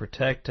were to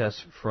protect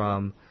us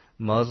from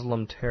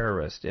Muslim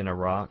terrorists in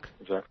Iraq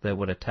that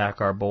would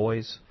attack our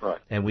boys. Right.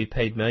 And we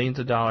paid millions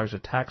of dollars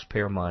of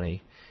taxpayer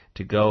money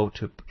to go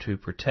to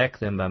protect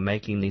them by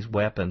making these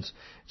weapons.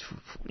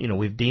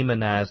 We've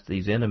demonized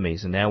these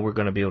enemies, and now we're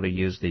going to be able to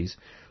use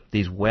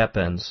these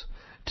weapons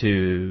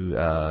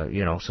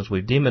to, since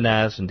we've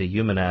demonized and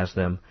dehumanized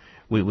them,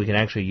 we can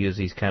actually use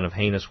these kind of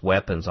heinous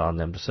weapons on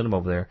them to send them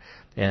over there.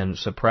 And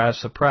surprise,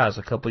 surprise,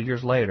 a couple of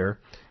years later,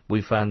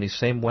 we find these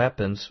same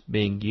weapons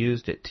being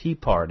used at tea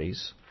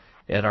parties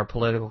at our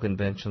political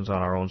conventions on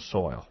our own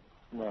soil.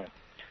 Right.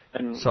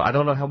 And so I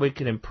don't know how we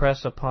can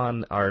impress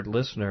upon our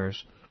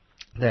listeners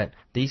that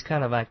these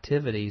kind of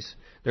activities,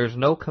 there's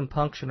no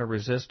compunction or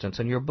resistance,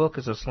 and your book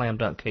is a slam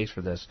dunk case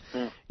for this.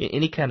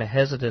 Any kind of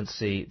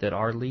hesitancy that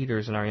our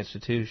leaders in our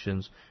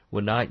institutions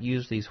would not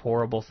use these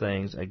horrible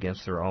things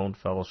against their own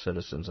fellow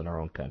citizens in our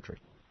own country.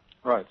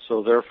 Right.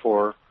 So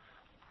therefore,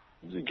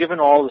 given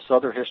all this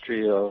other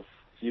history of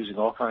using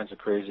all kinds of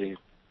crazy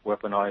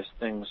weaponized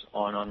things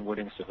on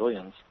unwitting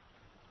civilians,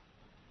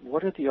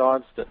 what are the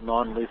odds that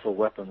non-lethal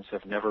weapons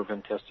have never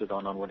been tested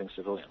on unwitting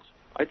civilians?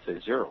 I'd say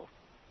zero.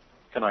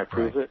 Can I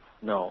prove it?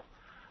 No.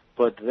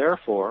 But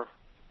therefore,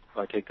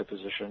 I take the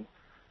position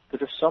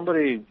that if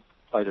somebody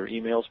either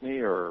emails me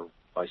or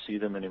I see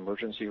them in an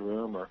emergency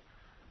room or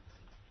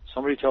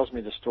somebody tells me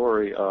the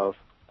story of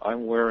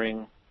I'm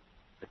wearing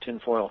a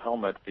tinfoil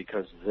helmet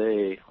because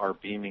they are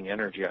beaming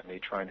energy at me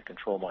trying to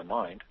control my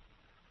mind,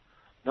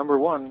 number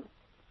one,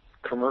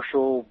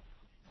 commercial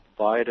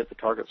buy it at the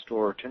Target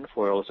store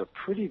tinfoil is a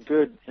pretty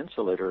good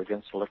insulator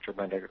against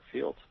electromagnetic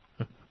fields.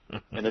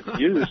 And it's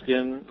used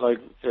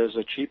as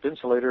a cheap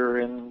insulator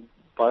in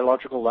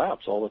biological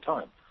labs all the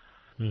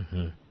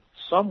time.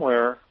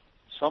 Somewhere,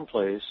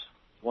 someplace,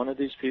 one of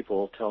these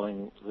people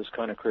telling this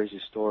kind of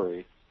crazy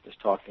story is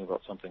talking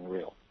about something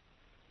real.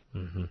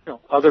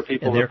 Other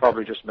people are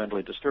probably just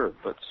mentally disturbed,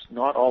 but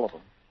not all of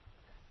them.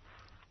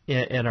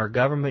 And our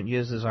government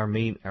uses our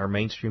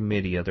mainstream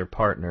media, their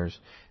partners,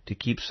 to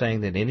keep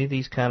saying that any of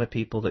these kind of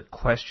people that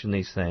question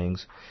these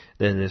things,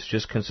 that it's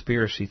just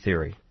conspiracy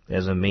theory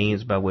as a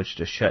means by which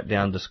to shut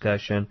down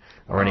discussion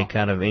or any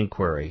kind of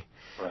inquiry.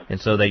 Right. And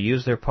so they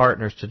use their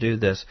partners to do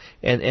this.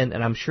 And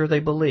I'm sure they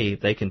believe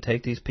they can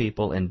take these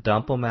people and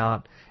dump them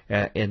out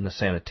in the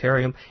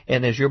sanitarium.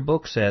 And as your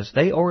book says,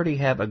 they already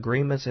have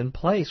agreements in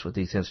place with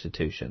these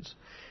institutions.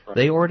 Right.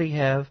 They already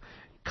have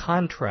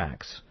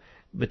contracts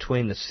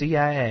between the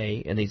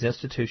C.I.A. and these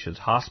institutions,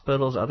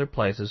 hospitals, other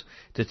places,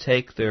 to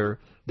take their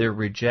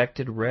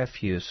rejected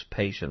refuse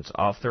patients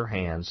off their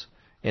hands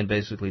and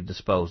basically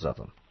dispose of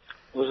them.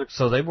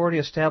 So they've already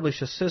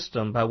established a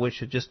system by which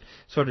to just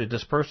sort of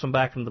disperse them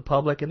back into the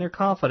public, and they're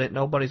confident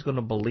nobody's going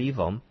to believe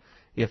them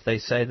if they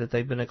say that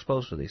they've been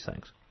exposed to these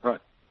things. Right.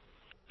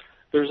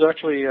 There's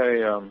actually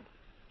a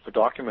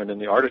document in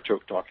the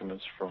Artichoke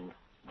documents from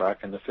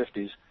back in the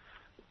 50s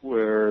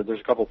where there's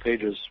a couple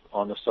pages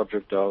on the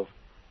subject of,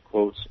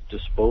 quotes,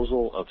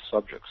 disposal of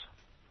subjects.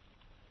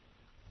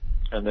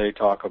 And they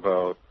talk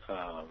about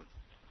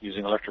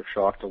using electric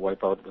shock to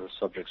wipe out the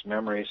subject's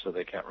memory so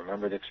they can't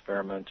remember the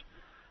experiment.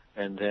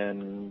 And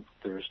then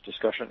there's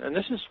discussion. And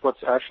this is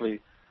what's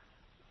actually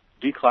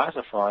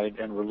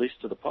declassified and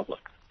released to the public.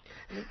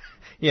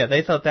 Yeah,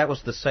 they thought that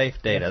was the safe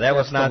data. That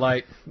was not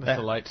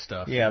the light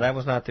stuff. Yeah, that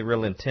was not the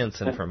real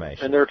intense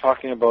information. And they're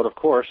talking about, of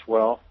course,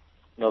 well,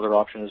 another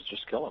option is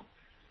just kill them.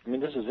 I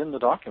mean, this is in the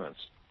documents.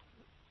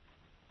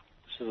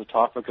 This is a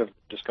topic of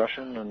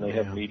discussion, and they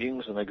have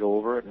meetings, and they go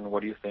over it, and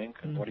what do you think,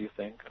 and what do you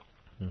think?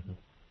 Mm-hmm.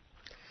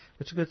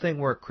 It's a good thing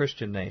we're a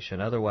Christian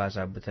nation. Otherwise,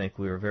 I would think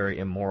we were a very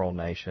immoral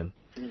nation.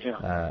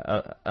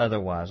 Yeah.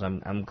 Otherwise,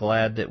 I'm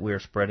glad that we're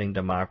spreading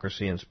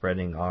democracy and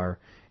spreading our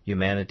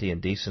humanity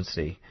and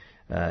decency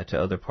to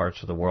other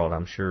parts of the world.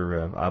 I'm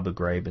sure Abu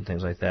Ghraib and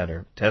things like that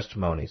are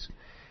testimonies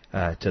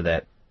to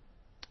that.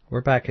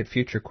 We're back at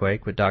Future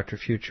Quake with Dr.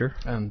 Future.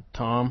 And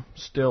Tom,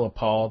 still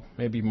appalled,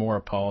 maybe more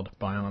appalled,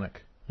 bionic.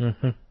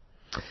 Mm-hmm.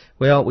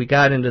 Well, we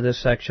got into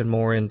this section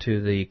more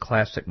into the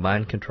classic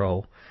mind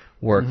control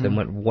work that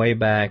went way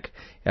back.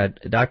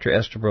 Dr.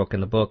 Estabrook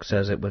in the book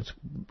says it was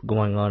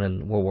going on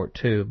in World War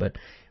II, but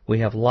we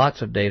have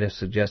lots of data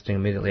suggesting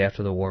immediately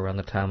after the war, around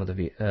the time of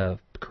the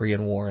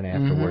Korean War and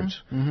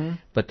afterwards.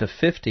 But the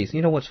 50s,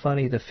 you know what's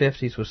funny? The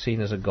 50s was seen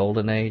as a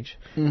golden age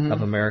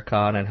of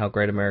Americana and how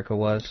great America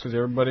was. Because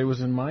everybody was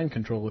in mind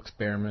control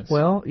experiments.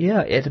 Well,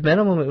 yeah, at the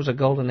minimum it was a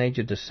golden age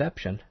of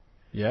deception.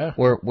 Yeah.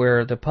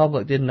 Where the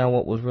public didn't know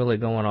what was really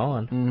going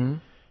on.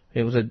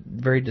 It was a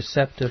very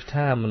deceptive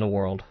time in the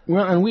world.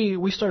 Well, and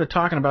we started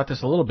talking about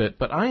this a little bit,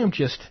 but I am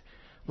just,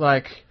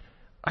 like,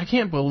 I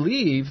can't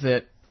believe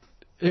that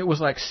it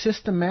was, like,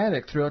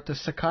 systematic throughout the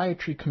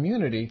psychiatry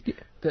community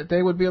that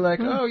they would be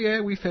like, oh,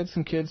 yeah, we fed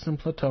some kids some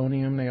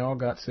plutonium, they all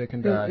got sick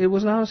and died. It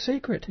was not a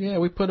secret. Yeah,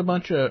 we put a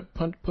bunch of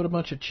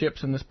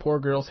chips in this poor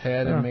girl's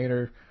head and made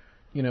her,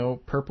 you know,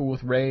 purple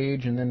with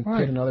rage, and then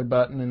hit another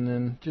button, and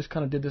then just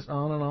kind of did this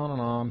on and on and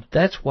on.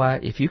 That's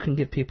why, if you can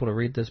get people to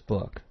read this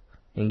book,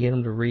 and get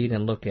them to read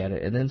and look at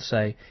it, and then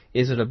say,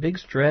 is it a big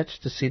stretch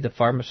to see the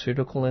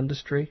pharmaceutical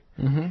industry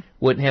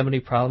wouldn't have any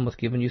problem with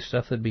giving you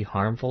stuff that'd be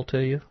harmful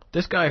to you?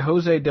 This guy,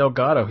 Jose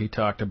Delgado, he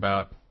talked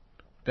about,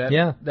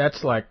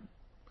 that's like,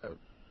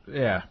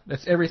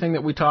 that's everything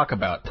that we talk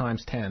about,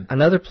 times 10.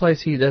 Another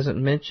place he doesn't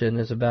mention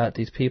is about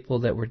these people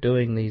that were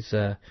doing these,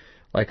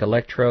 like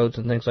electrodes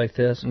and things like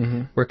this,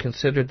 were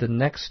considered the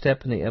next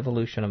step in the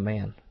evolution of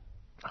man.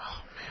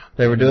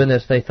 They were doing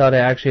this. They thought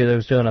actually they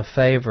was doing a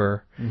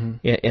favor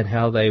in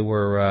how they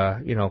were,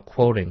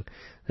 quoting.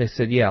 They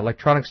said,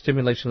 electronic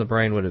stimulation of the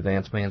brain would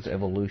advance man's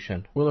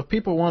evolution. Well, if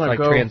people want to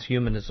go,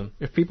 transhumanism.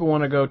 If people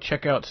want to go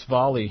check out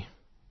Savali,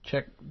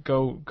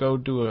 go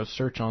do a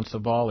search on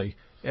Savali,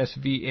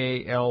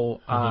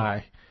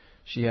 Svali.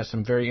 She has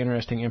some very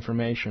interesting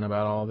information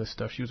about all this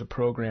stuff. She was a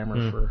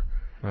programmer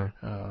for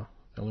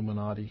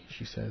Illuminati,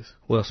 she says.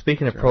 Well,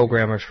 speaking of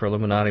programmers for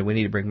Illuminati, we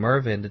need to bring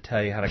Merv in to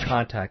tell you how to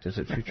contact us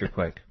at Future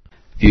Quake.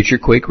 Future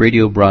Quake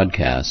radio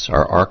broadcasts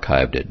are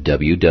archived at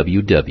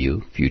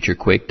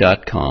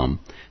www.futurequake.com,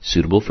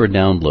 suitable for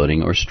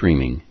downloading or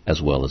streaming,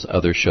 as well as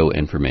other show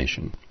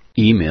information.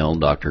 Email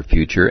Dr.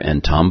 Future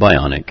and Tom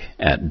Bionic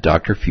at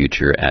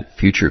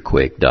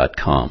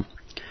drfuture@futurequake.com.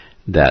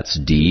 That's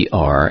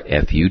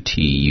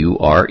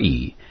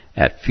DRFUTURE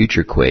at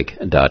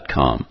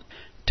futurequake.com.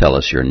 Tell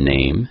us your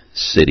name,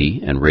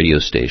 city, and radio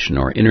station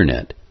or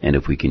internet, and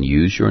if we can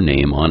use your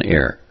name on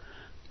air.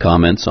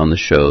 Comments on the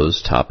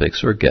show's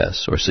topics or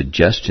guests, or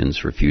suggestions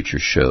for future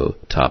show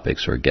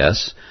topics or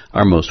guests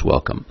are most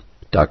welcome.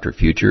 Dr.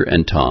 Future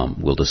and Tom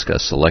will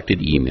discuss selected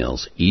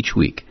emails each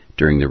week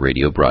during the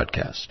radio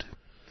broadcast.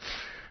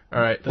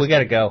 All right. We got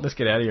to go. Let's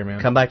get out of here,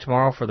 man. Come back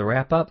tomorrow for the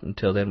wrap-up.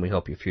 Until then, we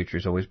hope your future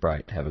is always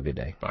bright. Have a good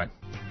day. Bye.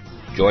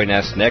 Join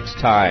us next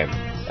time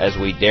as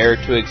we dare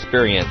to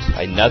experience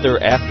another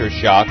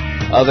aftershock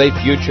of a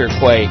future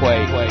quake.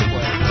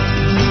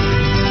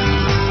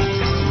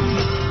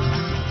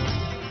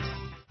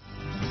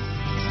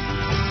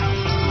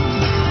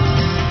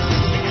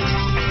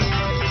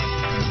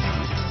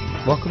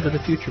 Welcome to the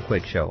Future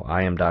Quake Show.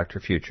 I am Dr.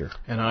 Future.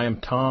 And I am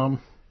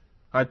Tom.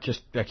 I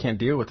can't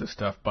deal with this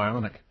stuff,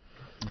 Bionic.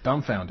 I'm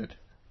dumbfounded.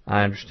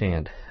 I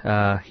understand.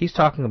 He's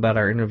talking about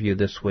our interview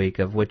this week,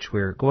 of which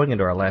we're going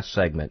into our last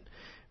segment,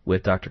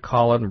 with Dr.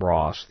 Colin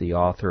Ross, the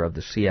author of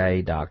the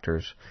C.I.A.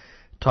 Doctors,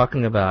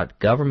 talking about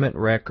government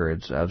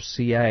records of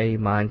C.I.A.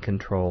 mind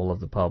control of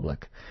the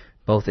public,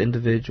 both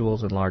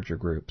individuals and larger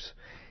groups.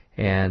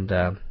 And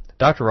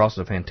Dr. Ross is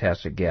a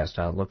fantastic guest.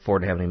 I look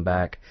forward to having him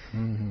back.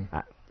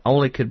 I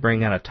only could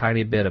bring out a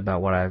tiny bit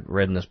about what I've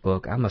read in this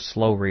book. I'm a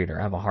slow reader.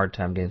 I have a hard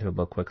time getting through a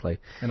book quickly.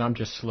 And I'm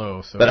just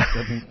slow, so it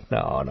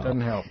doesn't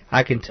help.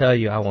 I can tell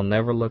you I will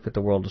never look at the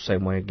world the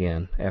same way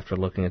again after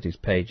looking at these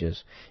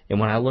pages. And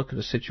when I look at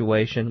a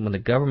situation, when the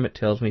government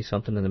tells me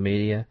something in the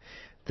media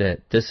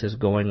that this is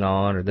going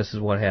on or this is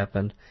what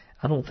happened,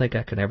 I don't think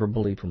I can ever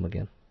believe them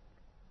again.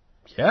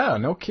 Yeah,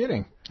 no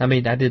kidding. I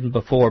mean, I didn't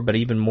before, but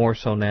even more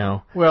so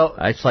now. Well,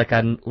 it's like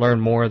I learn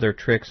more of their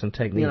tricks and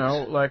techniques. You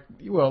know,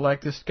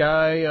 like this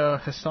guy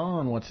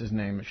Hassan, what's his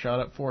name? Shot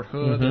up Fort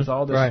Hood. Mm-hmm. There's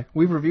all this. Right.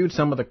 We've reviewed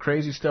some of the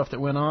crazy stuff that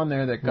went on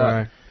there that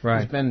got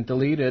has been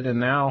deleted, and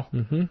now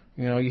you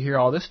know you hear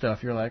all this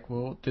stuff. You're like,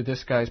 well, did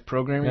this guy's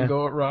programming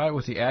go right?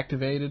 Was he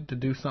activated to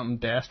do something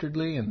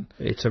dastardly? And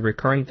it's a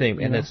recurring theme,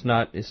 and it's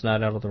not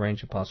out of the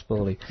range of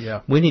possibility.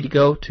 Yeah. We need to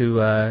go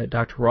to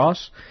Dr.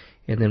 Ross,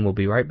 and then we'll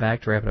be right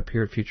back to wrap it up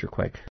here at Future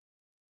Quake.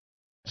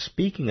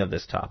 Speaking of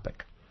this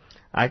topic,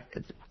 I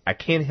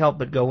can't help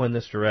but go in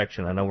this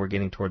direction. I know we're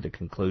getting toward the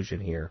conclusion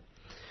here.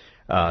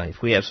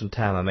 If we have some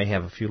time, I may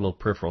have a few little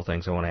peripheral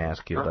things I want to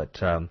ask you. Sure.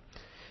 But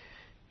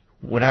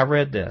when I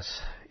read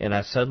this, and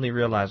I suddenly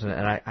realized,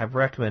 and I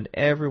recommend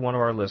every one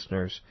of our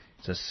listeners,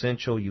 it's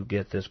essential you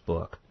get this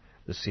book,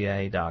 The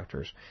C.I.A.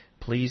 Doctors.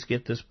 Please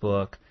get this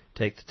book.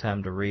 Take the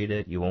time to read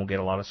it. You won't get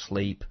a lot of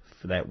sleep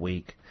for that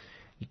week.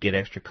 You get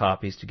extra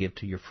copies to give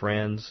to your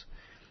friends.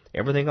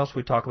 Everything else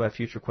we talk about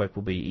Future Quake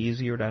will be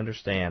easier to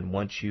understand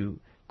once you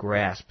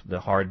grasp the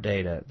hard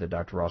data that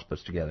Dr. Ross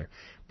puts together.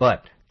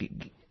 But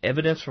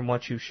evidence from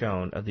what you've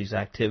shown of these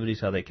activities,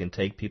 how they can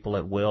take people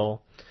at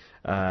will,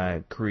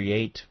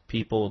 create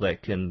people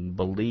that can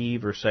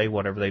believe or say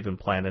whatever they've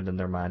implanted in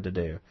their mind to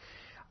do.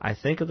 I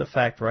think of the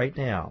fact right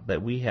now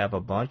that we have a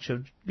bunch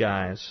of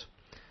guys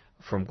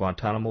from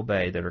Guantanamo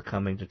Bay that are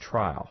coming to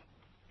trial.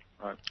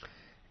 Right.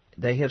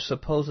 They have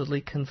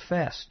supposedly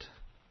confessed.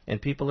 And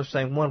people are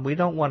saying, one, we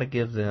don't want to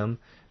give them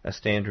a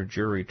standard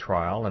jury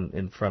trial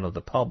in front of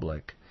the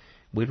public.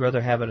 We'd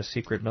rather have it a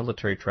secret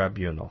military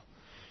tribunal.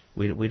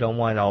 We don't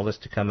want all this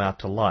to come out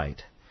to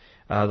light.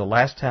 The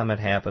last time it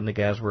happened, the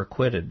guys were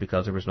acquitted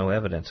because there was no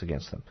evidence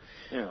against them.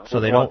 Yeah, so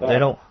they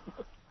don't.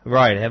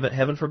 Right,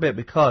 heaven forbid,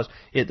 because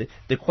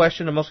the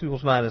question in most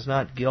people's mind is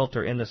not guilt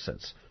or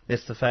innocence.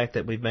 It's the fact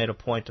that we've made a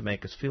point to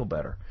make us feel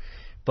better.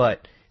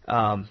 But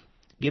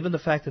given the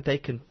fact that they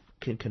can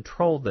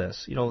control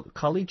this, you know,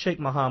 Khalid Sheikh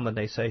Mohammed,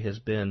 they say, has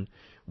been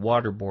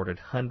waterboarded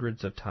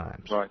hundreds of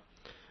times. Right.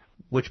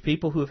 Which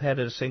people who've had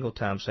it a single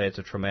time say it's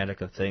a traumatic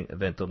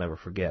event they'll never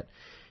forget.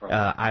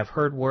 Right. I've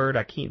heard word,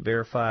 I can't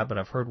verify, but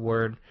I've heard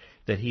word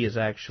that he has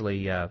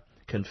actually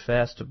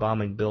confessed to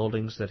bombing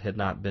buildings that had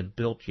not been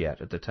built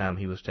yet at the time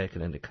he was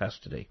taken into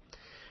custody.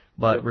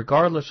 But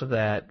regardless of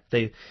that,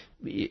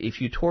 if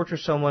you torture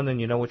someone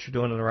and you know what you're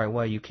doing in the right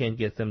way, you can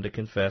get them to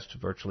confess to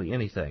virtually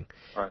anything.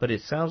 Right. But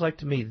it sounds like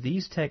to me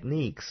these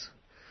techniques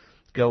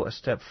go a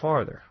step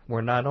farther,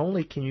 where not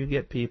only can you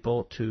get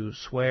people to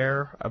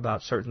swear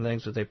about certain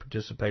things that they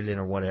participated in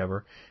or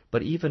whatever,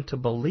 but even to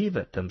believe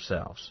it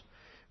themselves,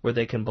 where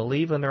they can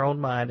believe in their own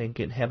mind and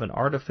can have an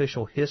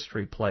artificial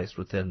history placed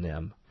within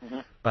them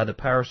by the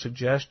power of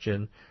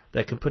suggestion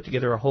that can put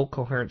together a whole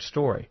coherent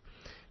story.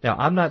 Now,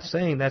 I'm not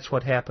saying that's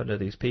what happened to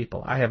these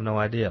people. I have no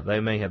idea. They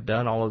may have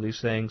done all of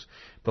these things,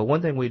 but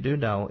one thing we do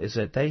know is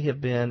that they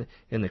have been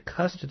in the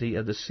custody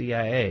of the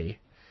CIA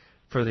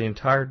for the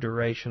entire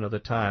duration of the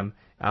time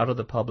out of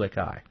the public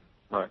eye.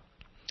 Right.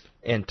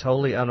 And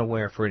totally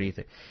unaware for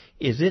anything.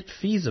 Is it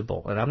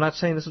feasible, and I'm not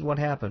saying this is what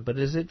happened, but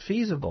is it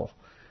feasible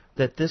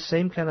that this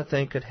same kind of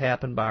thing could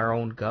happen by our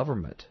own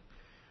government,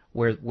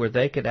 where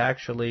they could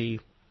actually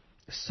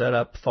set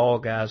up fall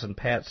guys and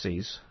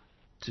patsies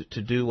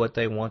to do what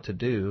they want to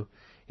do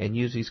and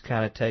use these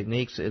kind of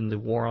techniques in the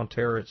war on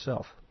terror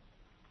itself?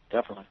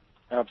 Definitely.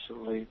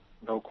 Absolutely.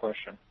 No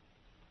question.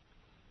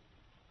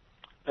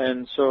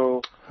 And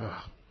so,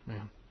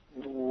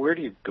 where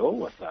do you go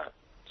with that?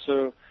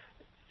 So,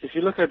 if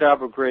you look at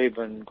Abu Ghraib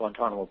and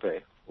Guantanamo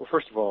Bay, well,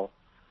 first of all,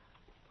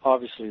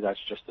 obviously that's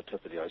just the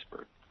tip of the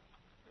iceberg.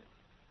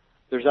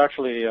 There's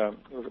actually,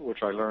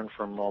 which I learned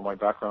from all my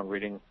background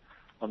reading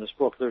on this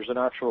book, there's an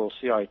actual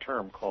C.I.A.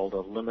 term called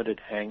a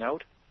limited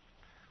hangout.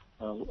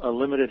 A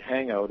limited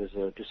hangout is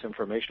a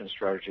disinformation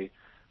strategy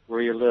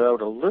where you let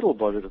out a little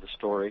bit of the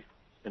story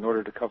in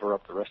order to cover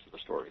up the rest of the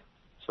story.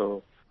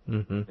 So,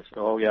 they say,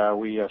 oh yeah,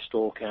 we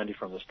stole candy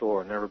from the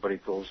store, and everybody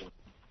goes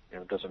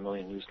and does a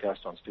million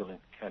newscasts on stealing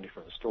candy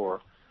from the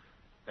store,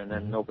 and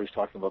then nobody's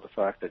talking about the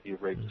fact that you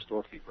raped the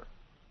storekeeper.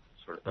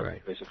 Sort of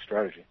that's the basic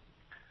strategy.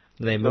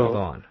 They move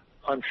on.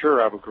 I'm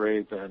sure Abu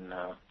Ghraib and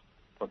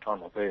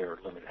Guantanamo Bay are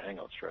limited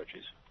hangout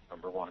strategies,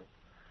 number one.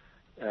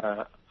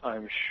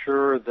 I'm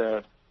sure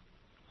that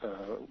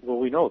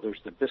we know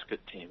there's the BISCUIT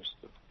teams,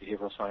 the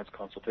behavioral science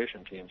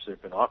consultation teams that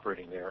have been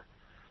operating there,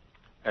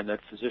 and that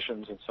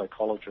physicians and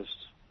psychologists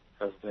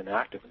have been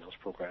active in those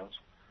programs.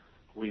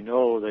 We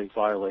know they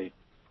violate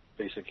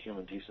basic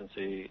human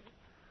decency,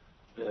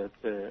 that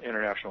the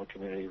international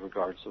community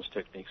regards those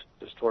techniques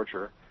as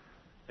torture,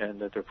 and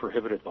that they're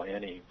prohibited by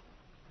any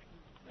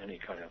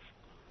kind of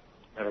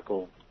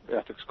medical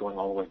ethics going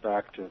all the way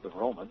back to the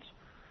Romans.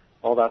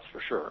 All that's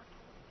for sure.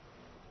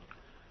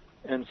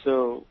 And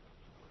so,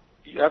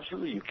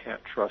 absolutely, you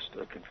can't trust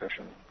a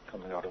confession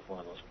coming out of one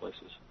of those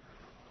places.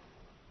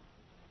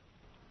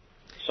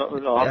 So,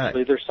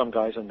 obviously, there's some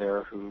guys in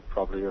there who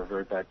probably are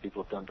very bad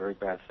people, have done very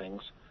bad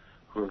things,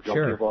 who are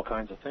guilty of all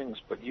kinds of things.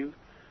 But you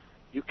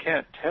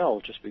can't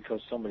tell just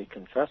because somebody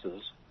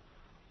confesses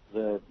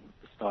that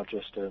it's not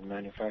just a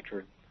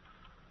manufactured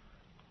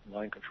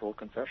mind control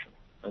confession.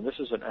 And this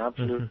is an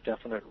absolute,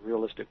 definite,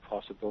 realistic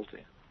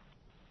possibility.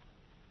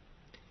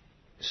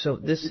 So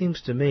this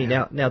seems to me,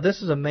 now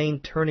this is a main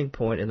turning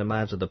point in the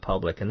minds of the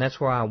public, and that's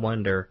where I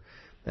wonder,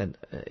 and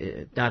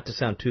not to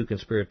sound too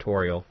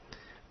conspiratorial,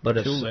 but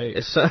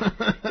if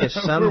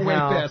somehow, we're way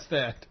past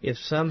that. If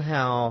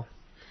somehow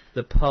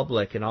the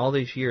public in all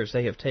these years,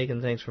 they have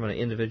taken things from an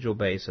individual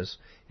basis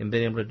and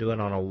been able to do it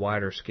on a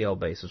wider scale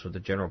basis with the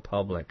general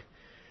public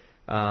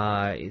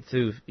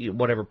through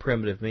whatever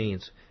primitive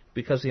means.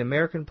 Because the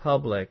American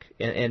public,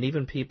 and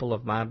even people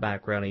of my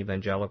background,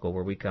 evangelical,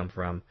 where we come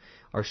from,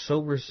 are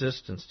so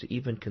resistant to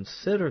even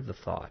consider the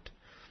thought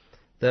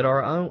that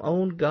our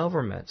own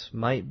governments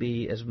might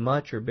be as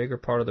much or bigger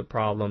part of the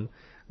problem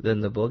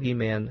than the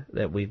boogeyman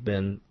that we've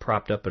been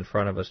propped up in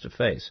front of us to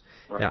face.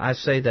 Right. Now, I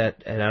say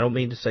that, and I don't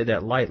mean to say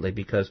that lightly,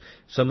 because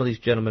some of these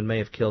gentlemen may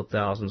have killed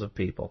thousands of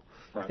people.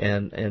 Right.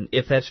 And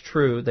if that's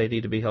true, they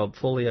need to be held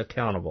fully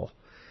accountable.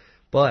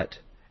 But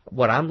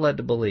what I'm led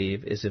to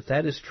believe is if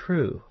that is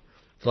true,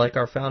 like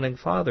our founding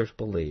fathers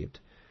believed,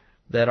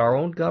 that our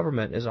own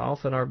government is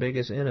often our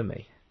biggest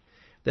enemy,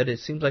 that it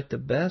seems like the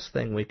best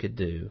thing we could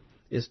do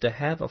is to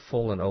have a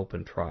full and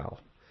open trial,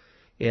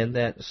 and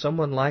that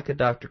someone like a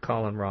Dr.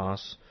 Colin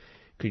Ross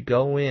could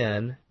go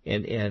in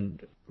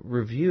and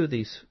review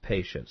these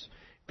patients,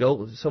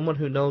 someone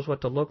who knows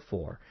what to look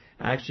for,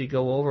 actually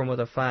go over them with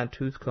a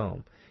fine-tooth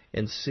comb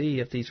and see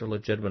if these are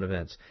legitimate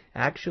events,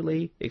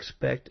 actually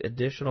expect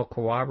additional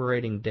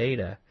corroborating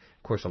data.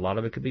 Of course, a lot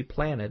of it could be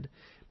planted,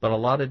 but a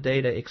lot of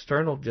data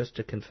external just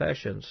to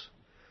confessions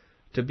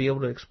to be able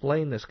to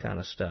explain this kind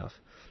of stuff.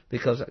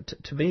 Because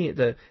to me,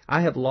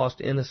 I have lost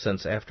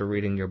innocence after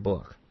reading your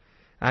book.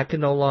 I can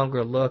no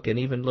longer look and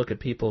even look at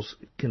people's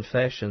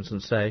confessions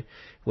and say,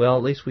 well,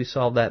 at least we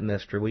solved that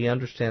mystery. We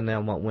understand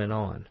now what went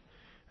on.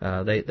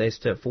 They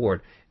stepped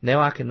forward.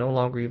 Now I can no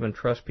longer even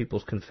trust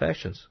people's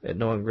confessions at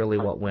knowing really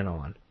what went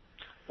on.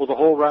 Well, the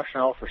whole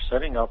rationale for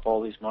setting up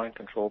all these mind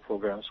control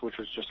programs, which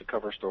was just a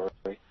cover story,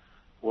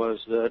 was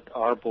that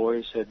our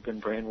boys had been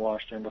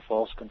brainwashed into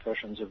false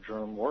confessions of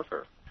germ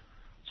warfare.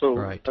 So,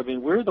 right. I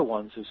mean, we're the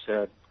ones who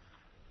said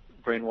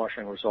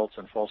brainwashing results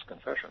in false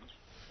confessions.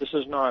 This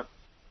is not,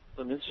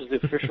 I mean, this is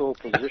the official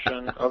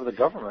position of the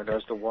government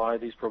as to why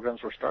these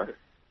programs were started.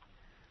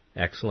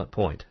 Excellent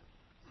point.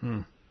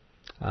 So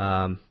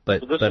this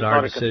but is our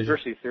not decision... a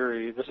conspiracy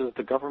theory. This is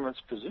the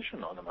government's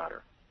position on the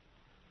matter.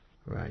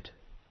 Right.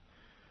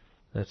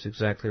 That's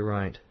exactly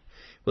right.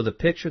 Well, the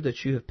picture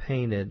that you have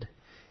painted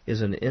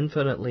is an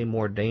infinitely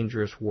more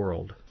dangerous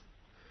world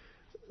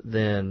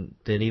than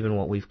even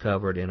what we've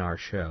covered in our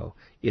show,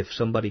 if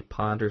somebody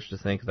ponders to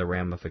think of the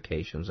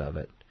ramifications of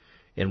it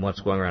and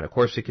what's going on. Of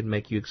course, it can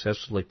make you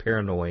excessively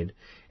paranoid,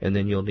 and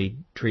then you'll need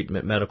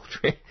treatment,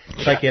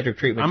 psychiatric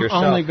treatment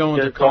yourself. I'm only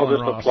going to Colin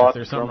Ross if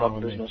there's something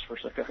wrong with me. For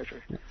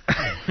psychiatry.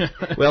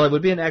 Well, it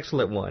would be an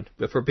excellent one,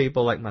 but for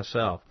people like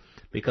myself,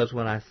 because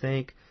when I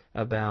think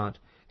about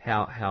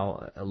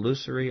how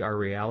illusory our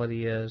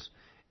reality is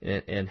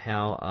and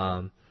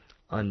how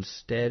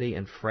unsteady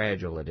and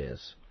fragile it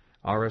is,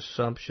 our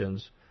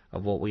assumptions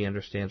of what we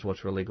understand is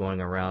what's really going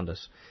around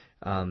us.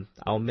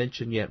 I'll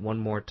mention yet one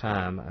more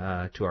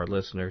time to our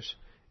listeners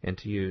and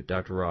to you,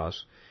 Dr.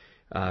 Ross,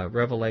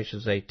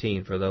 Revelations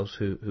 18, for those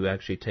who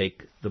actually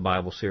take the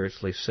Bible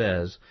seriously,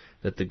 says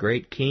that the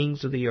great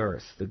kings of the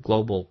earth, the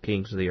global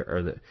kings of the earth,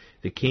 or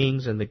the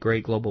kings and the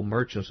great global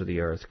merchants of the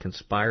earth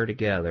conspire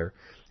together,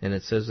 and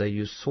it says they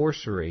use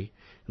sorcery,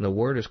 and the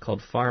word is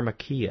called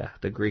pharmakia,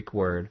 the Greek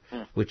word,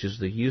 which is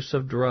the use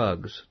of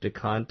drugs to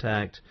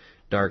contact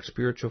dark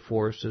spiritual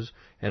forces,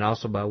 and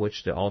also by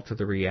which to alter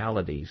the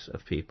realities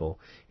of people.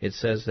 It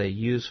says they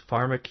use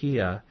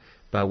pharmakia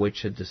by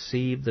which to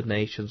deceive the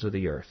nations of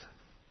the earth.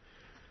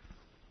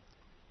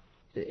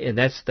 And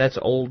that's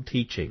old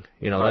teaching.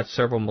 That's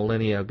several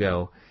millennia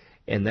ago.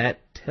 And that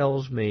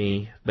tells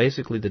me,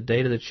 basically, the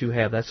data that you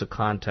have, that's the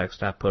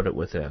context I put it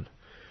within.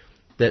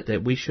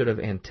 That we should have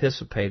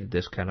anticipated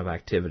this kind of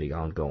activity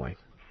ongoing.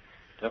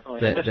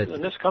 Definitely.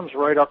 And this comes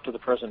right up to the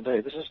present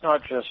day. This is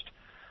not just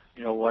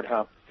what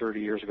happened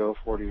 30 years ago,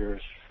 40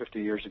 years,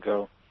 50 years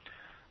ago.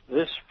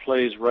 This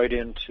plays right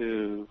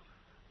into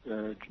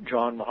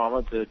John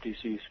Muhammad, the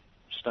D.C.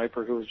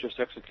 sniper who was just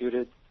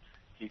executed.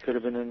 He could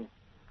have been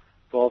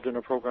involved in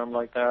a program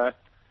like that.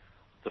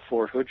 The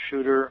Fort Hood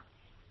shooter.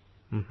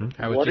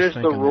 Mm-hmm. What is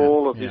the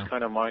role of these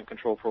kind of mind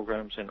control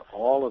programs in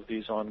all of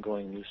these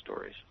ongoing news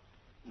stories?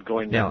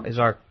 Is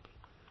our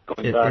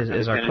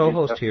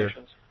co-host here?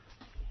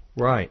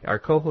 Right, our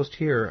co-host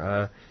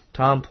here,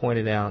 Tom,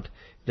 pointed out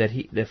that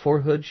the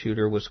Fort Hood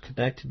shooter was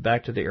connected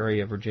back to the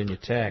area of Virginia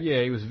Tech.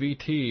 Yeah, he was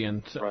VT,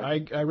 and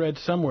right. I read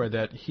somewhere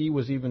that he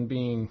was even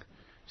being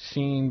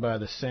seen by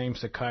the same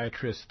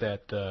psychiatrist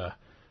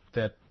that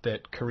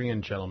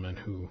Korean gentleman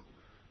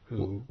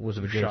who was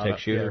a Virginia Tech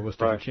shooter. Yeah, was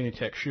the Virginia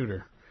Tech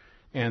shooter,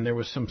 and there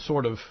was some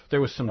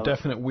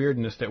definite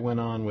weirdness that went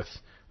on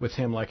with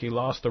him, like he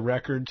lost the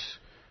records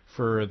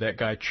for that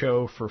guy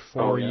Cho for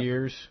 4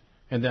 years,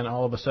 and then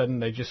all of a sudden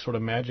they just sort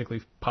of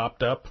magically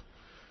popped up.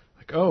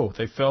 Like, oh,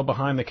 they fell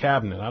behind the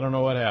cabinet. I don't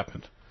know what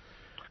happened.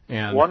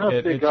 And one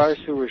of the guys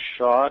who was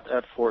shot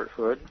at Fort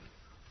Hood,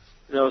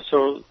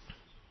 so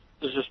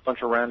there's just a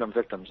bunch of random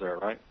victims there,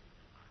 right?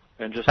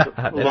 And just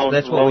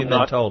that's what we've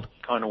been told.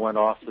 Kind of went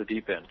off the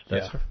deep end.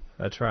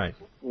 That's right.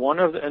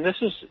 And this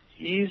is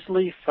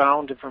easily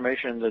found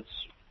information that's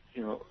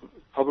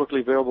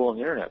publicly available on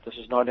the internet. This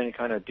is not any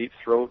kind of deep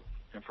throat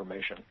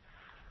information.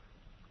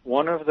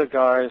 One of the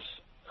guys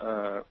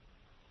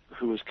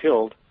who was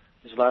killed,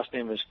 his last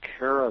name is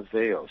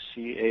Caraveo,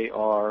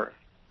 Caraveo.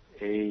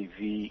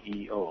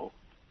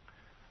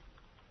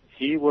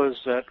 He was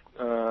at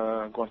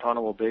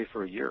Guantanamo Bay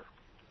for a year.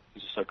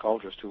 He's a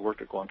psychologist who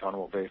worked at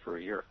Guantanamo Bay for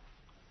a year.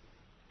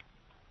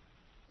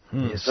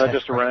 Is that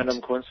just a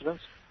random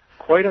coincidence?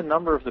 Quite a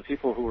number of the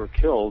people who were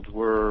killed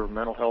were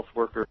mental health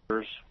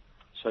workers,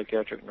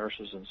 psychiatric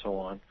nurses, and so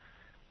on.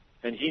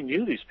 And he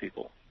knew these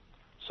people.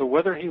 So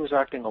whether he was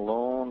acting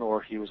alone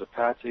or he was a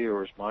patsy or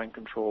was mind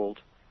controlled,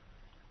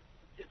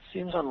 it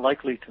seems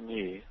unlikely to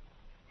me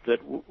that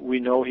we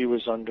know he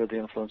was under the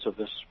influence of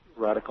this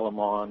radical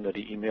Amon, that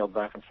he emailed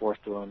back and forth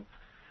to him.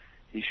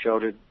 He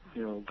shouted,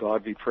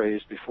 God be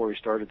praised before he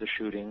started the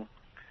shooting.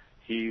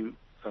 He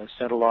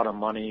sent a lot of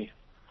money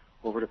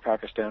over to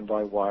Pakistan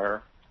by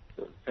wire.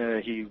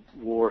 He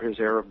wore his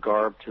Arab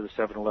garb to the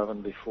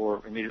 7-Eleven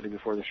immediately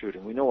before the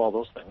shooting. We know all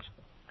those things.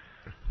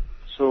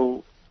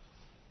 So,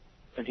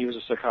 and he was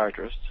a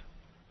psychiatrist.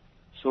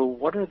 So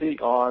what are the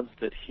odds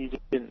that he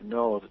didn't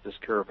know that this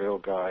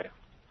Caraveo guy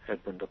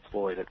had been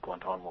deployed at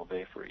Guantanamo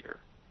Bay for a year?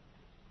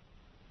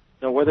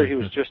 Now, whether he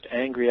was just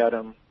angry at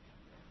him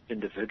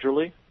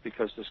individually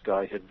because this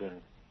guy had been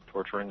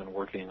torturing and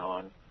working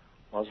on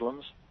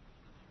Muslims,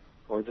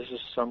 or this is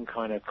some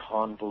kind of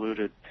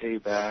convoluted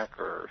payback,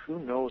 or who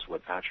knows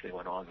what actually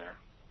went on there.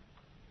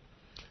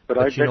 But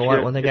I bet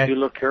if you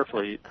look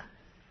carefully,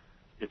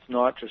 it's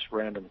not just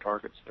random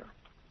targets there.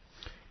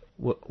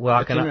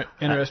 Well,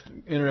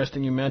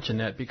 interesting you mentioned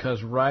that,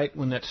 because right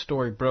when that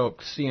story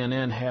broke,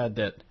 CNN had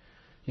that,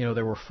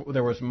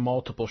 there was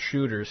multiple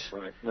shooters,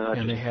 right?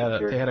 And they had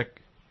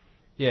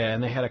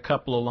a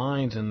couple of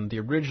lines in the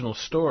original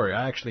story.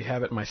 I actually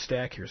have it in my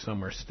stack here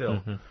somewhere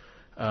still.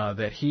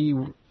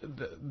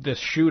 This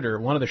shooter,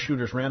 one of the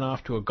shooters, ran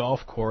off to a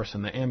golf course,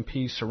 and the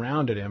MP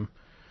surrounded him,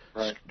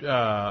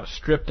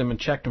 stripped him and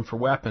checked him for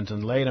weapons,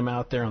 and laid him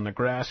out there on the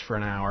grass for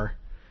an hour.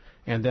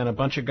 And then a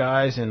bunch of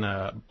guys in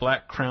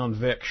black Crown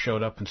Vic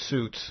showed up in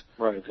suits,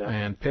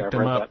 and picked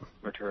him up.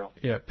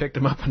 Picked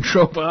him up and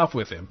drove off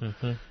with him.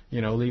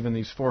 Leaving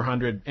these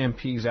 400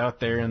 MPs out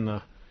there in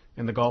the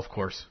golf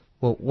course.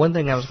 Well, one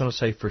thing I was going to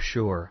say for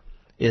sure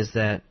is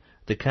that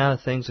the kind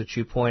of things that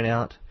you point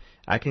out,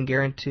 I can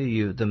guarantee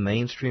you the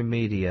mainstream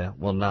media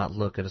will not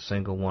look at a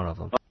single one of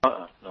them.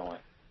 No way.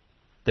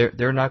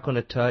 They're not going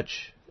to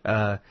touch.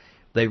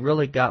 They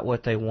really got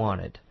what they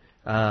wanted.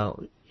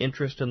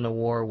 Interest in the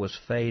war was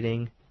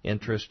fading.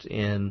 Interest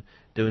in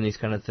doing these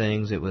kind of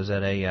things. It was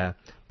at a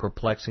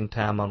perplexing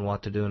time on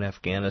what to do in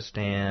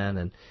Afghanistan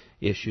and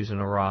issues in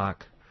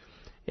Iraq.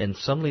 And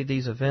suddenly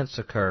these events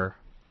occur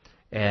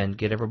and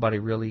get everybody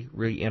really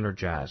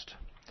re-energized.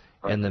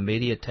 Right. And the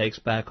media takes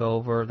back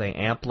over. They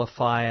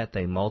amplify it.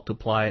 They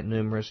multiply it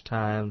numerous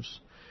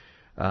times.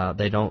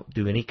 They don't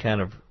do any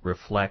kind of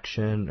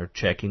reflection or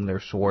checking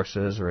their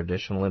sources or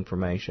additional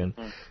information.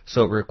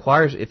 So it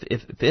requires,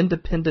 if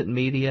independent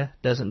media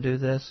doesn't do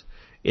this,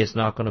 it's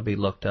not going to be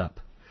looked up.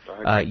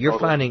 You're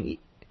finding,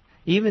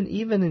 even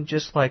in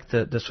just like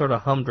the sort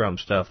of humdrum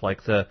stuff,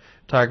 like the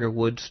Tiger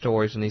Woods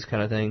stories and these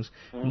kind of things,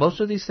 most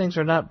of these things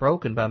are not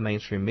broken by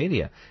mainstream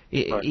media.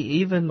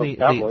 Even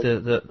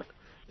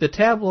the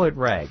tabloid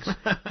rags,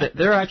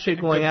 they're actually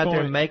going out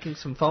there and making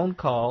some phone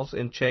calls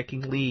and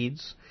checking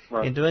leads.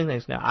 Right. And doing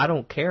things. Now, I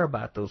don't care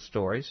about those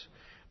stories,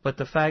 but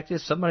the fact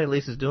is somebody at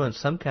least is doing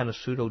some kind of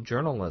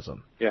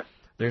pseudo-journalism. Yeah.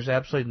 There's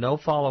absolutely no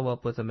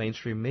follow-up with the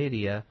mainstream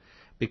media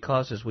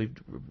because, as we've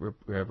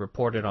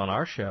reported on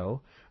our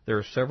show, there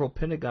are several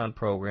Pentagon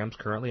programs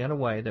currently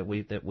underway that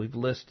we've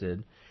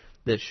listed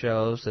that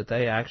shows that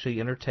they actually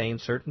entertain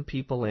certain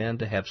people in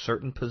to have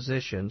certain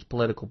positions,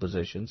 political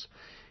positions,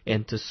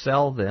 and to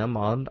sell them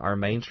on our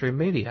mainstream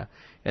media.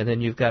 And then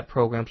you've got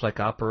programs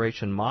like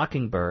Operation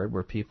Mockingbird,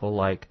 where people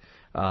like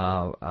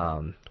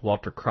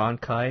Walter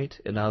Cronkite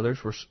and others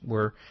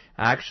were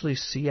actually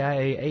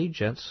CIA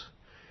agents,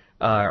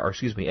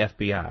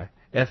 FBI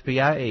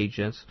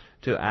agents,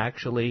 to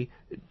actually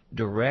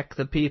direct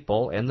the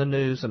people and the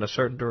news in a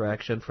certain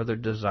direction for their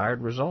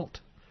desired result.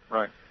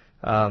 Right.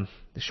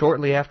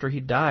 Shortly after he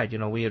died,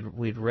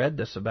 we'd read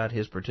this about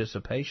his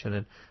participation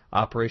in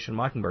Operation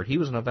Mockingbird. He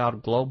was an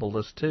avowed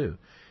globalist too.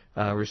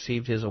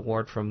 Received his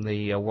award from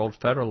the World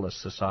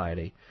Federalist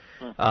Society.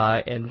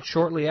 And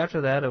shortly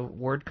after that, a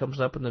word comes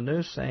up in the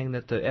news saying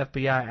that the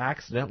FBI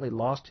accidentally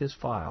lost his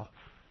file.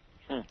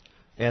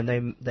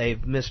 And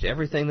they've missed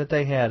everything that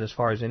they had as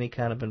far as any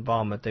kind of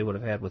involvement they would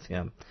have had with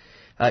him.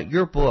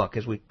 Your book,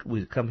 as we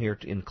come here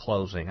in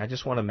closing, I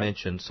just want to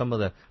mention some of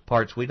the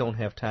parts we don't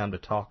have time to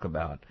talk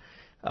about.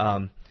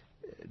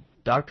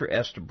 Dr.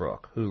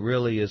 Estabrook, who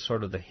really is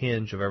sort of the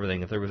hinge of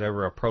everything, if there was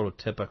ever a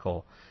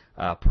prototypical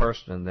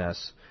person in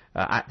this,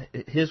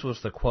 his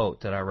was the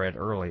quote that I read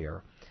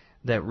earlier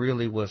that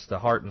really was the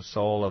heart and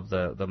soul of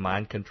the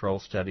mind control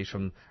studies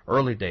from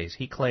early days.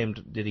 He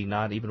claimed, did he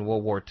not, even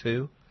World War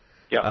II,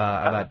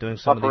 about doing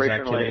some of these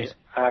activities?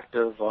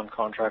 Active on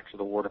contract to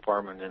the War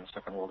Department in the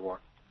Second World War.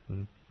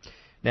 Mm-hmm.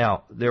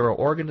 Now, there are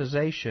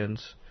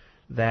organizations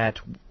that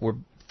were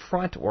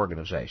front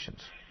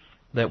organizations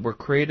that were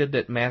created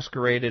that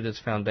masqueraded as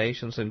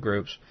foundations and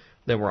groups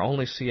that were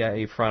only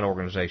CIA front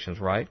organizations,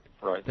 right?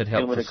 Right. That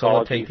helped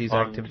facilitate these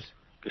activities.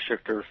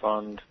 Geschichter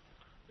Fund,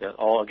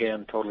 all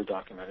again totally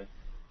documented.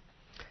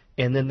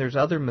 And then there's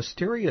other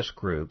mysterious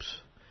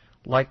groups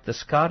like the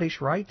Scottish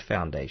Rite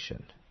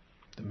Foundation.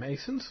 The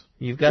Masons?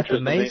 You've got the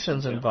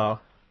Masons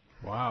involved.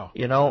 Wow.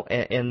 You know,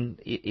 and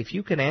if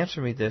you can answer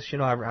me this, you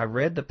know, I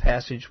read the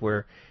passage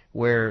where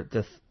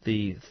the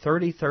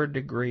 33rd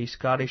degree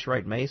Scottish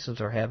Rite Masons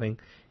are having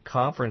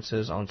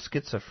conferences on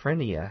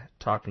schizophrenia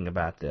talking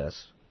about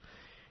this.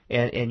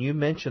 And you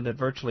mentioned that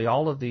virtually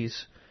all of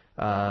these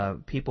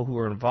people who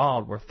were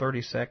involved were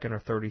 32nd or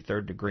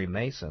 33rd degree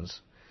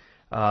Masons.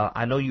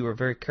 I know you were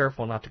very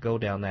careful not to go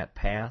down that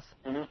path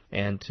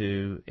and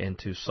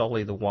to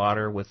sully the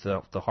water with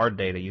the hard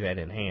data you had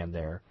in hand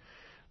there.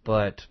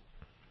 But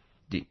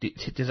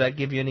does that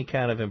give you any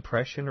kind of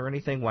impression or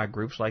anything why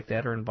groups like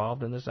that are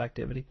involved in this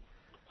activity?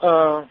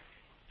 Well,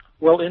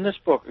 in this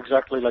book,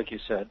 exactly like you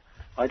said,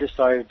 I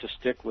decided to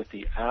stick with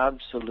the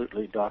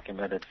absolutely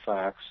documented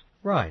facts.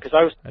 Right. Because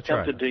I was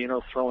tempted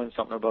to, throw in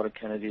something about a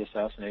Kennedy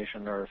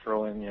assassination or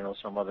throw in,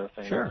 some other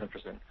thing that was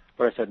interesting.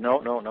 But I said, no,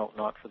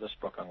 not for this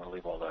book. I'm going to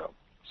leave all that out.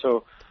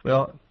 So,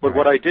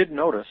 what I did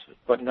notice,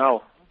 but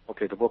now,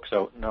 okay, the book's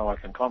out. Now I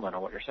can comment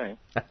on what you're saying.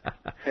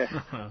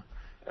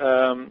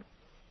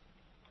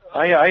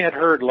 I had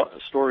heard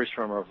stories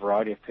from a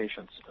variety of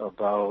patients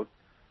about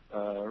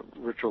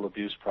ritual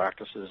abuse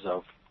practices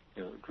of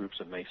groups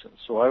of Masons.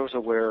 So I was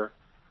aware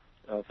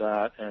of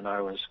that, and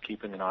I was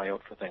keeping an eye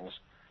out for things.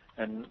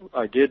 And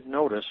I did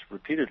notice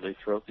repeatedly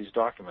throughout these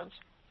documents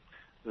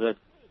that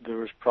there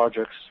was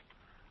projects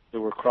that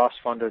were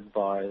cross-funded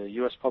by the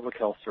U.S. Public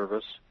Health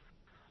Service,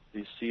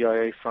 the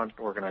C.I.A. front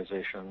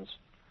organizations,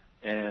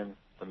 and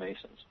the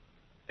Masons.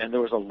 And there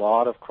was a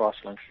lot of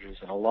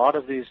cross-linkages, and a lot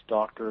of these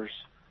doctors,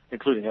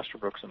 including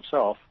Estabrook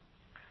himself,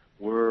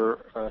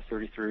 were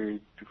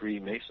 33-degree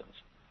Masons.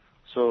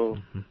 So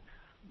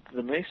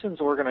the Masons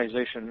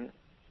organization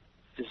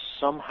is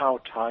somehow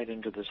tied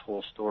into this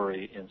whole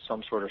story in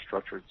some sort of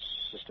structured,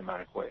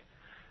 systematic way.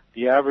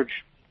 The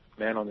average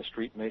man on the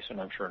street Mason,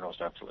 I'm sure, knows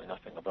absolutely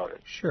nothing about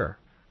it. Sure.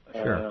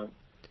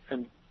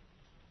 And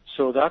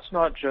so that's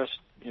not just,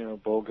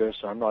 bogus.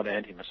 I'm not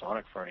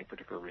anti-Masonic for any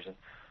particular reason.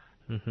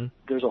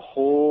 There's a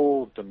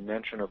whole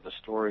dimension of the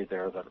story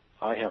there that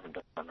I haven't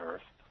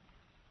unearthed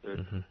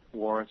that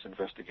warrants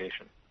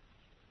investigation.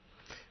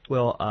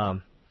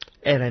 Well,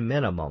 at a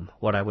minimum,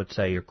 what I would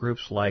say are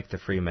groups like the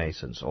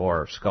Freemasons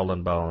or Skull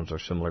and Bones or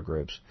similar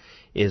groups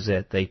is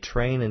that they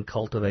train and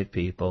cultivate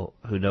people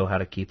who know how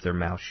to keep their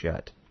mouth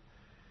shut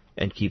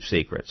and keep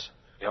secrets.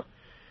 Yep.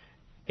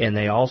 And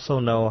they also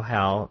know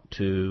how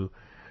to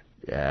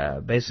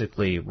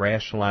basically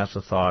rationalize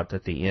the thought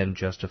that the end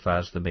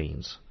justifies the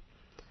means.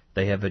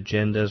 They have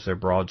agendas, they're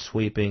broad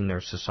sweeping, they're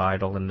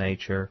societal in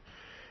nature,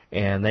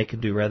 and they can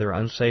do rather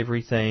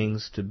unsavory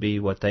things to be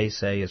what they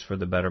say is for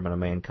the betterment of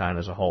mankind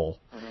as a whole,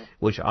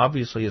 which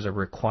obviously is a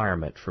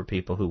requirement for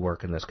people who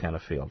work in this kind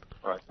of field.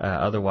 Right.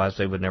 Otherwise,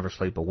 they would never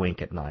sleep a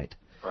wink at night.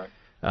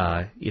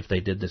 Right. If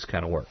they did this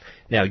kind of work.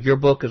 Now, your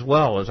book as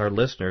well as our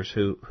listeners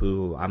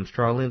who I'm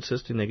strongly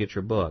insisting they get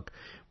your book,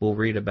 will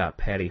read about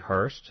Patty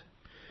Hearst,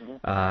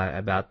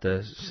 about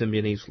the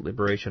Symbionese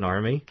Liberation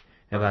Army,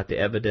 about the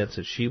evidence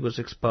that she was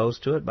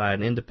exposed to it by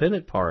an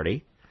independent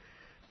party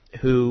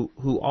who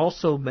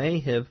also may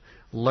have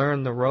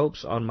learned the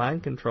ropes on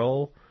mind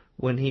control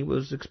when he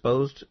was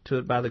exposed to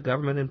it by the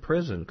government in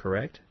prison,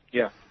 correct?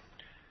 Yeah.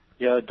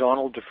 Yeah,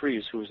 Donald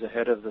DeFreeze, who was the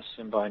head of the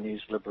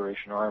Symbionese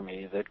Liberation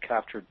Army that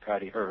captured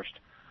Patty Hearst,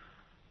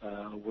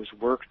 was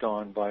worked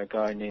on by a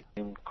guy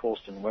named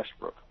Colston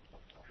Westbrook,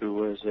 who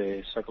was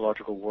a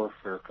psychological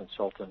warfare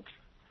consultant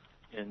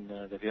in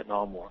the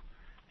Vietnam War.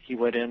 He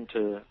went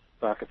into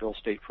Vacaville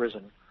State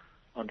Prison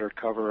under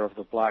cover of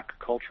the Black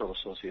Cultural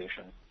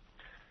Association.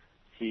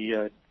 He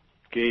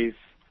gave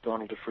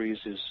Donald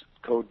DeFreeze his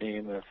code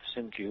name of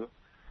SymQ,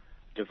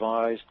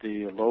 devised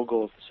the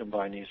logo of the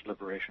Symbionese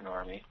Liberation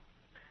Army,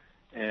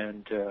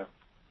 and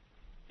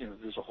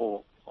there's a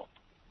whole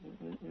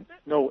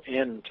no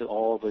end to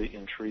all the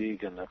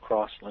intrigue and the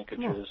cross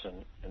linkages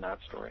in that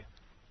story.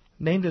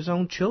 Named his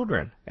own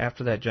children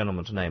after that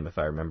gentleman's name, if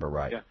I remember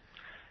right. Yeah,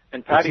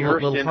 and Patty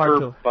Hearst in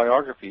her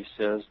biography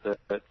says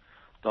that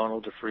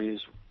Donald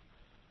DeFreeze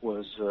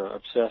was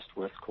obsessed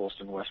with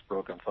Colston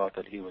Westbrook and thought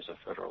that he was a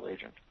federal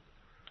agent.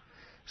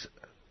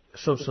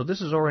 So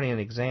this is already an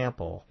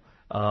example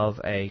of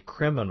a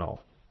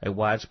criminal, a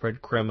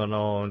widespread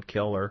criminal and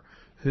killer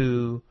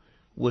who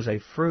was a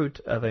fruit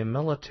of a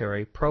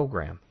military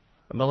program,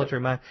 A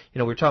military mind. You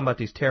know, we're talking about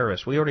these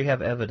terrorists. We already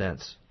have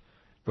evidence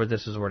where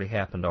this has already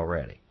happened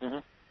already. Mm-hmm.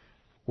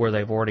 Where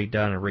they've already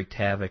done and wreaked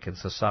havoc in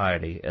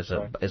society as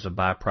a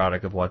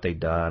byproduct of what they've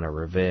done, or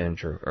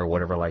revenge, or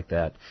whatever like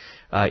that.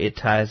 It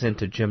ties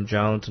into Jim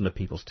Jones and the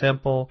People's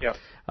Temple. Yeah.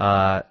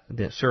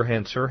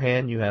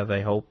 Sirhan, you have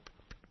a whole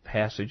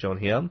passage on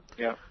him.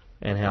 Yeah.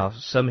 And how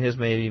some of his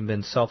may have even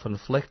been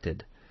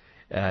self-inflicted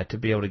to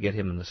be able to get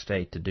him in the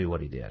state to do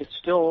what he did. It's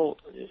still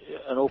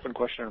an open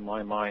question in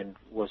my mind,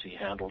 was he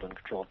handled and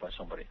controlled by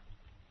somebody?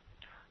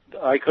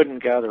 I couldn't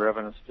gather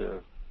evidence to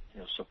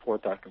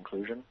support that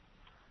conclusion.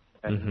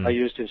 And I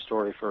used his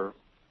story to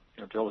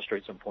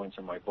illustrate some points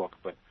in my book.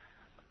 But,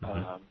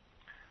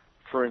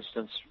 for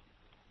instance,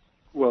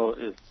 well,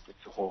 it's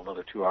a whole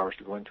another 2 hours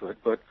to go into it.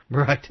 But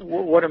right.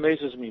 What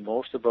amazes me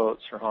most about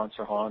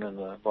Sirhan and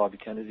the Bobby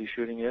Kennedy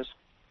shooting is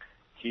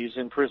he's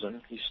in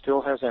prison. He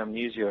still has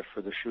amnesia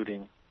for the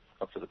shooting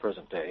up to the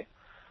present day.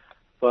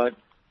 But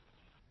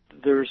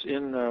there's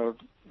in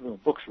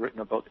books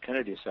written about the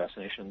Kennedy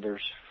assassination,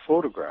 there's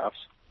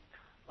photographs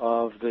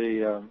of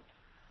the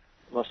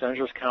Los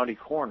Angeles County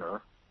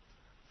coroner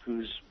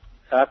who's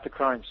at the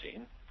crime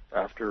scene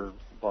after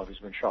Bobby's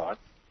been shot,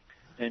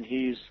 and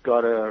he's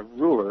got a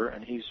ruler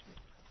and he's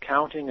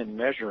counting and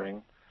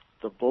measuring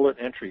the bullet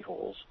entry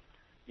holes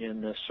in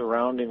the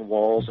surrounding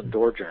walls and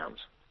door jambs.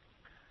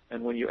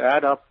 And when you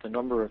add up the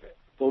number of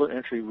bullet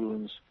entry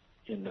wounds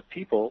in the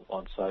people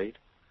on site,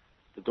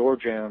 the door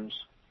jambs,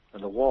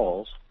 and the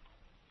walls,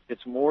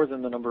 it's more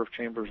than the number of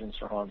chambers in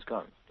Sirhan's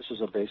gun. This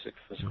is a basic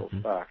physical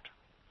fact.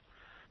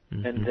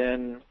 And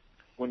then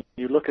when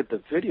you look at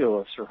the video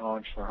of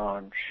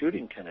Sirhan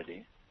shooting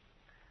Kennedy,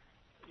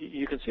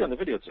 you can see on the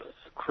video it's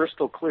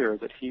crystal clear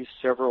that he's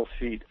several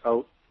feet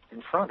out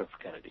in front of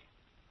Kennedy.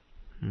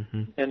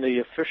 And the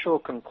official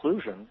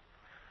conclusion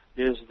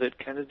is that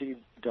Kennedy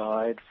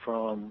died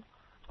from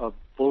a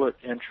bullet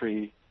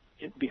entry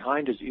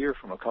behind his ear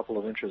from a couple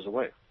of inches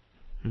away.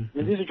 I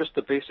mean, these are just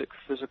the basic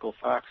physical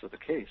facts of the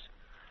case.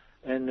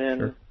 And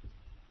then,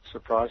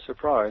 surprise,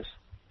 surprise,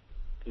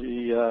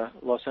 the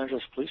Los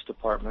Angeles Police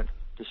Department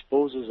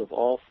disposes of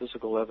all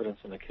physical evidence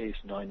in the case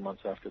 9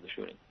 months after the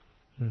shooting.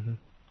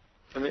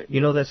 I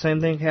mean, that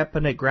same thing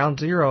happened at Ground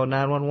Zero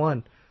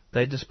 911.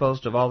 They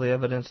disposed of all the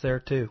evidence there,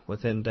 too,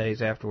 within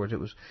days afterwards. It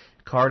was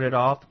carted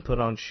off and put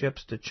on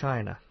ships to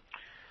China.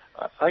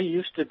 I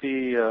used to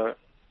be,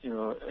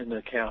 in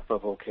the camp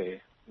of,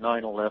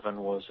 9/11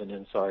 was an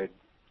inside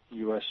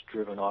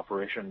U.S.-driven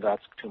operation.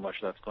 That's too much.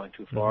 That's going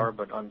too far.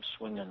 But I'm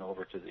swinging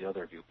over to the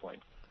other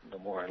viewpoint the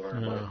more I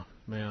learn about it.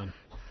 Man.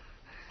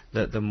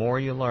 The more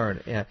you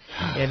learn. And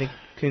in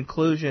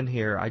conclusion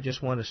here, I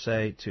just want to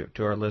say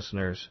to our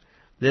listeners,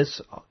 this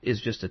is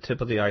just the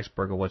tip of the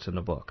iceberg of what's in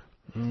the book.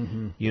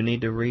 You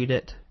need to read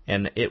it,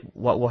 and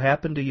what will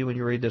happen to you when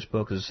you read this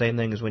book is the same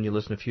thing as when you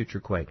listen to Future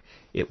Quake.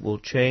 It will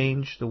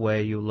change the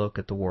way you look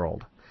at the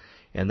world.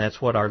 And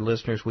that's what our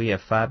listeners, we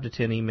have 5 to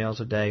 10 emails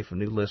a day from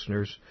new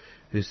listeners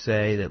who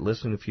say that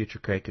listening to Future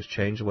Quake has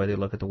changed the way they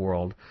look at the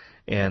world,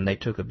 and they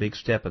took a big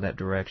step in that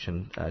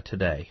direction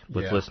today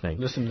with listening.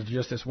 Listening to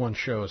just this one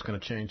show is going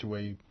to change the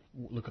way you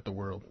look at the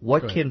world.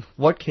 What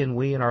can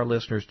we and our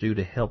listeners do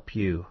to help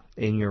you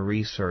in your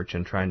research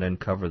and trying to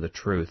uncover the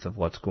truth of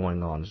what's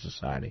going on in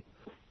society?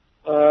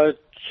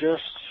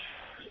 Just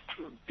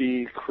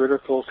be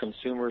critical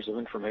consumers of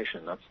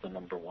information. That's the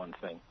number one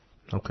thing.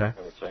 Okay.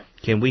 I would say.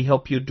 Can we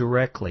help you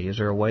directly? Is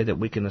there a way that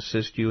we can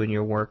assist you in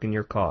your work and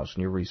your cause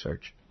and your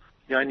research?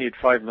 Yeah, I need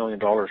 $5 million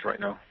right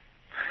now.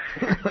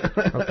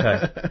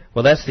 Okay.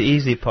 Well, that's the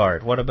easy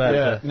part. What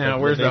about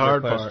where's the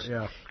hard part?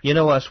 Yeah. You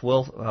know us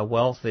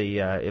wealthy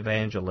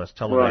evangelists,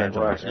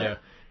 televangelists. Right.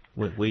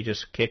 Yeah. We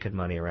just kicking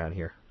money around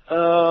here.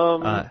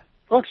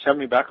 Just have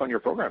me back on your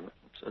program.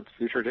 It's a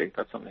future date.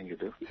 That's something you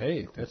do.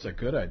 Hey, that's a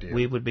good idea.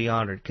 We would be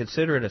honored.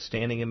 Consider it a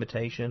standing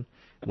invitation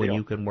when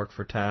you can work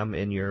for time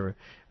in your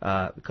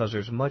because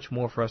there's much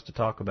more for us to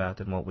talk about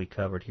than what we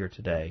covered here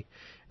today.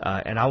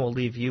 And I will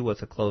leave you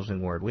with a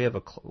closing word. We have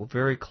a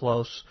very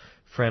close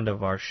friend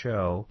of our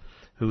show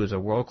who is a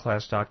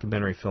world-class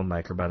documentary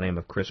filmmaker by the name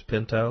of Chris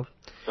Pinto.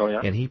 Oh,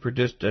 yeah? And he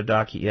produced a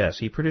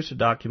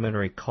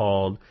documentary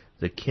called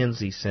The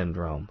Kinsey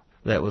Syndrome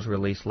that was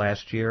released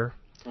last year.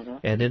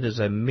 And it is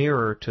a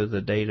mirror to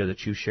the data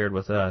that you shared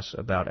with us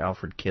about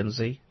Alfred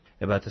Kinsey,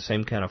 about the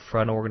same kind of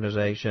front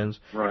organizations,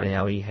 and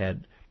how he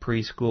had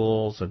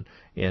preschools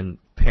and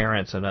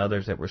parents and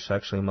others that were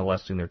sexually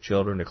molesting their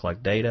children to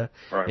collect data.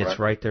 It's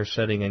right there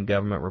sitting in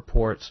government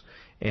reports.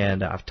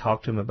 And I've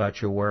talked to him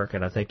about your work,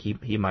 and I think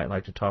he might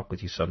like to talk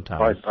with you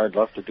sometime. I'd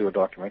love to do a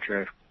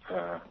documentary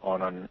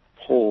on a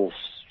whole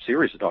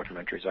series of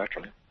documentaries,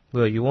 actually.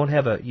 Well, you won't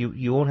have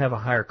a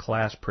higher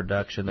class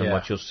production than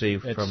what you'll see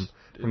from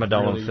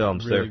Adult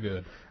Films. Really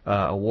They're good.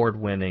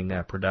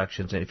 Award-winning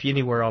productions. And if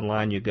anywhere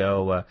online you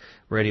go,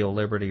 Radio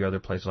Liberty or other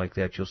places like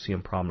that, you'll see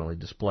them prominently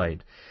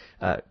displayed.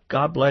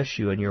 God bless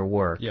you and your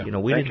work. Yeah.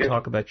 We didn't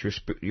talk about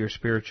your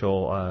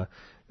spiritual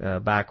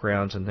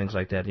backgrounds and things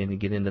like that. Didn't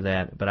get into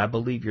that, but I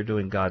believe you're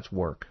doing God's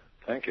work.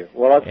 Thank you.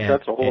 Well,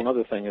 that's a whole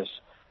other thing is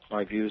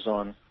my views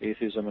on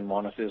atheism and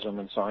monotheism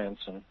and science,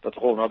 and that's a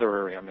whole other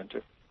area I'm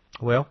into.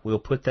 Well, we'll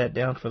put that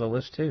down for the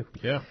list, too.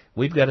 Yeah.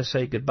 We've got to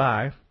say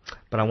goodbye,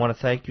 but I want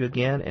to thank you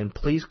again, and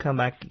please come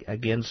back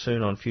again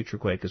soon on Future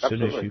Quake as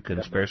soon as you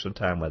can spare some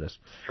time with us.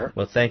 Sure.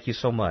 Well, thank you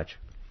so much.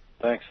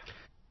 Thanks.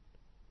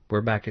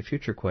 We're back at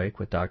Future Quake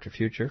with Dr.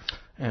 Future.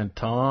 And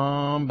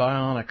Tom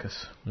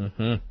Bionicus.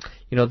 You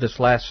know, this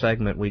last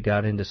segment, we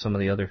got into some of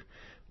the other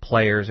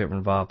players that were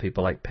involved,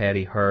 people like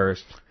Patty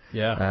Hearst.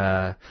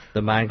 Yeah.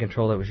 The mind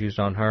control that was used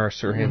on her,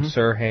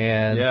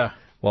 Sirhan. Yeah.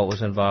 What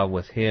was involved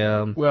with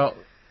him. Well,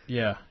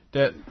 yeah.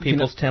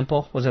 People's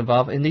Temple was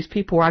involved, and these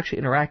people were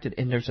actually interacted,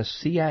 and there's a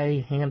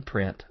C.I.A.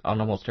 handprint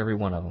on almost every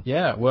one of them.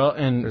 Yeah, well,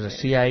 and there's a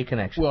C.I.A.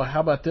 connection. Well, how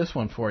about this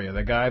one for you?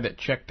 The guy that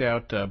checked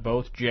out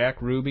both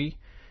Jack Ruby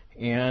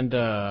and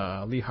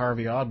Lee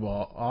Harvey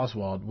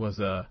Oswald was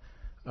a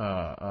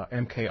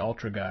MK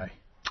Ultra guy.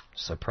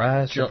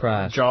 Surprise,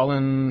 surprise.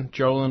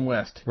 Jolin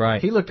West.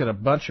 Right. He looked at a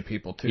bunch of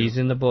people, too. He's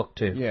in the book,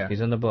 too. Yeah.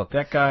 He's in the book.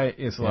 That guy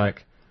is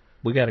like...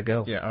 We got to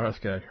go. Yeah, all right, let's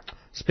get out of here.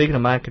 Speaking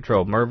of mind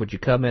control, Merv, would you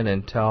come in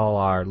and tell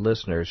our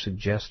listeners,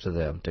 suggest to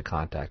them to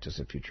contact us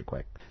at Future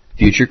Quake?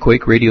 Future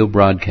Quake radio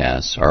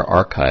broadcasts are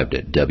archived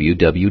at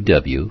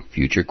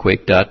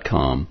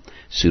www.futurequake.com,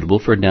 suitable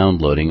for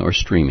downloading or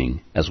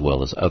streaming, as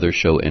well as other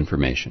show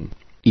information.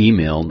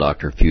 Email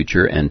Dr.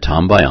 Future and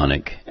Tom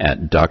Bionic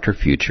at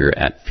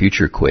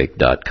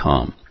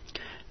drfuture@futurequake.com.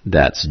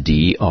 That's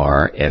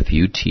DRFUTURE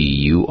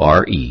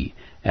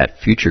at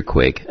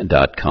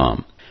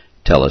futurequake.com.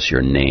 Tell us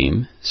your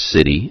name,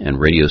 city, and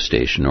radio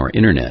station or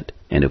internet,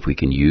 and if we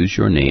can use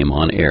your name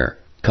on air.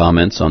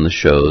 Comments on the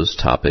show's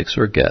topics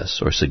or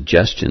guests, or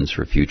suggestions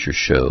for future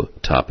show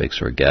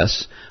topics or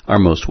guests are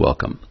most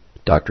welcome.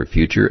 Dr.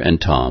 Future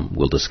and Tom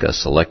will discuss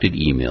selected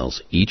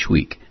emails each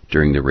week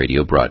during the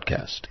radio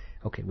broadcast.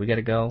 Okay, we got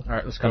to go. All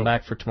right, let's come go.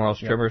 back for tomorrow's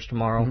Trimmers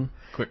tomorrow.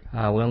 Quick. We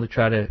only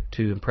try to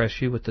impress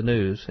you with the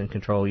news and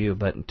control you,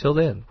 but until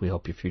then, we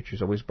hope your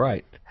future's always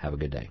bright. Have a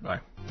good day.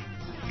 Bye.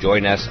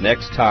 Join us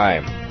next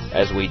time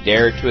as we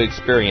dare to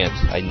experience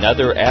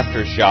another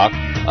aftershock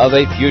of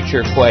a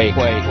future quake.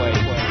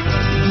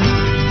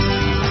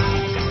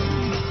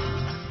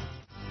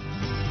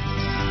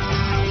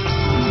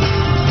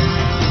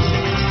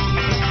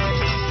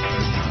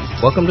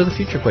 Welcome to the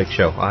Future Quake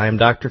Show. I am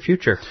Dr.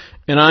 Future.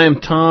 And I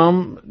am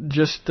Tom.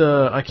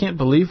 I can't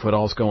believe what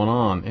all's going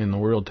on in the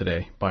world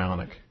today,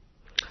 Bionic.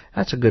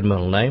 That's a good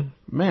middle name.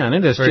 Man,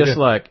 it is Very just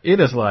good.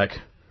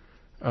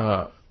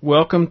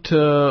 Welcome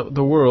to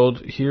the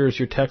world. Here's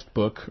your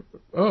textbook.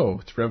 Oh,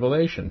 it's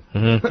Revelation.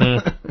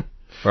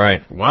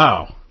 Right.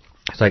 Wow.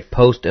 It's like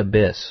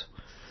post-Abyss.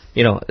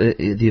 You know,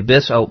 the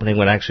Abyss opening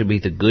would actually be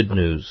the good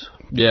news.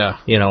 Yeah.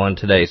 You know, on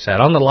today's side.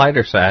 On the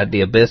lighter side,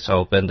 the Abyss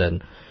opened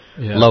and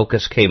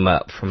locusts came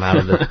up from out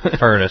of the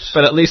furnace.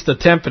 But at least the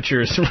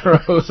temperatures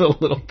rose a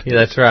little bit. Yeah,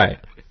 that's right.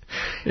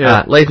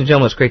 Yeah. Ladies and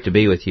gentlemen, it's great to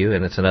be with you,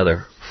 and it's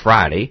another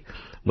Friday,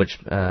 which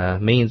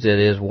means it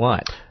is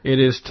what? It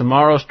is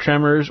tomorrow's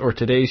Tremors or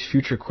today's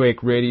Future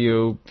Quake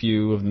radio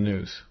view of the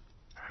news.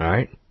 All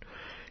right.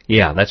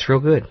 Yeah, that's real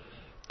good.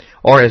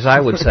 Or as I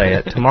would say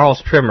it,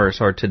 tomorrow's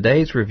Tremors or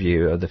today's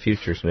review of the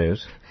Future's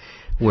news,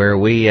 where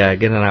we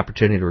get an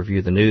opportunity to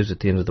review the news at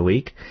the end of the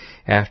week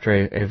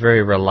after a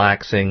very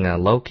relaxing,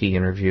 low-key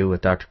interview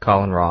with Dr.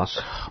 Colin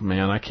Ross. Oh,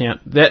 man, I can't.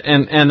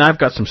 And I've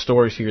got some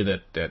stories here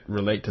that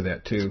relate to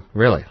that, too.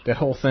 Really? That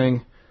whole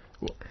thing,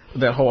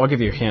 I'll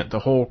give you a hint, the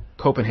whole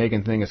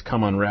Copenhagen thing has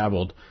come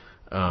unraveled.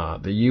 The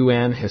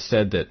UN has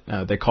said that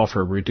they call for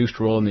a reduced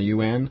role in the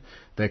UN.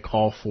 They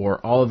call for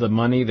all of the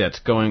money that's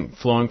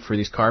flowing for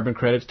these carbon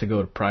credits to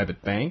go to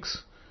private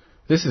banks.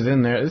 This is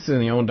in there. This is in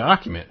the own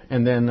document.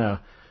 And then they're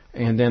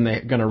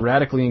going to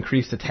radically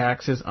increase the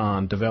taxes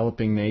on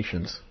developing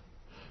nations.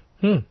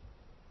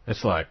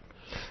 It's like,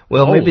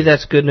 well, maybe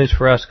that's good news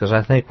for us because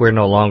I think we're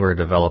no longer a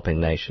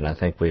developing nation. I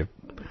think we're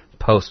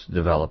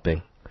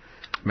post-developing.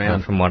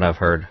 Man, from what I've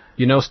heard.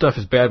 You know, stuff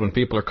is bad when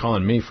people are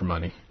calling me for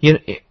money.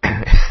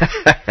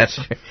 That's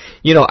true.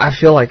 You know, I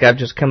feel like I've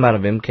just come out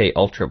of MK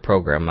Ultra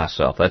program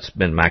myself. That's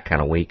been my kind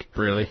of week.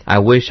 Really? I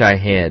wish I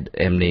had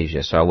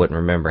amnesia so I wouldn't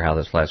remember how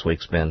this last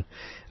week's been.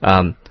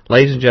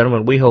 Ladies and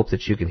gentlemen, we hope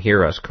that you can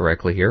hear us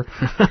correctly here.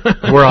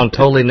 We're on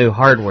totally new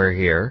hardware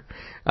here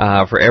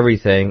for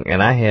everything,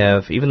 and I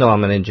have, even though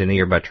I'm an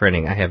engineer by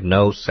training, I have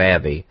no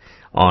savvy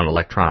on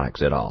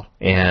electronics at all,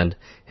 and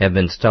have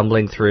been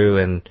stumbling through,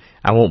 and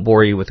I won't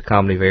bore you with the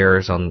comedy of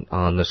errors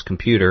on this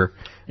computer,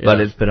 but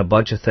it's been a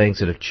bunch of things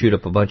that have chewed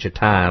up a bunch of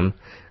time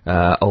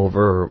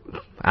over,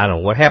 I don't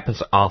know, what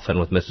happens often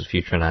with Mrs.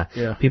 Future and I.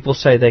 Yeah. People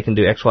say they can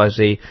do X, Y,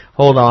 Z,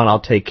 hold on, I'll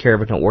take care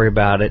of it, don't worry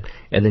about it,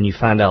 and then you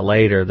find out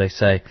later, they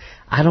say,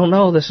 I don't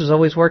know, this has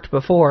always worked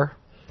before.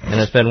 And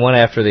it's been one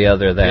after the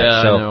other of that.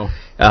 Yeah, so,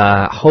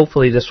 I know.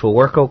 Hopefully this will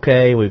work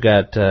okay. We've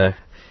got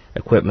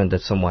equipment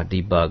that's somewhat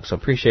debugged, so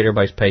appreciate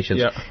everybody's patience.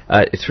 Yep.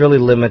 It's really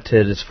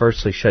limited. It's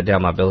firstly shut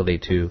down my ability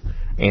to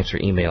answer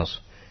emails.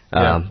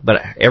 But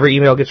every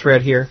email gets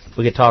read here.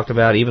 We get talked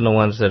about, even the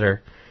ones that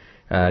are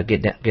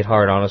get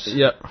hard on us.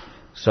 Yep.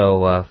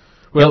 So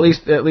well,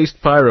 at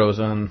least Pyro's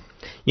on.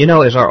 You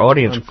know, as our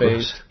audience unfazed.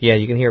 grows, yeah,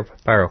 you can hear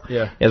Pyro.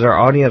 Yeah. As our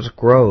audience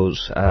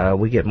grows,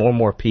 we get more and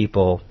more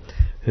people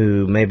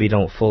who maybe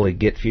don't fully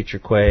get Future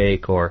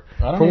Quake or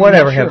for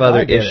whatever have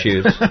other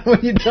issues. What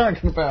are you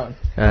talking about?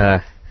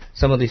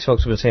 Some of these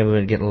folks have been saying we've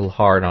been getting a little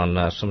hard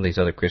on some of these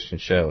other Christian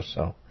shows,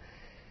 so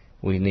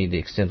we need to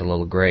extend a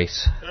little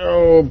grace.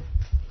 Oh,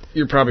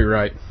 you're probably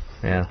right.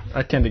 Yeah.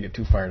 I tend to get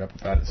too fired up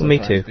about it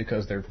sometimes. Me too.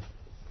 Because they're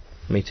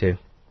Me too.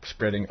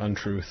 spreading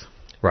untruth.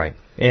 Right.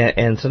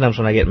 And sometimes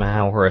when I get my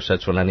horse,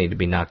 that's when I need to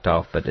be knocked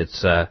off. But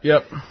it's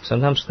Yep.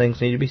 sometimes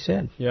things need to be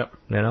said. Yep.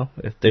 You know,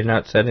 if they're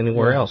not said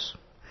anywhere else.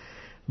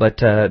 But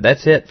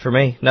that's it for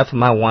me. Enough of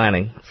my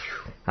whining.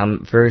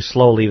 I'm very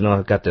slowly, even though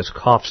I've got this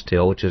cough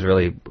still, which is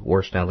really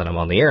worse now that I'm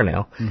on the air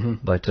now. Mm-hmm.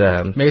 But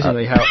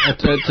amazingly, how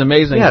it's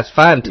amazing. Yeah, it's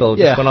fine until it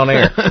just went on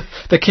air.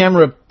 The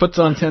camera puts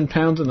on 10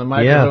 pounds, and the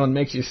microphone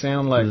makes you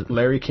sound like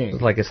Larry King.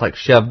 It's like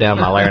shoved down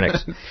my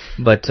larynx.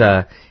 But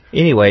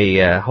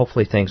anyway,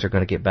 hopefully things are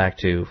going to get back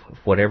to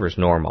whatever's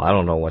normal. I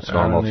don't know what's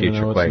normal. I don't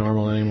even know what's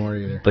normal anymore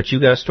either. But you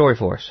got a story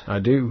for us. I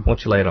do. Why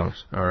don't you lay it on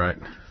us? All right.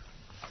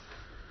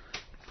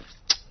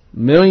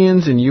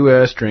 Millions in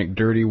U.S. drink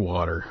dirty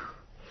water.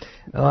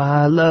 Oh,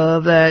 I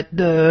love that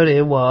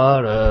dirty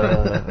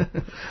water.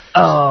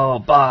 Oh,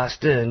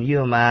 Boston,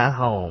 you're my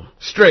home.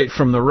 Straight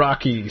from the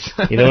Rockies.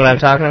 You know what I'm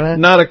talking about?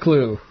 Not a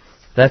clue.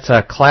 That's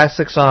a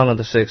classic song of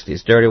the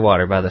 60s, Dirty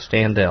Water by the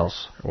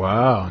Standells.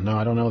 Wow. No,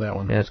 I don't know that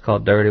one. Yeah, it's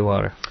called Dirty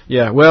Water.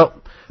 Yeah,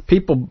 well,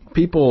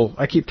 people,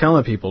 I keep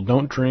telling people,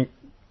 don't drink,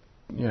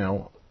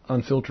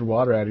 unfiltered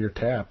water out of your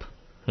tap.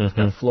 It's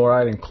got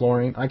fluoride and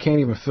chlorine. I can't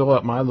even fill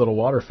up my little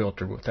water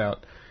filter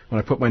without, when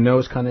I put my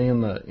nose kind of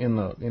in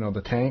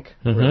the tank,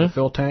 the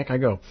fill tank, I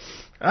go,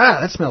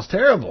 that smells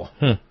terrible.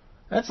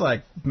 That's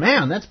like,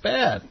 man, that's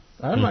bad.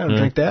 I'm not going to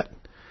drink that.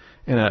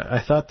 And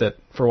I thought that,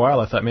 for a while,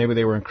 I thought maybe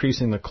they were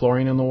increasing the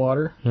chlorine in the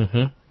water.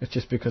 It's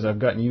just because I've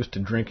gotten used to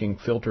drinking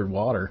filtered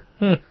water.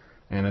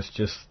 And it's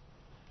just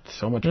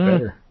so much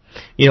better.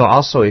 You know,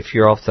 also, if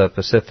you're off the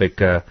Pacific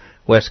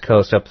West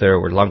Coast up there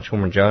where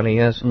Longshoreman Johnny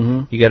is,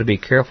 you got to be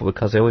careful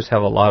because they always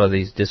have a lot of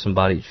these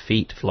disembodied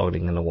feet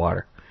floating in the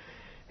water.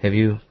 Have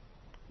you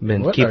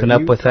been keeping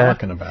up with that? What are you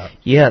talking about?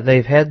 Yeah,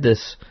 they've had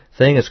this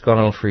thing that's gone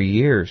on for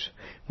years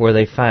where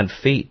they find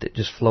feet that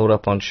just float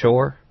up on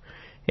shore,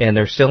 and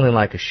they're still in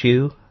like a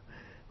shoe,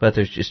 but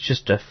there's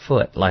just a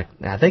foot. Like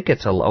I think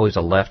it's always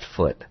a left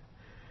foot.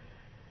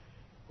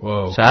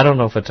 Whoa! So I don't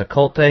know if it's a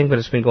cult thing, but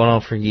it's been going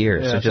on for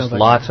years. Yeah, so just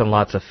lots and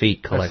lots of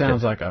feet collected.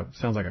 That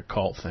sounds like a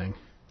cult thing.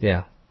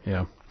 Yeah.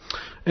 Yeah.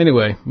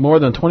 Anyway, more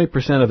than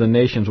 20% of the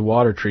nation's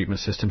water treatment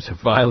systems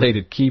have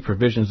violated key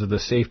provisions of the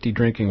Safety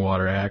Drinking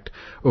Water Act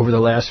over the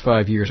last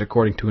 5 years,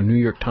 according to a New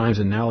York Times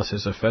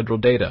analysis of federal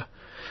data.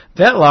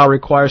 That law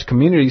requires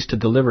communities to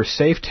deliver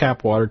safe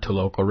tap water to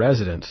local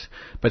residents.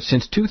 But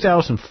since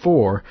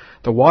 2004,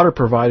 the water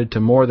provided to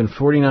more than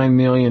 49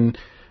 million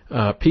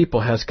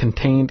people has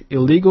contained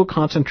illegal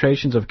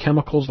concentrations of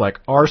chemicals like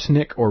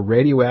arsenic or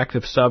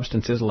radioactive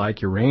substances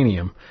like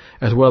uranium,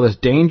 as well as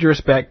dangerous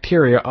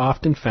bacteria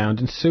often found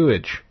in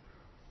sewage.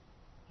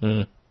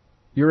 You're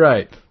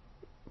right.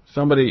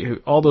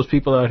 All those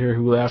people out here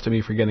who laughed at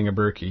me for getting a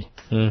Berkey.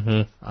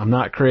 I'm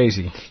not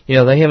crazy. You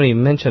know, they haven't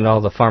even mentioned all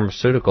the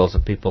pharmaceuticals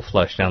that people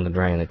flush down the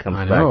drain that comes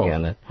back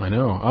in. I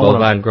know.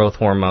 Bovine growth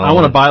hormone. I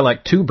want to buy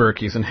like 2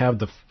 Berkeys and have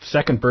the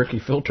second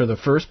Berkey filter the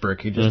first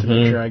Berkey just to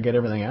make sure I get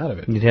everything out of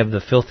it. You'd have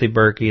the filthy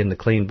Berkey and the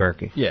clean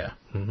Berkey. Yeah.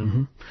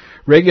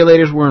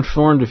 Regulators were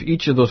informed of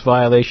each of those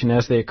violations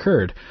as they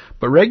occurred,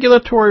 but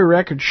regulatory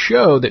records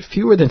show that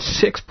fewer than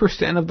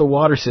 6% of the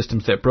water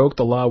systems that broke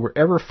the law were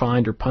ever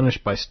fined or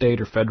punished by state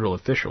or federal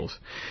officials,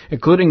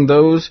 including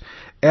those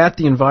at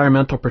the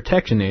Environmental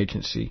Protection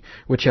Agency,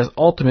 which has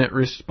ultimate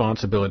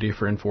responsibility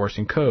for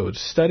enforcing codes.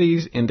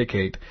 Studies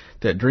indicate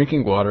that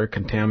drinking water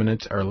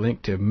contaminants are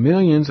linked to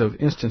millions of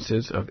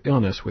instances of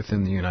illness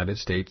within the United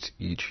States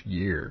each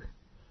year.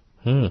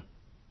 There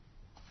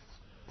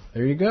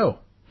you go.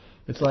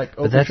 It's like,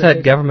 but that's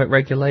that government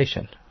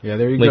regulation. Yeah,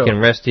 there you go. We can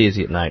rest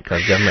easy at night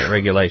because government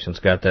regulation's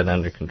got that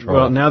under control.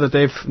 Well, now that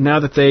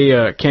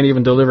they can't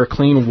even deliver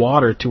clean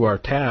water to our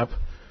tap,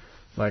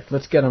 like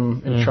let's get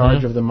them in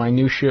charge of the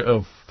minutia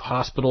of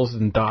hospitals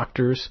and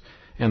doctors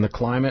and the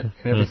climate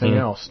and everything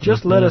else.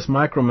 Just let us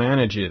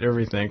micromanage it.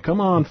 Everything. Come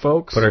on,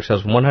 folks. Put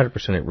ourselves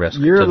 100% at risk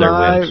to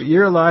their whims.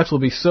 Your lives will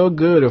be so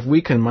good if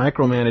we can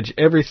micromanage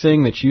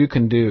everything that you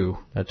can do.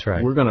 That's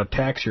right. We're going to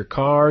tax your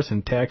cars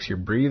and tax your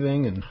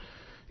breathing and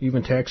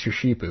even tax your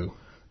sheepoo.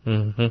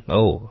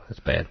 Oh,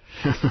 that's bad.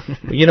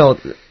 You know,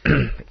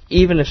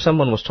 even if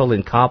someone was totally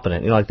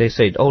incompetent, like they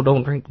say,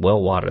 don't drink well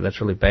water.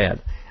 That's really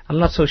bad. I'm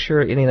not so sure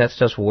any of that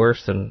stuff's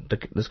worse than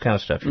this kind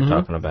of stuff you're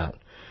talking about.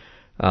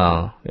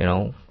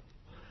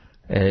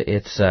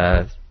 It's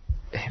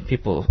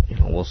people,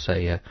 will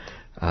say,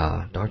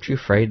 aren't you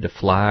afraid to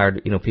fly?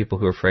 Or, people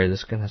who are afraid of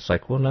this kind of, it's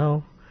like, well,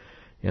 no.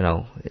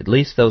 At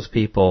least those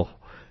people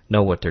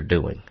know what they're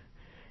doing.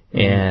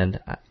 And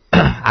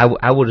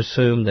I would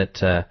assume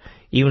that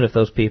even if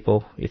those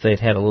people, if they'd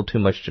had a little too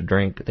much to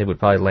drink, they would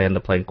probably land the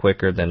plane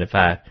quicker than if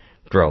I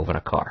drove in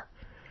a car.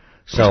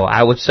 So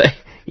I would say,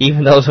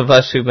 even those of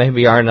us who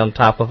maybe aren't on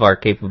top of our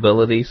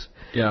capabilities,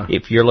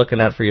 if you're looking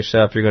out for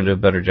yourself, you're going to do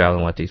a better job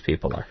than what these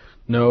people are.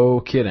 No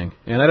kidding.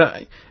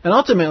 And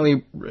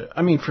ultimately,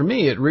 I mean, for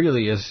me, it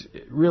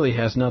really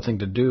has nothing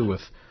to do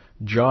with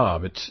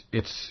job.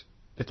 It's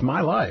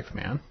my life,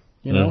 man.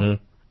 You know,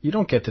 you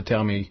don't get to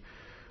tell me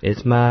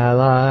it's my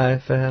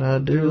life and I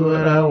do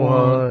what I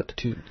want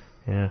to.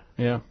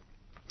 Yeah.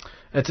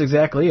 That's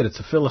exactly it. It's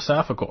a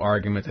philosophical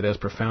argument that has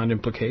profound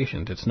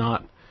implications.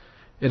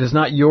 It is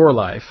not your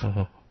life,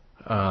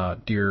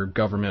 dear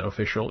government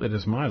official. It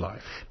is my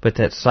life. But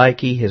that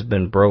psyche has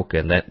been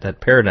broken.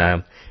 That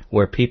paradigm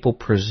where people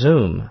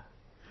presume,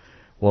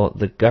 well,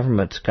 the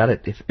government's got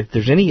it. If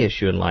there's any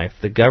issue in life,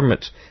 the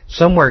government's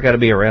somewhere got to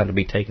be around to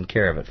be taking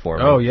care of it for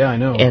me. Oh yeah, I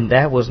know. And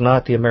that was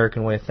not the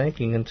American way of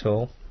thinking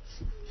until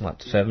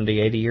 70,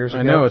 80 years ago.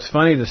 I know. It's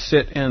funny to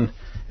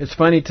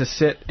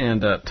sit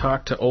and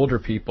talk to older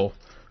people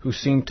who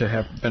seem to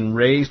have been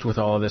raised with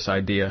all of this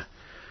idea.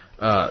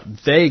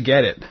 They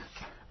get it,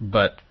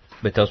 but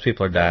those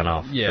people are dying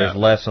off. Yeah. There's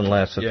less and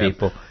less of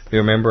people who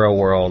remember a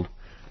world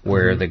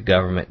where the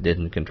government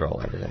didn't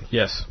control everything.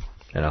 Yes.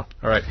 You know.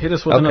 All right, hit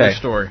us with another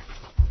story.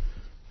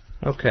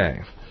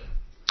 Okay.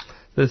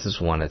 This is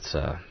one that's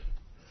a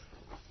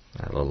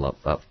little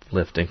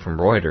uplifting from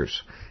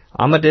Reuters.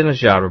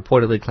 Ahmadinejad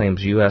reportedly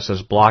claims U.S.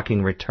 is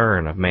blocking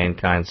return of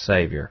mankind's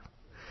savior.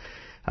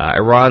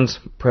 Iran's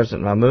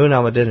President Mahmoud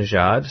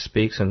Ahmadinejad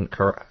speaks in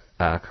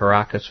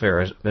Caracas,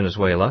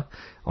 Venezuela,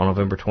 on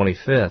November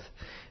 25th.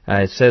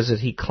 It says that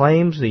he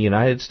claims the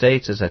United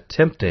States is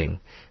attempting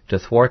to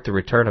thwart the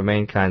return of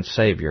mankind's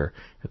savior,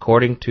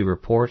 according to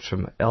reports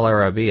from El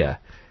Arabiya,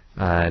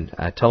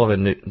 a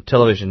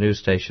television news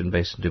station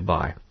based in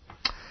Dubai.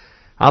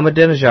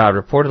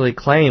 Ahmadinejad reportedly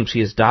claims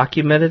he has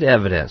documented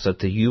evidence that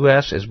the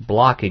U.S. is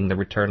blocking the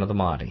return of the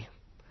Mahdi,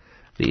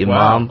 the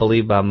Imam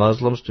believed by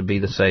Muslims to be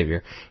the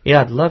savior.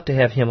 Yeah, I'd love to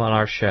have him on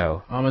our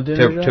show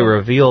to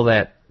reveal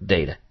that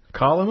data.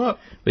 Call him up.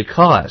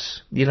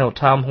 Because,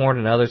 Tom Horn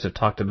and others have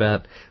talked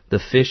about the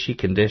fishy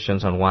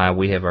conditions on why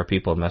we have our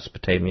people in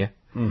Mesopotamia,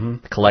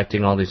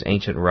 collecting all these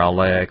ancient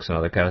relics and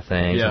other kind of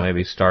things, and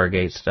maybe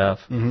Stargate stuff.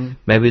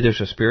 Maybe there's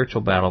a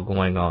spiritual battle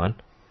going on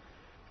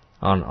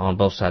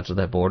both sides of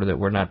that border that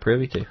we're not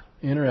privy to.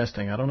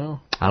 Interesting. I don't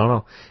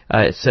know.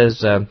 It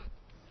says,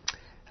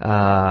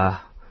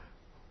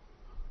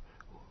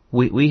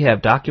 we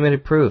have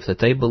documented proof that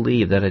they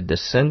believe that a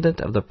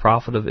descendant of the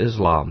Prophet of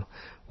Islam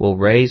will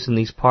rise in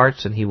these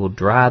parts, and he will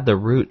drive the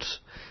roots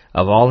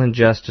of all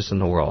injustice in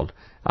the world,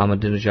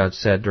 Ahmadinejad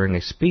said during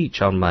a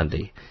speech on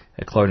Monday,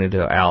 according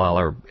to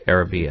Al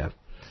Arabiya.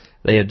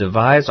 They have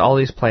devised all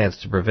these plans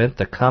to prevent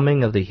the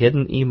coming of the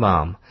hidden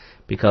Imam,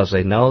 because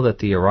they know that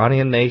the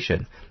Iranian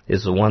nation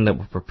is the one that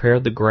will prepare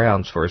the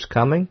grounds for his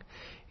coming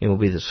and will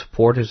be the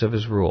supporters of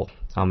his rule,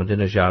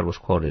 Ahmadinejad was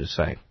quoted as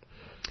saying.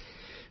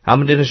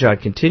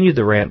 Ahmadinejad continued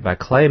the rant by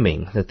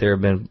claiming that there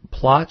have been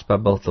plots by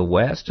both the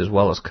West as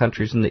well as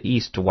countries in the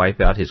East to wipe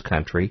out his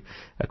country,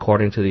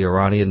 according to the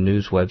Iranian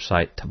news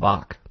website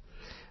Tabak.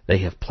 They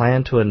have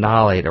planned to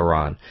annihilate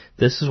Iran.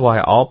 This is why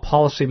all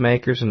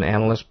policymakers and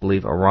analysts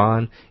believe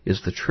Iran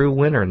is the true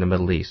winner in the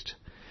Middle East,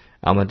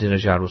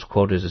 Ahmadinejad was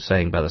quoted as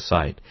saying by the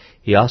site.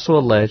 He also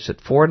alleged that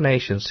foreign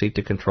nations seek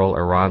to control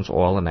Iran's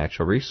oil and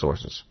natural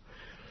resources.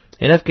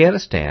 In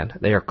Afghanistan,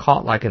 they are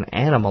caught like an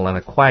animal in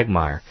a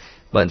quagmire,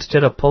 but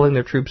instead of pulling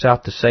their troops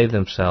out to save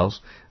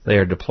themselves, they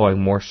are deploying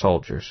more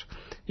soldiers.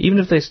 Even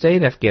if they stay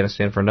in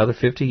Afghanistan for another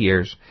 50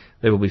 years,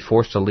 they will be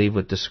forced to leave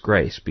with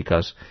disgrace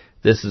because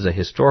this is a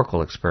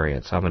historical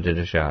experience,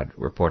 Ahmadinejad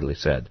reportedly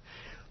said.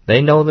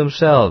 They know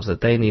themselves that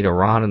they need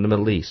Iran in the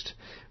Middle East,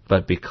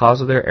 but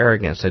because of their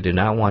arrogance, they do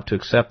not want to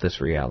accept this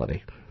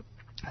reality.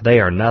 They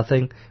are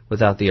nothing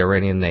without the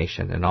Iranian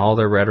nation, and all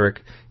their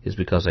rhetoric is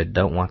because they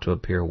don't want to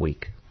appear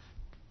weak.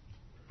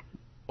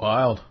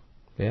 Wild.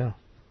 Yeah.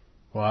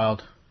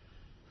 Wild.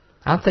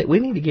 I think we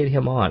need to get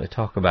him on to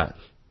talk about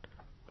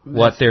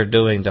what they're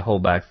doing to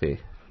hold back the...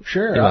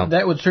 Sure,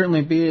 that would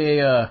certainly be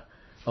a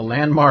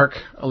landmark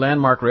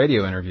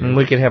radio interview. And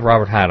we could have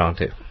Robert Hyde on,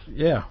 too.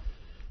 Yeah.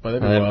 Well,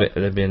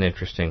 that'd be an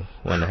interesting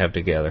one to have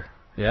together.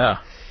 Yeah.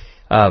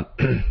 I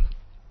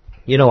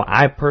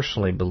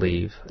personally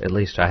believe, at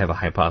least I have a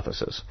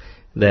hypothesis,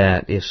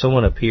 that if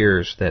someone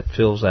appears that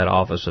fills that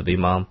office of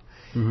Imam,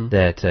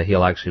 that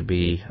he'll actually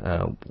be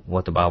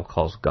what the Bible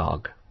calls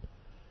Gog.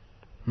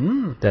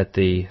 That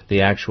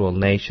the actual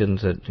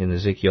nations that in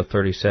Ezekiel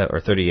 37 or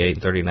 38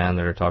 and 39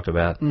 that are talked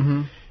about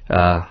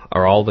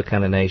are all the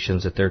kind of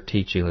nations that they're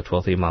teaching the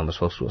 12th Imam is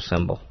supposed to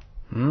assemble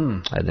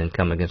and then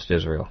come against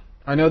Israel.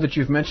 I know that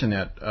you've mentioned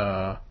that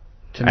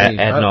to me.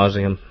 Ad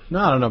nauseum. No,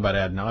 I don't know about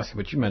ad nauseum,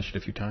 but you mentioned it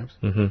a few times.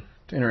 It's an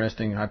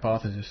interesting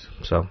hypothesis.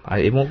 So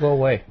it won't go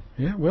away.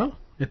 Yeah, well,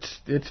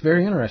 it's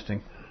very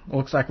interesting. It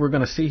looks like we're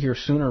going to see here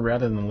sooner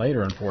rather than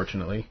later,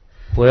 unfortunately.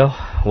 Well,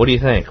 what do you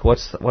think?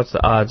 What's the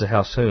odds of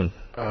how soon?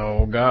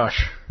 Oh,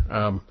 gosh.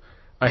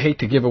 I hate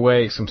to give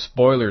away some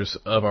spoilers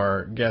of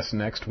our guest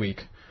next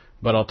week,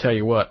 but I'll tell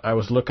you what. I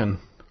was looking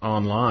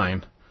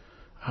online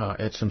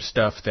at some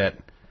stuff that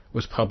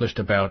was published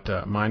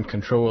about mind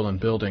control and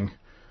building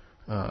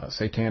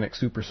satanic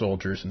super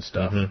soldiers and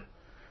stuff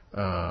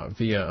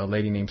via a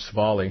lady named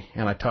Svali.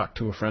 And I talked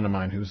to a friend of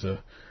mine who's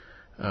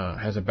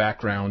has a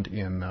background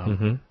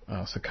in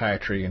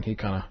psychiatry, and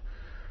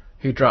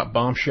he dropped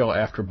bombshell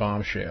after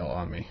bombshell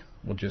on me.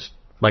 We'll just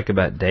like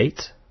about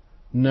dates?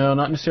 No,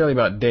 not necessarily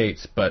about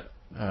dates, but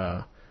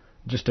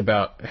just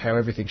about how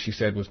everything she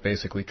said was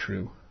basically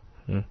true.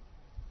 You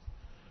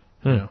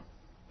know,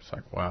 it's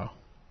like, wow.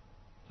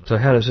 So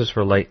how does this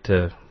relate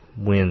to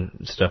when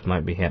stuff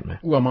might be happening?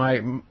 Well,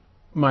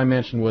 my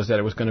mention was that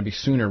it was going to be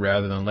sooner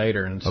rather than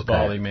later, and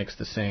Svali makes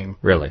the same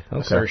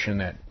assertion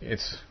that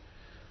it's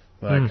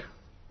like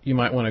you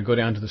might want to go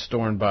down to the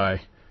store and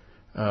buy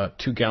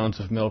 2 gallons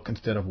of milk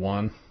instead of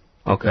 1.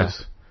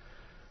 Because,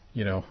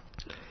 you know,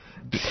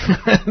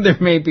 there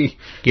may be...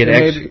 Get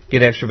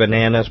extra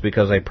bananas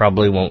because they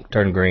probably won't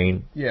turn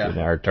green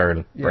or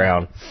turn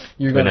brown.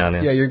 You're going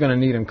to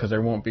need them because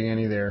there won't be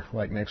any there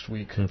like next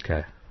week.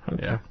 Okay.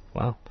 Yeah.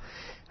 Wow.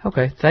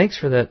 Okay. Thanks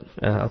for that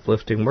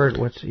uplifting word.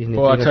 Well,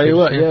 I'll tell you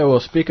what. Yeah. Well,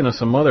 speaking of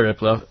some other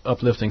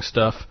uplifting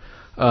stuff,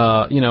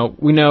 you know,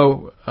 we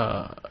know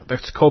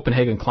there's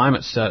Copenhagen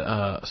Climate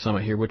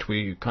Summit here, which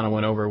we kind of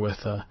went over with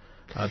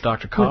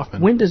Dr.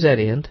 Kaufman. When does that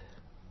end?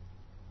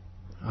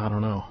 I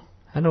don't know.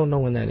 I don't know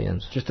when that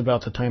ends. Just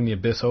about the time the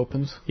abyss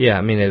opens. Yeah,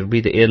 I mean it'll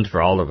be the end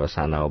for all of us.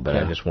 I know, but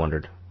I just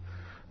wondered.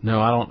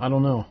 No, I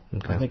don't know.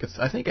 Okay.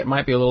 I think it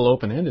might be a little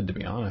open-ended, to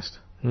be honest.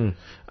 In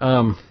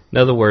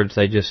other words,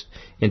 they just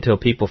until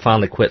people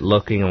finally quit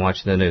looking and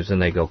watching the news, then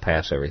they go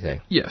past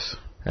everything. Yes.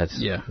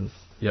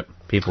 Yep.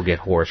 People get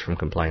hoarse from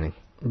complaining.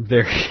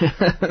 There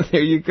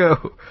you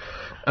go.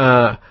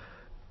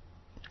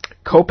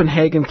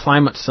 Copenhagen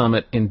Climate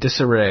Summit in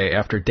disarray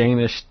after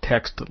Danish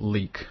text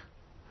leak.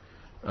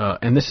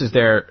 And this is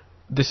their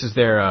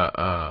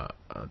the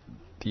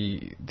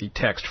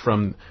text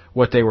from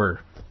what they were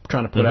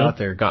trying to put out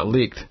there got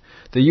leaked.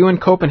 The UN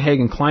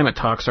Copenhagen climate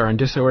talks are in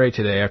disarray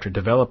today after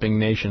developing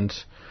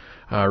nations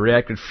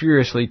reacted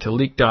furiously to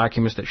leaked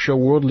documents that show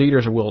world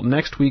leaders will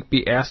next week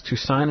be asked to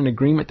sign an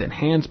agreement that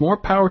hands more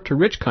power to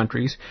rich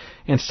countries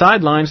and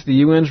sidelines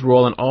the UN's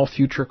role in all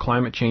future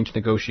climate change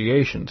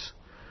negotiations.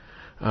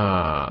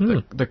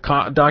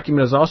 The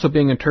document is also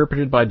being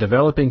interpreted by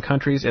developing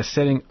countries as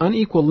setting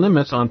unequal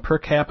limits on per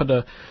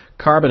capita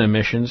carbon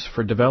emissions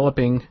for developed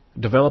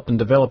and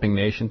developing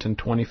nations in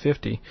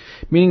 2050,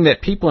 meaning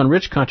that people in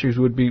rich countries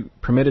would be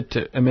permitted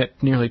to emit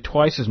nearly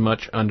twice as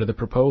much under the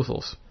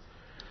proposals.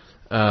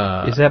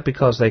 Is that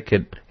because they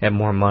could have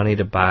more money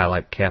to buy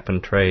like cap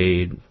and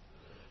trade?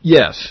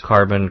 Yes,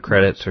 carbon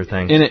credits or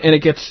things. And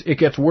it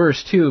gets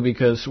worse too,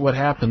 because what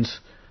happens?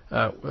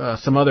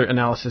 Some other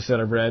analysis that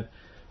I've read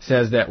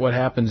says that what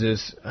happens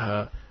is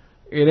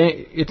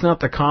it's not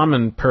the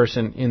common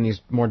person in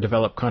these more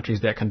developed countries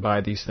that can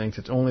buy these things.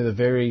 It's only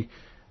the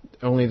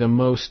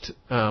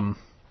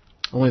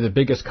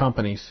biggest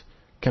companies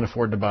can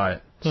afford to buy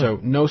it. So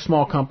no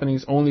small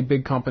companies, only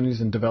big companies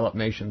in developed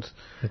nations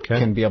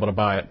can be able to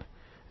buy it.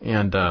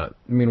 And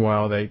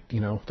meanwhile, they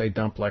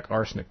dump like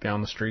arsenic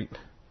down the street.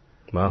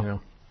 Wow. You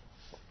know.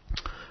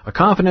 A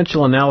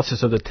confidential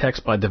analysis of the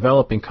text by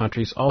developing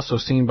countries, also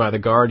seen by The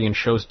Guardian,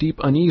 shows deep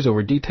unease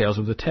over details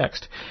of the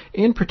text.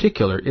 In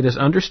particular, it is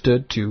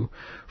understood to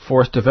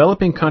force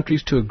developing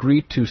countries to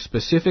agree to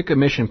specific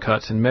emission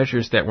cuts and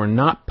measures that were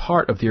not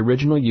part of the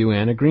original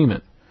UN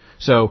agreement.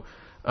 So,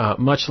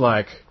 much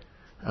like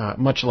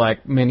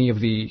many of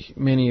the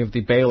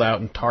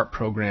bailout and TARP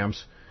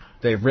programs,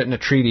 they've written a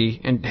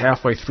treaty and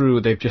halfway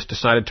through they've just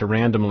decided to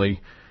randomly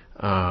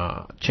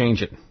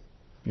change it.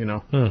 You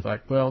know, it's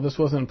like, well, this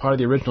wasn't part of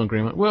the original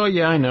agreement. Well,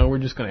 yeah, I know. We're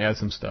just going to add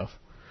some stuff.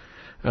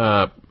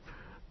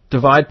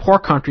 Divide poor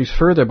countries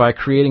further by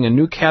creating a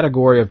new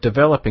category of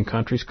developing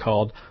countries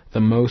called the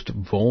most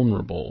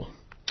vulnerable.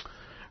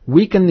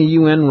 Weaken the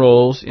UN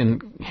roles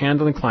in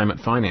handling climate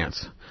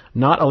finance.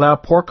 Not allow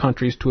poor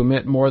countries to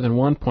emit more than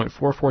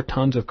 1.44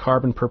 tons of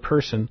carbon per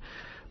person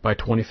by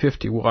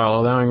 2050, while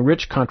allowing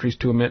rich countries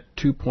to emit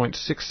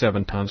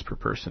 2.67 tons per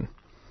person.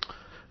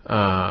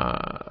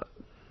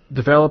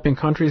 Developing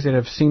countries that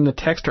have seen the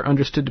text are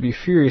understood to be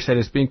furious that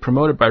it is being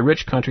promoted by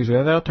rich countries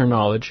without their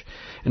knowledge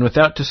and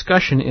without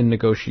discussion in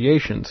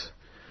negotiations.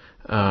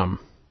 It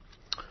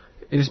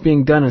is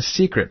being done in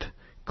secret.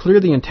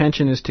 Clearly, the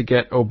intention is to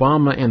get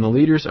Obama and the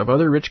leaders of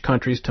other rich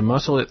countries to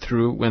muscle it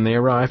through when they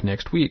arrive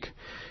next week.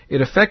 It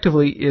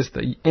effectively is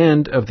the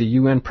end of the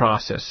UN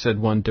process, said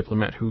one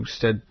diplomat who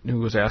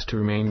was asked to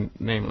remain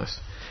nameless.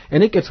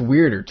 And it gets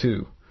weirder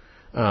too.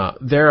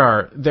 There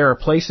are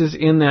places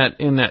in that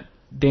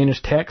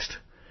Danish text.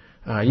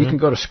 You can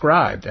go to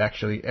Scribd,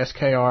 actually,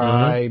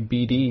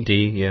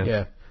 Skribd.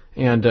 Yeah.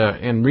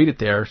 And read it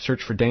there.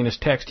 Search for Danish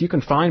text. You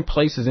can find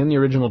places in the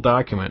original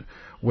document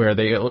where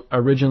they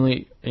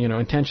originally,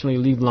 intentionally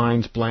leave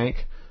lines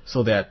blank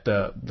so that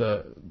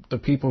the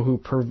people who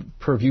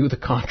purview the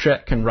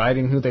contract can write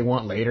in who they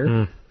want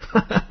later.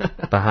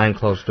 Behind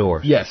closed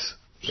doors. Yes.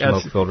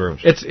 Smoke-filled rooms.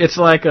 It's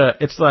like a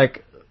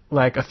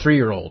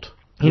 3-year-old.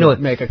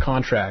 make a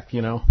contract.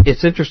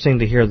 It's interesting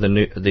to hear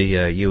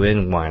the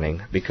UN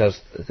whining, because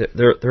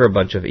they're a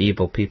bunch of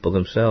evil people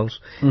themselves.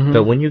 Mm-hmm.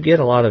 But when you get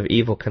a lot of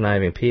evil,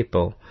 conniving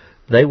people,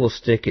 they will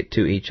stick it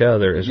to each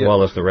other as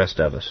well as the rest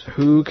of us.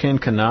 Who can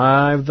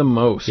connive the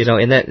most?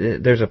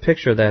 And there's a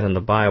picture of that in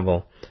the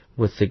Bible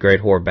with the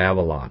great whore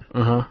Babylon,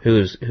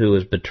 who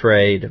was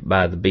betrayed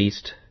by the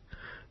beast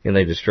and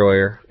the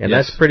destroyer, and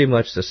that's pretty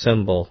much the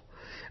symbol.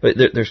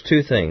 There's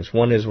two things.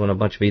 One is when a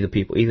bunch of evil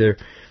people either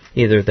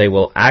they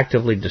will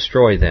actively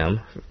destroy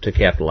them to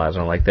capitalize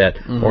on it like that,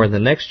 or in the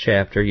next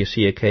chapter you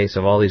see a case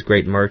of all these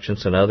great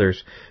merchants and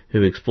others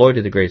who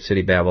exploited the great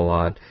city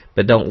Babylon,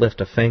 but don't lift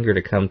a finger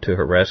to come to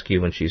her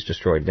rescue when she's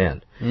destroyed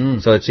then.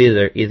 So it's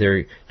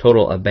either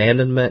total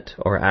abandonment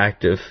or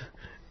active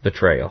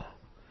betrayal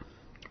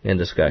in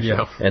discussion.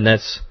 Yeah. And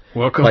that's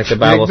welcome like to the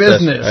Bible big says.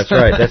 business. That's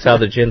right. That's how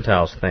the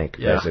Gentiles think,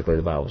 basically,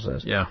 the Bible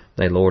says. Yeah.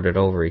 They lord it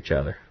over each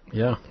other.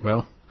 Yeah,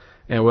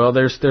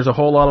 there's a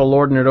whole lot of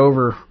lording it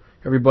over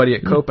everybody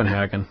at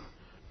Copenhagen.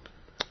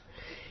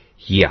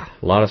 Yeah,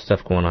 a lot of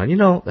stuff going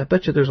on. I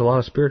bet you there's a lot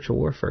of spiritual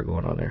warfare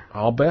going on there.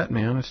 I'll bet,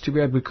 man. It's too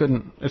bad we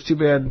couldn't. It's too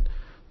bad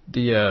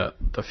the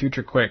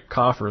future Quake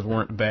coffers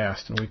weren't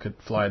vast and we could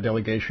fly a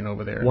delegation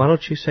over there. Why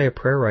don't you say a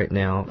prayer right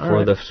now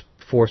for the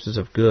forces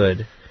of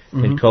good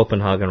in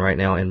Copenhagen right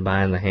now and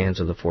bind the hands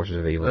of the forces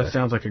of evil? That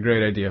sounds like a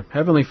great idea.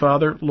 Heavenly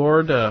Father,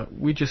 Lord,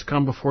 we just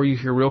come before you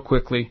here real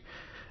quickly,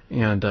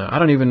 and I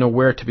don't even know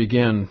where to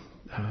begin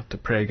to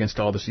pray against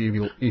all this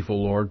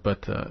evil, Lord,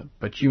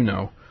 but you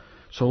know.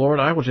 So, Lord,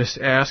 I will just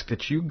ask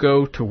that you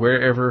go to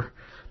wherever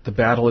the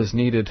battle is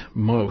needed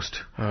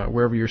most,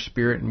 wherever your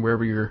spirit and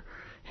wherever your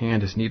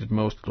hand is needed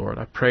most, Lord.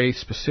 I pray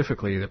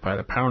specifically that by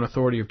the power and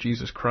authority of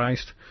Jesus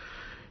Christ,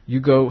 you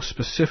go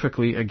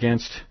specifically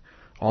against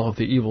all of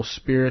the evil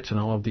spirits and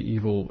all of the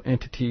evil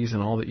entities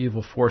and all the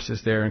evil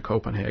forces there in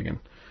Copenhagen.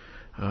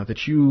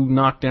 That you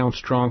knock down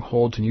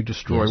strongholds and you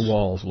destroy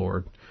walls,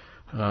 Lord.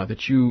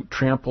 That you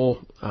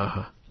trample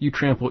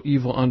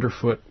evil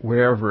underfoot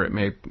wherever it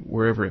may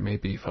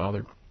be,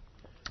 Father.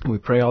 And we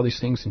pray all these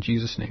things in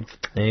Jesus' name.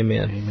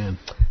 Amen. Amen.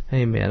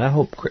 Amen. I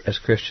hope as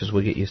Christians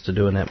we get used to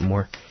doing that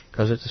more,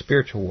 because it's a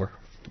spiritual war.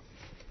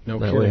 No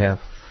that kidding. we have.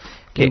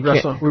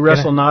 We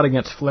wrestle not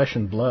against flesh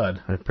and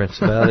blood.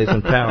 Principalities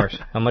and powers.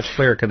 How much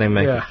clearer can they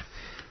make it?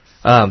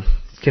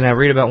 Can I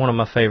read about one of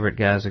my favorite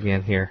guys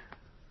again here?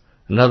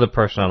 Another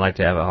person I'd like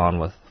to have it on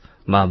with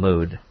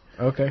Mahmoud.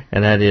 Okay.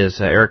 And that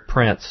is Eric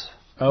Prince,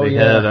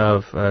 head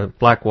of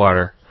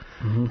Blackwater.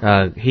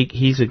 Mm-hmm.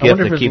 He's a gift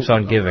that keeps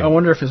on giving. I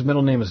wonder if his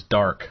middle name is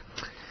Dark.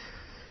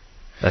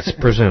 That's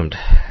presumed.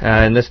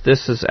 And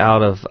this is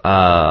out of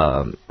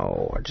I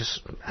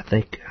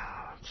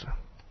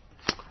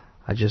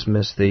just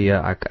missed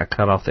I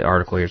cut off the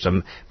article here. It's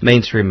a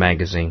mainstream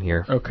magazine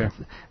here. Okay. I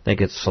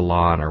think it's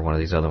Salon or one of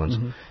these other ones.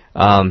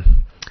 Mm-hmm.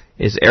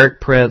 Is Eric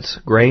Prince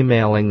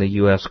gray-mailing the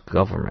U.S.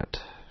 government?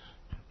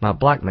 Not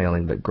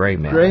blackmailing, but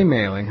gray-mailing.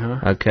 Gray-mailing, huh?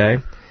 Okay.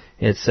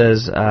 It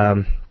says,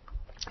 the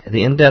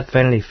in-depth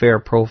Vanity Fair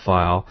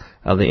profile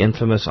of the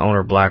infamous owner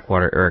of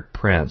Blackwater, Eric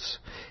Prince,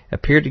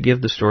 appeared to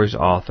give the story's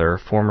author,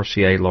 former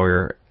C.I.A.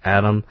 lawyer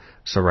Adam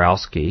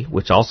Sarowski,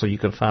 which also you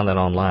can find that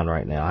online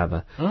right now. I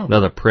have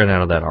another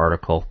printout of that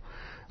article.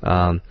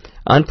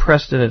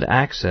 Unprecedented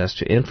access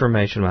to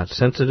information about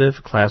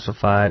sensitive,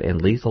 classified,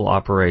 and lethal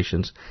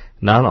operations,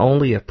 not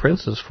only of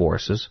Prince's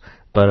forces,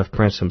 but of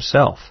Prince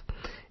himself.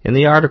 In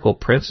the article,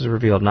 Prince is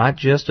revealed not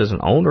just as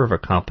an owner of a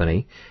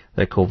company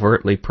that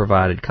covertly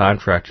provided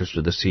contractors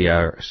to the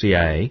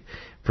CIA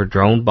for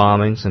drone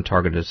bombings and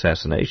targeted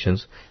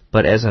assassinations,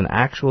 but as an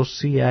actual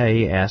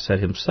CIA asset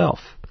himself.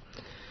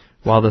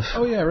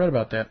 I read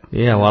about that.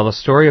 Yeah, while the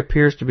story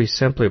appears to be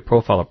simply a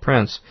profile of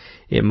Prince,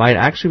 it might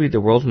actually be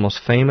the world's most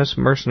famous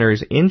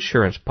mercenaries'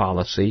 insurance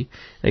policy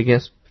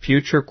against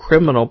future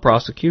criminal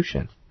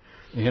prosecution.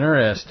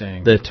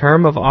 Interesting. The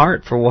term of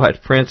art for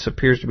what Prince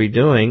appears to be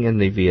doing in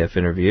the VF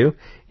interview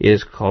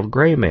is called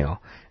graymail,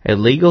 a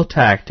legal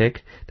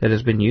tactic that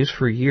has been used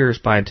for years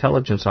by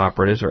intelligence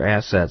operatives or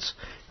assets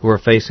who are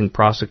facing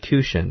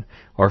prosecution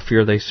or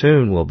fear they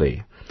soon will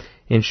be.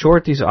 In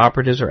short, these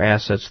operatives or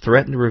assets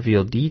threaten to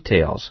reveal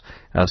details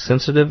of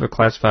sensitive or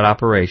classified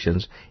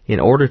operations in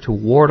order to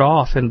ward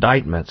off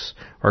indictments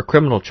or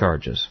criminal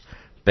charges,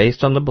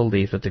 based on the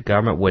belief that the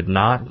government would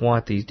not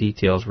want these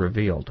details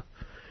revealed.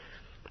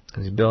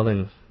 He's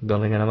building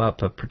them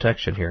up of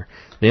protection here.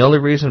 The only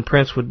reason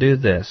Prince would do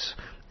this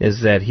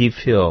is that he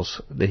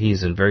feels that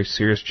he's in very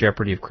serious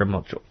jeopardy of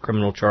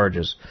criminal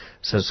charges,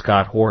 says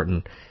Scott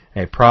Horton,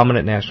 a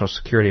prominent national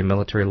security and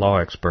military law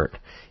expert.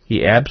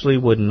 He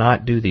absolutely would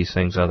not do these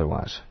things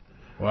otherwise.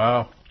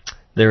 Wow.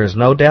 There is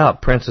no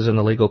doubt Prince is in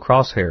the legal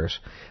crosshairs.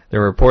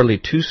 There are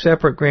reportedly 2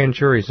 separate grand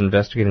juries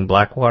investigating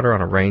Blackwater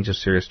on a range of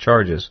serious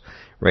charges,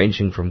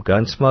 ranging from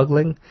gun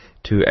smuggling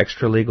to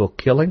extralegal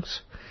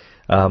killings,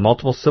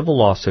 multiple civil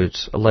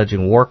lawsuits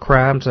alleging war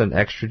crimes and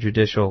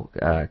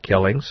extrajudicial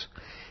killings,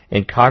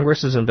 and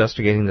Congress is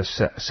investigating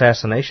the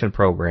assassination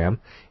program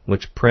in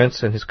which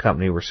Prince and his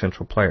company were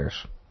central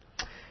players.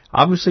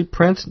 Obviously,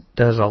 Prince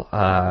does know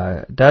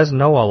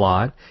a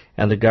lot,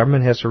 and the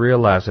government has to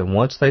realize that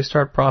once they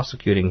start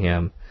prosecuting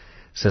him,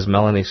 says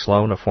Melanie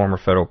Sloan, a former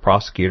federal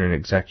prosecutor and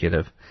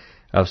executive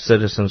of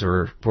Citizens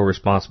for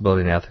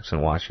Responsibility and Ethics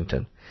in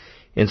Washington.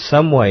 In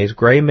some ways,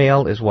 gray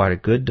mail is what a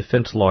good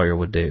defense lawyer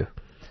would do.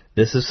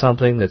 This is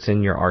something that's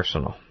in your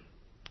arsenal.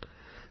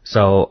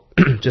 So,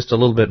 just a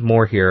little bit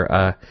more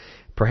here.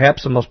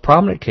 Perhaps the most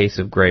prominent case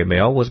of gray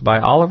mail was by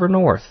Oliver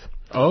North.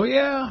 Oh,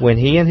 yeah. When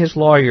he and his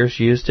lawyers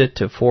used it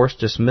to force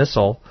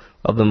dismissal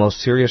of the most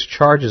serious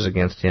charges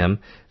against him,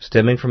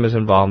 stemming from his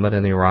involvement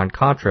in the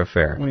Iran-Contra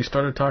affair. When he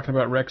started talking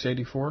about Rex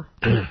 84?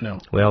 No.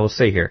 Well, we'll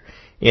see here.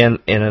 In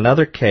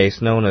another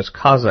case known as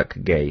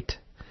Kazakh Gate,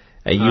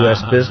 a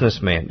U.S.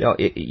 businessman,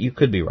 you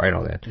could be right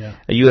on that,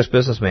 a U.S.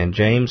 businessman,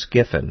 James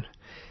Giffen,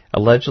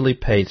 allegedly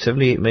paid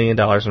 $78 million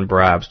in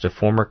bribes to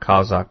former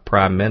Kazakh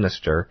prime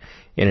minister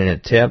in an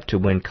attempt to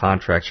win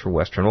contracts for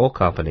Western oil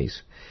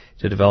companies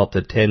to develop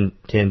the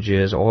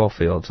Tengiz oil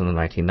fields in the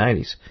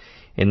 1990s.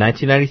 In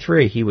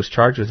 1993, he was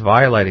charged with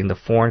violating the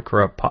Foreign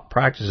Corrupt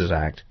Practices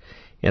Act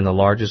in the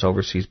largest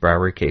overseas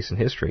bribery case in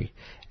history.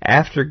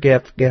 After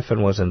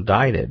Giffen was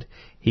indicted,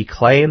 he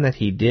claimed that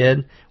he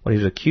did what he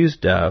was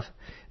accused of,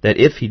 that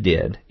if he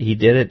did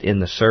it in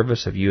the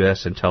service of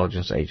U.S.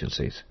 intelligence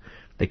agencies.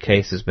 The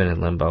case has been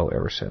in limbo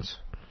ever since.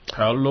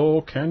 How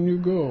low can you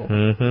go?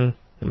 Mm-hmm.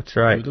 That's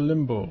right. To the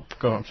limbo.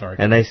 Go, I'm sorry.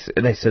 And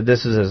they said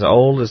this is as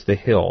old as the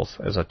hills,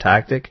 as a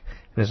tactic,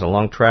 and has a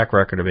long track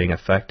record of being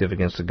effective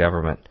against the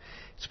government.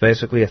 It's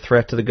basically a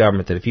threat to the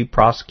government that if you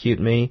prosecute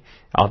me,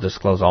 I'll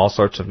disclose all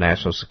sorts of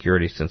national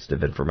security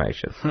sensitive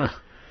information.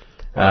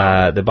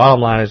 Wow. The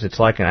bottom line is it's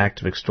like an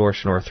act of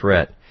extortion or a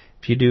threat.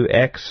 If you do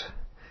X,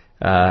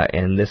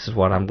 and this is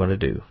what I'm going to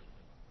do.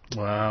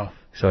 Wow.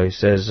 So he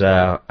says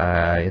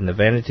in the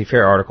Vanity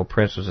Fair article,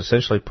 Prince was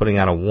essentially putting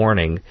out a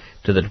warning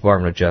to the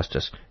Department of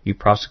Justice. You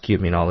prosecute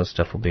me and all this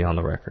stuff will be on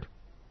the record.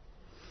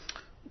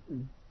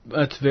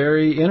 That's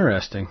very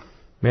interesting.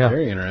 Yeah.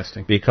 Very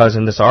interesting. Because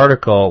in this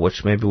article,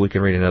 which maybe we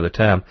can read another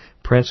time,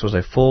 Prince was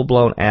a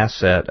full-blown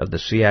asset of the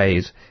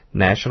CIA's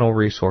National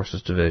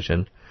Resources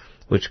Division,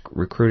 which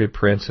recruited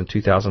Prince in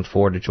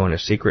 2004 to join a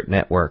secret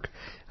network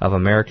of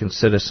American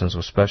citizens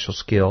with special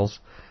skills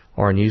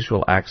or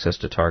unusual access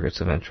to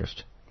targets of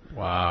interest.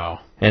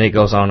 Wow. And it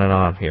goes on and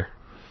on here.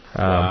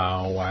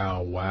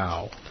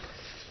 Wow.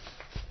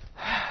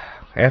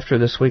 After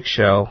this week's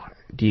show,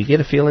 do you get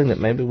a feeling that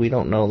maybe we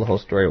don't know the whole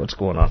story of what's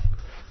going on?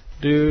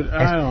 Dude,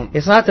 I don't...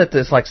 It's not that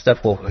it's like stuff,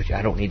 well,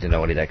 I don't need to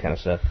know any of that kind of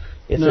stuff.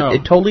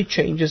 It totally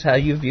changes how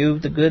you view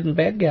the good and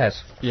bad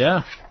guys.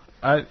 Yeah.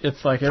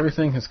 It's like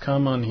everything has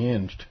come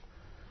unhinged.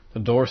 The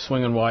door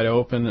swinging wide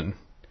open, and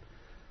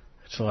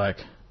it's like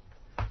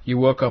you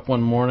woke up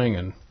one morning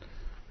and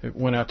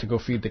went out to go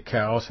feed the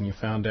cows, and you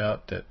found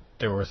out that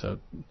there was a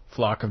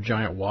flock of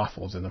giant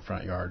waffles in the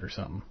front yard or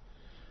something.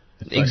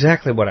 It's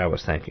exactly what I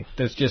was thinking.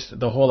 There's just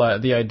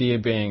the idea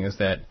being is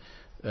that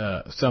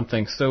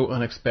something so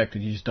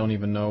unexpected you just don't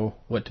even know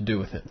what to do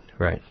with it.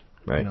 Right.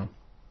 You know?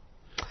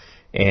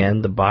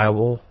 And the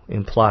Bible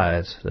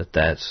implies that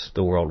that's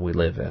the world we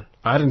live in.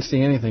 I didn't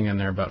see anything in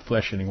there about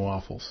flesh-eating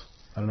waffles.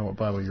 I don't know what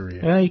Bible you're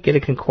reading. Well, you get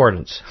a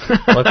concordance.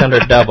 Look under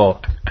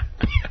double.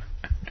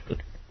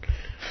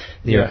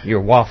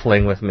 You're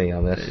waffling with me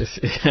on this.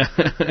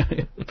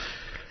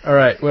 All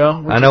right,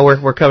 well... I know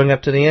we're coming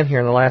up to the end here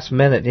in the last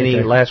minute.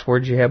 Any last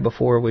words you have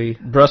before we...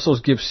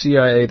 Brussels gives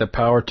CIA the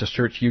power to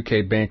search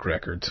UK bank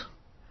records.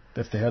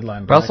 That's the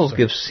headline. Brussels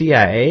gives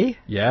CIA?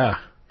 Yeah.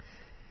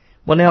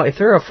 Well, now, if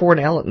they're a foreign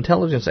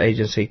intelligence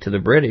agency to the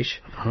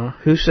British,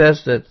 who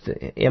says that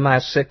the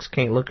MI6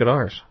 can't look at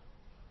ours?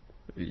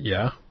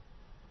 Yeah.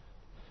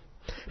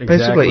 Exactly.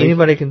 Basically,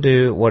 anybody can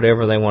do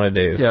whatever they want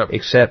to do,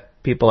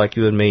 except people like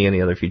you and me and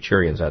the other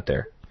Futurians out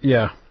there.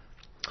 Yeah.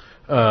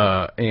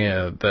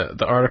 And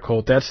the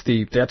article, that's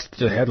the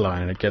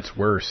headline, and it gets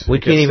worse. We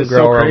can't even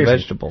grow our own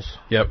vegetables.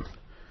 Yep.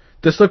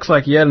 This looks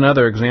like yet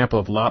another example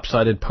of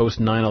lopsided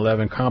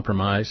post-9/11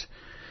 compromise,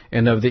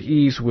 and of the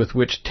ease with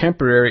which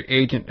temporary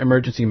agent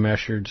emergency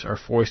measures are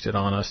foisted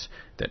on us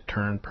that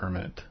turn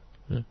permanent.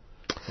 The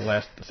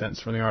last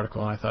sentence from the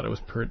article, and I thought it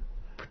was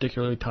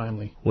particularly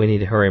timely. We need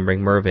to hurry and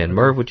bring Merv in.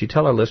 Merv, would you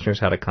tell our listeners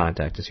how to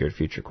contact us here at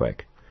Future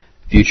Quake?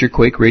 Future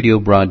Quake radio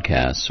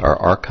broadcasts are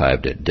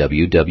archived at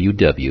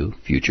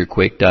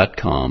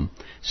www.futurequake.com,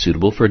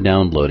 suitable for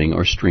downloading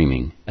or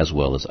streaming, as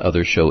well as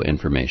other show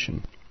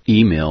information.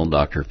 Email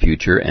Dr.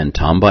 Future and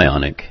Tom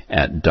Bionic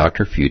at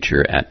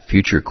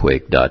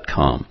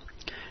drfuture@futurequake.com.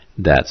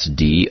 That's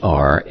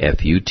DRFUTURE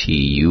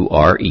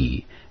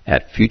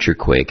at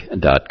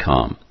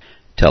futurequake.com.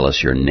 Tell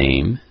us your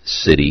name,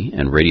 city,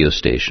 and radio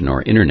station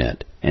or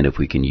internet, and if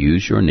we can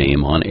use your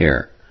name on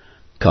air.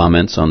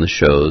 Comments on the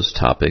show's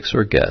topics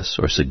or guests,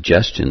 or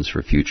suggestions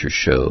for future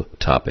show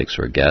topics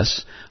or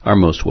guests are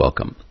most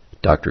welcome.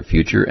 Dr.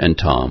 Future and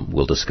Tom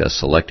will discuss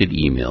selected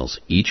emails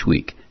each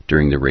week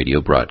during the radio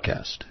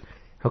broadcast.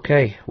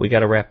 Okay, we got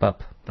to wrap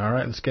up. All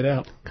right, let's get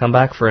out. Come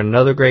back for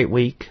another great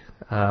week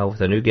with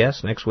a new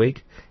guest next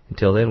week.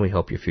 Until then, we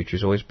hope your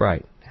future's always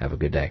bright. Have a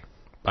good day.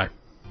 Bye.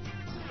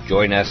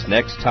 Join us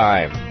next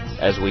time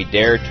as we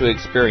dare to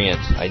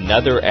experience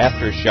another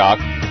aftershock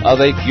of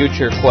a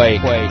future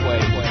quake.